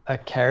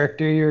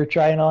character you were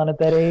trying on at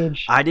that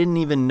age? I didn't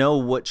even know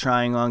what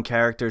trying on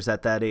characters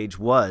at that age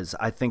was.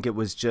 I think it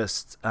was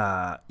just,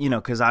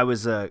 because I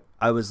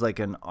was like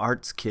an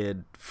arts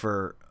kid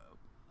for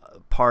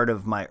part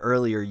of my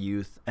earlier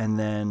youth, and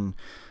then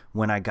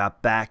when I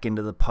got back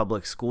into the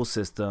public school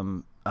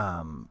system,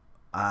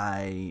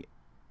 I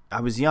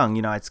was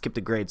young, I'd skipped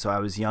a grade, so I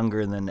was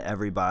younger than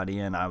everybody,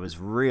 and I was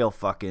real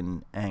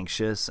fucking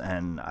anxious,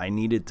 and I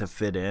needed to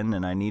fit in,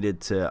 and I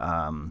needed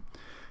to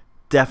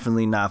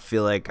definitely not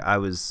feel like I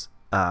was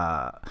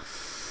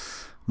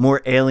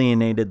more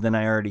alienated than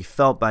I already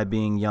felt by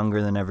being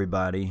younger than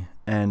everybody.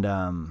 And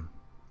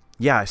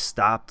I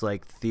stopped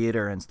like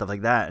theater and stuff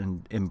like that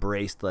and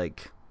embraced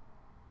like,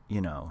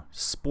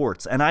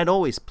 sports. And I'd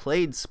always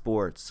played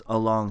sports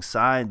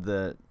alongside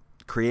the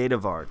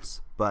creative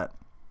arts, but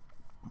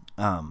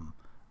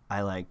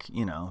I like,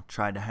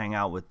 tried to hang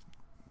out with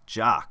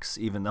jocks,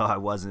 even though I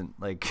wasn't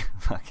like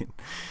fucking.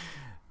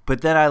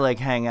 But then I like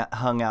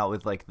hung out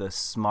with like the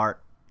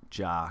smart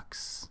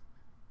jocks,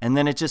 and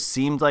then it just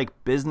seemed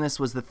like business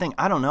was the thing.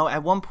 I don't know.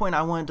 At one point,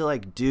 I wanted to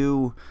like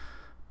do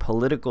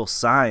political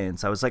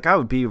science. I was like, I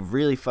would be a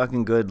really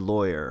fucking good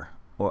lawyer,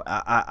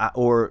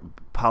 or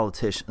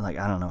politician. Like,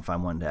 I don't know if I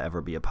wanted to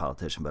ever be a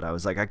politician, but I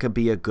was like, I could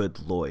be a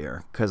good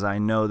lawyer because I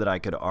know that I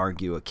could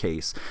argue a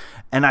case.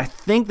 And I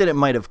think that it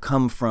might have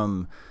come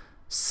from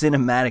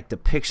cinematic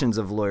depictions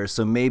of lawyers,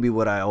 so maybe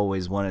what I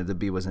always wanted to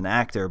be was an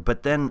actor.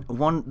 But then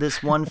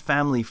this one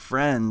family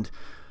friend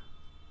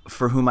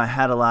for whom I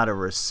had a lot of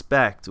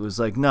respect was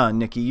like, no,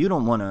 Nikki, you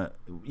don't want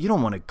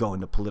to go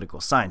into political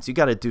science. You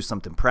got to do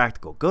something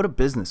practical. Go to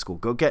business school.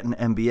 Go get an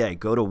MBA.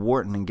 Go to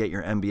Wharton and get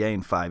your MBA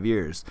in 5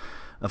 years.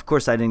 Of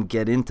course, I didn't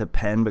get into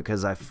Penn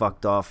because I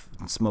fucked off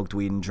and smoked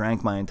weed and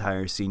drank my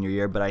entire senior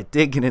year, but I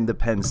did get into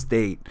Penn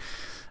State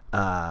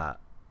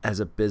as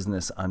a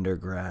business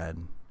undergrad.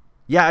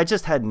 Yeah, I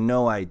just had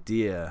no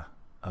idea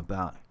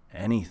about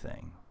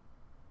anything.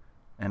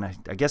 And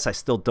I guess I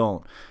still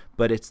don't.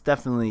 but it's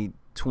definitely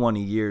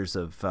 20 years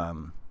of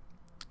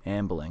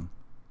ambling.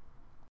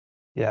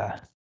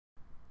 Yeah.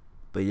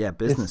 But yeah,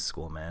 business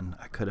school, man.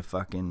 I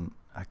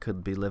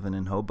could be living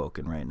in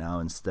Hoboken right now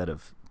instead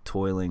of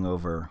toiling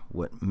over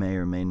what may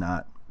or may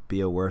not be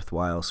a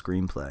worthwhile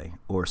screenplay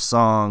or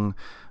song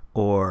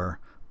or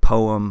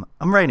poem.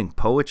 I'm writing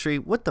poetry.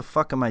 What the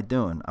fuck am I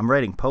doing? I'm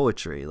writing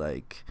poetry.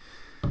 Like,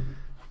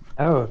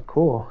 oh,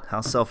 cool.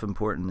 How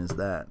self-important is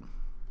that?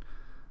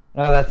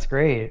 Oh, that's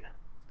great.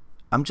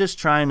 I'm just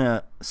trying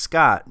to,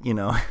 Scott,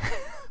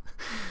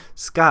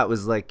 Scott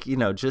was like,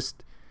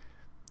 just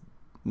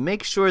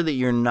make sure that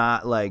you're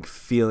not like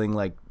feeling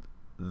like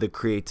the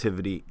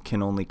creativity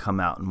can only come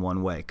out in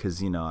one way.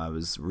 Cause I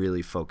was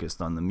really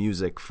focused on the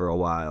music for a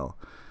while,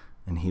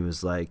 and he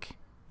was like,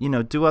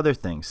 do other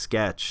things,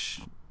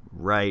 sketch,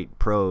 write,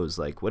 prose,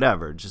 like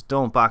whatever. Just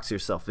don't box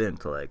yourself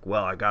into like,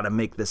 well, I got to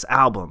make this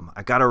album.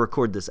 I got to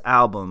record this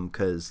album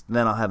cause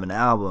then I'll have an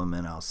album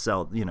and I'll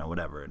sell,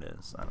 whatever it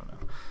is. I don't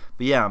know.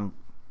 But yeah,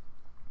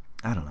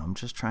 I don't know. I'm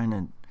just trying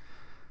to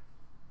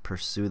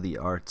pursue the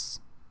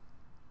arts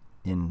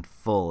in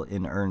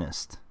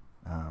earnest.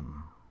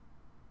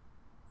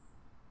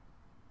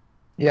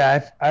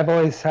 Yeah, I've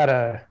always had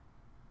a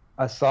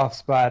soft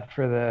spot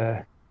for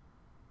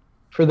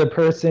the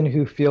person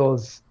who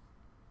feels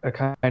a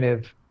kind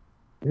of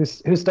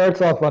who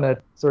starts off on a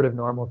sort of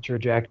normal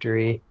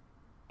trajectory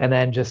and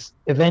then just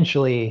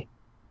eventually,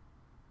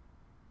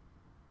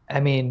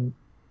 I mean,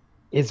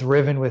 is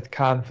riven with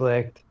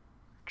conflict,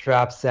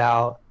 drops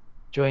out,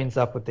 joins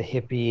up with the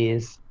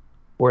hippies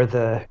or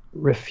the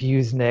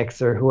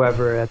refusenicks or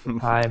whoever at the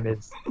time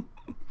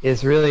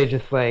is really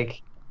just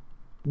like,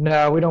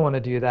 no, we don't want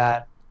to do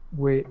that.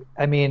 We're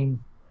gonna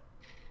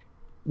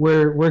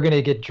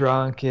get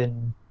drunk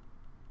and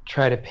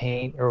try to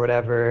paint or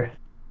whatever.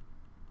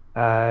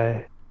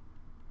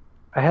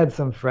 I had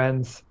some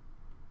friends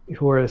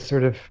who were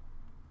sort of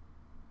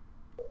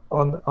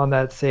on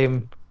that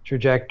same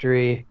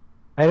trajectory.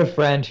 I had a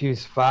friend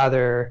whose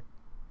father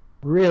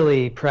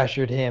really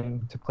pressured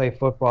him to play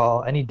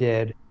football, and he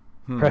did.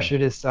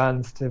 Pressured his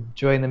sons to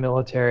join the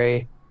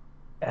military,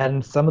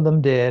 and some of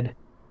them did.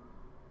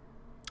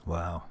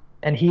 Wow.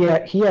 And he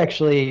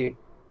actually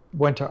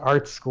went to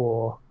art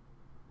school,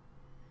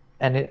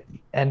 and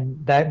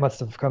that must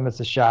have come as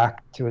a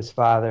shock to his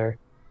father.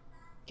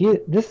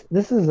 This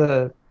is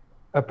a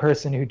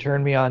person who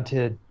turned me on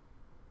to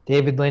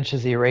David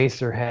Lynch's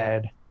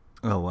Eraserhead.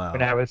 Oh wow.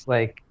 When I was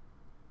like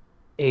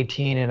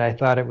 18, and I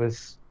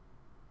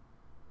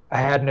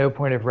had no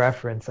point of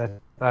reference. I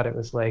thought it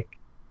was like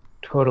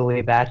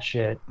totally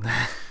batshit.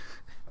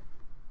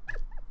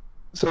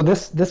 So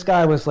this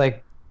guy was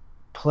like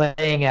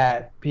playing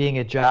at being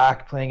a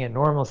jock, playing at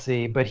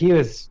normalcy, but he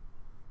was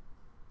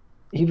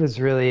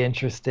really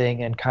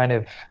interesting and kind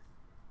of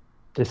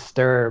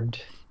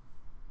disturbed.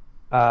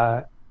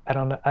 I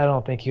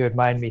don't think he would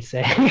mind me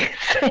saying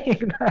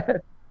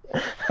that.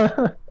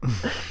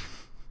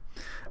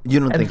 You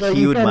don't think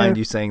he would mind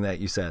you saying that,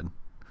 you said?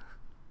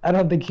 I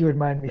don't think he would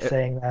mind me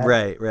saying that.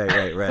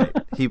 Right.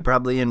 He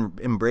probably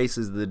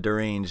embraces the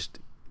deranged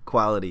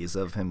qualities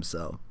of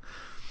himself.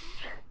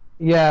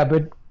 Yeah,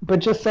 but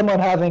just someone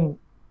having,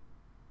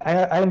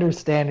 I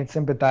understand and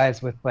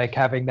sympathize with like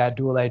having that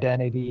dual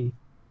identity.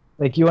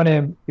 Like you want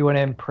to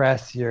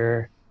impress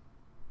your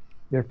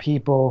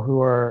people who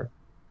are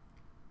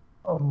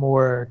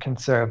more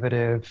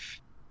conservative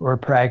or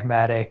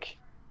pragmatic,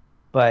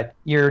 but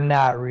you're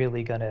not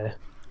really gonna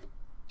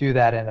do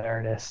that in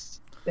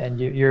earnest, and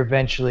you're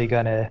eventually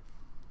gonna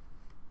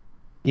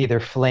either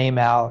flame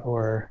out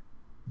or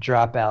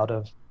drop out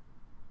of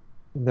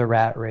the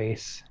rat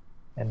race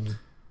and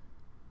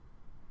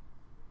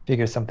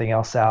figure something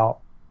else out.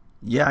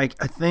 Yeah, I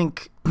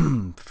think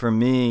for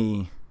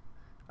me,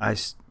 I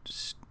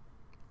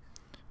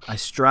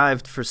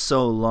strived for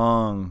so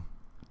long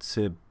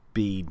to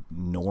be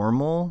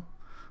normal.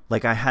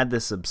 Like I had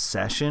this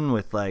obsession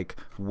with like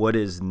what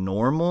is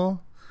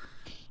normal,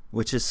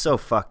 which is so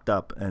fucked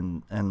up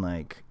and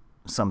like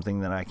something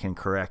that I can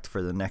correct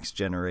for the next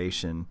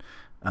generation.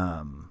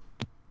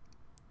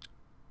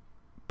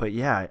 But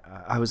yeah,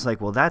 I was like,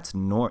 well, it's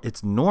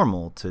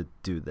normal to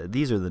do that.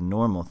 These are the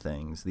normal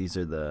things. These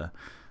are the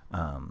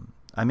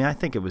I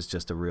think it was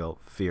just a real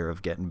fear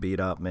of getting beat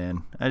up,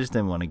 man. I just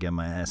didn't want to get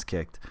my ass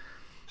kicked.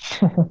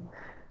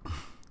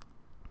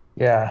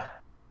 Yeah.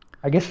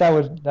 I guess that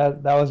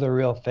was a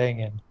real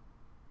thing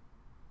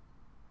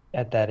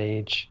at that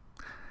age.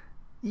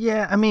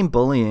 Yeah,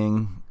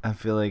 bullying, I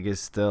feel like, is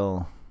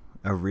still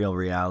a real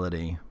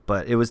reality,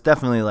 but it was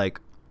definitely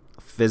like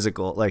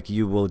physical. Like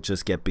you will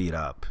just get beat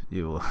up.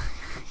 You will,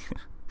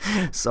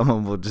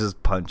 someone will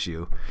just punch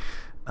you.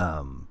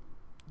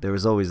 There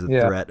was always the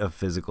threat of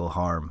physical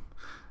harm,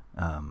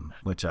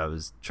 which I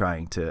was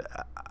trying to.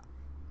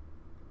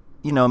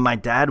 My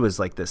dad was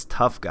like this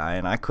tough guy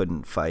and I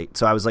couldn't fight.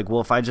 So I was like,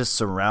 well, if I just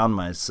surround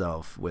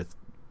myself with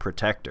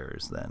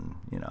protectors, then,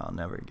 I'll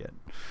never get.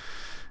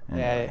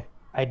 Anyway. Yeah,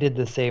 I did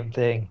the same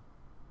thing.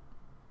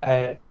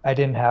 I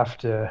didn't have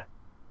to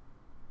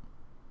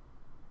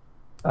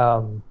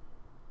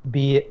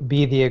be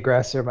the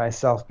aggressor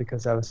myself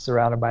because I was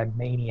surrounded by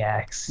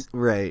maniacs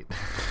Right.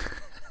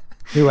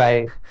 who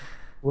I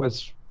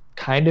was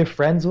kind of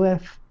friends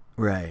with.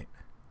 Right.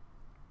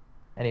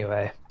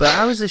 Anyway. But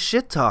I was a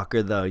shit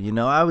talker, though.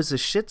 I was a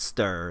shit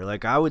stirrer.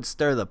 Like, I would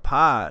stir the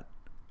pot,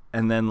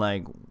 and then,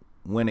 like,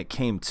 when it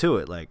came to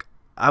it, like,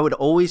 I would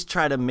always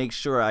try to make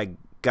sure I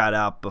got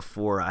out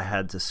before I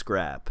had to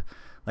scrap.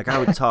 Like, I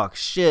would talk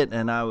shit,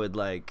 and I would,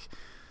 like,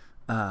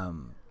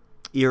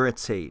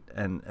 irritate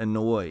and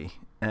annoy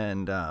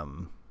and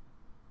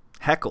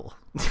heckle.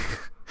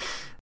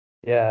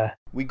 Yeah.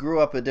 We grew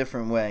up a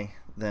different way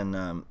than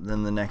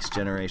the next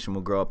generation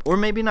will grow up, or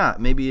maybe not.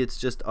 Maybe it's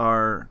just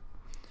our.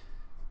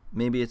 I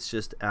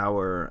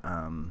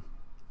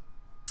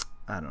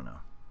don't know.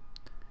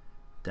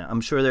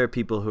 I'm sure there are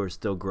people who are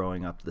still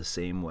growing up the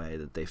same way,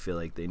 that they feel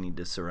like they need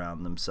to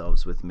surround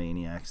themselves with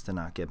maniacs to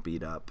not get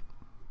beat up.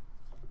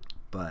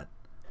 But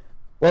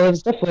Well, it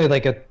was definitely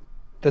like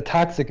the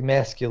toxic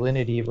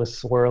masculinity was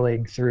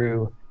swirling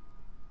through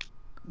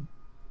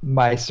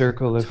my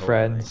circle of Totally.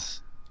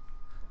 friends,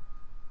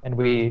 and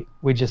we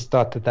just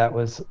thought that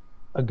was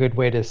a good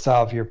way to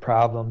solve your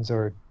problems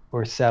or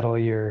settle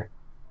your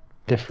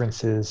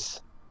differences.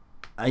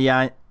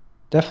 yeah,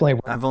 Definitely.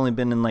 I've only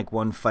been in like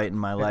one fight in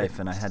my life,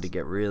 and I had to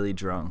get really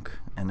drunk,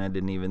 and I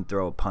didn't even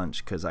throw a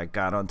punch because I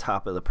got on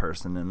top of the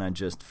person, and I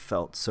just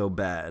felt so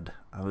bad.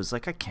 I was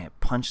like, I can't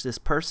punch this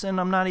person.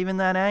 I'm not even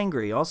that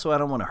angry. Also, I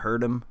don't want to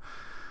hurt him.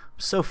 I'm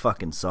so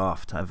fucking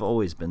soft. I've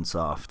always been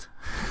soft.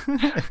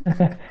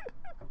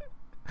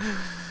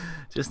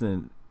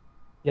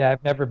 Yeah,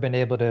 I've never been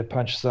able to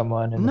punch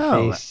someone in the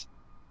No. face.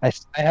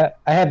 I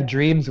have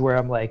dreams where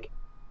I'm like,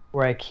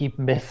 where I keep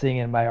missing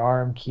and my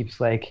arm keeps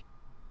like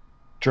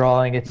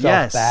drawing itself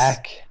Yes.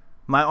 back.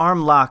 My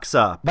arm locks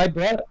up. My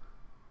brother.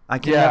 I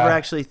can Yeah. never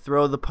actually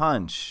throw the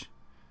punch.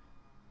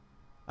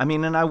 I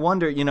mean, and I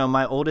wonder,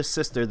 my oldest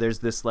sister, there's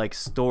this like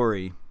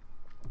story,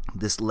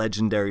 this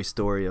legendary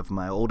story of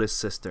my oldest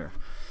sister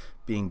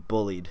being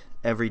bullied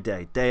every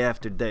day, day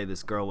after day.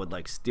 This girl would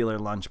like steal her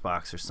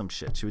lunchbox or some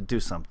shit. She would do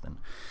something.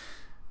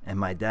 And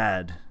my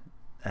dad,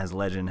 as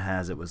legend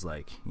has it, was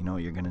like, you know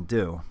what you're going to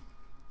do?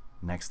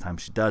 Next time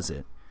she does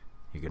it,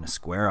 you're going to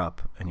square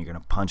up and you're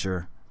going to punch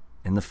her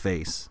in the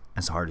face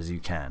as hard as you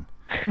can.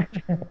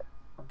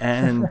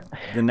 And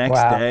the next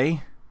Wow.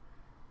 day,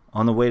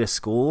 on the way to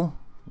school,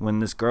 when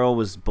this girl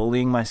was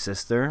bullying my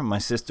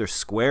sister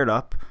squared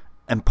up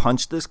and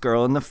punched this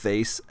girl in the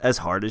face as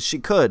hard as she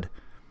could.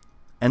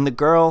 And the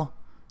girl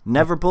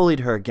never bullied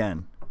her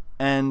again.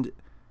 And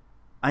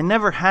I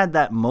never had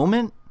that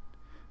moment.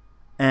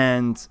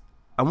 And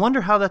I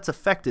wonder how that's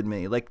affected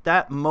me. Like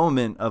that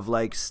moment of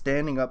like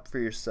standing up for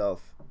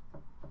yourself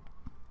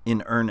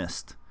in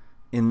earnest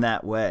in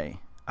that way,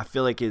 I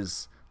feel like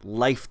is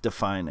life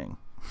defining.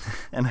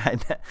 And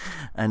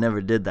I never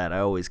did that. I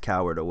always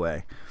cowered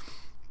away.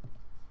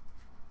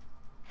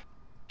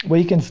 Well,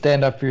 you can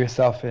stand up for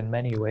yourself in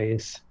many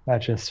ways,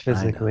 not just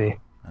physically.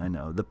 I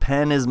know. The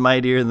pen is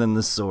mightier than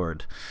the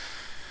sword.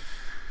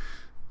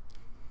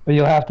 But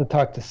you'll have to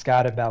talk to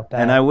Scott about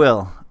that. And I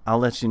will. I'll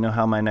let you know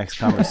how my next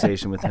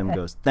conversation with him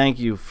goes. Thank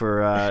you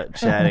for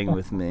chatting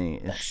with me.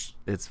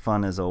 It's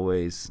fun as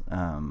always.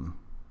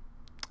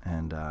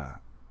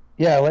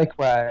 Yeah,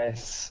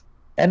 likewise.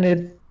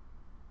 And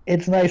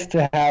it's nice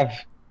to have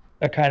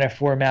a kind of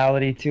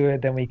formality to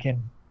it. Then we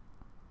can,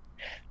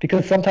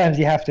 because sometimes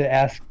you have to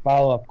ask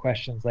follow-up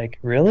questions like,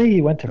 really?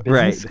 You went to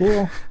business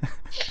school?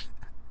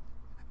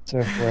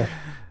 So forth.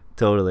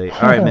 Totally.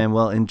 All right, man.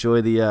 Well, enjoy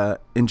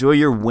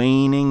your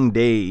waning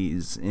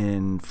days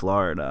in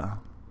Florida.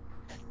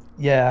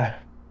 Yeah,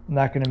 I'm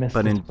not going to miss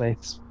this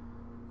place.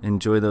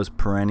 Enjoy those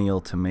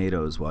perennial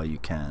tomatoes while you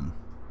can.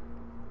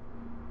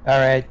 All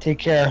right, take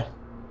care.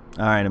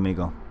 All right,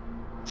 amigo.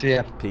 See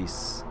ya.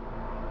 Peace.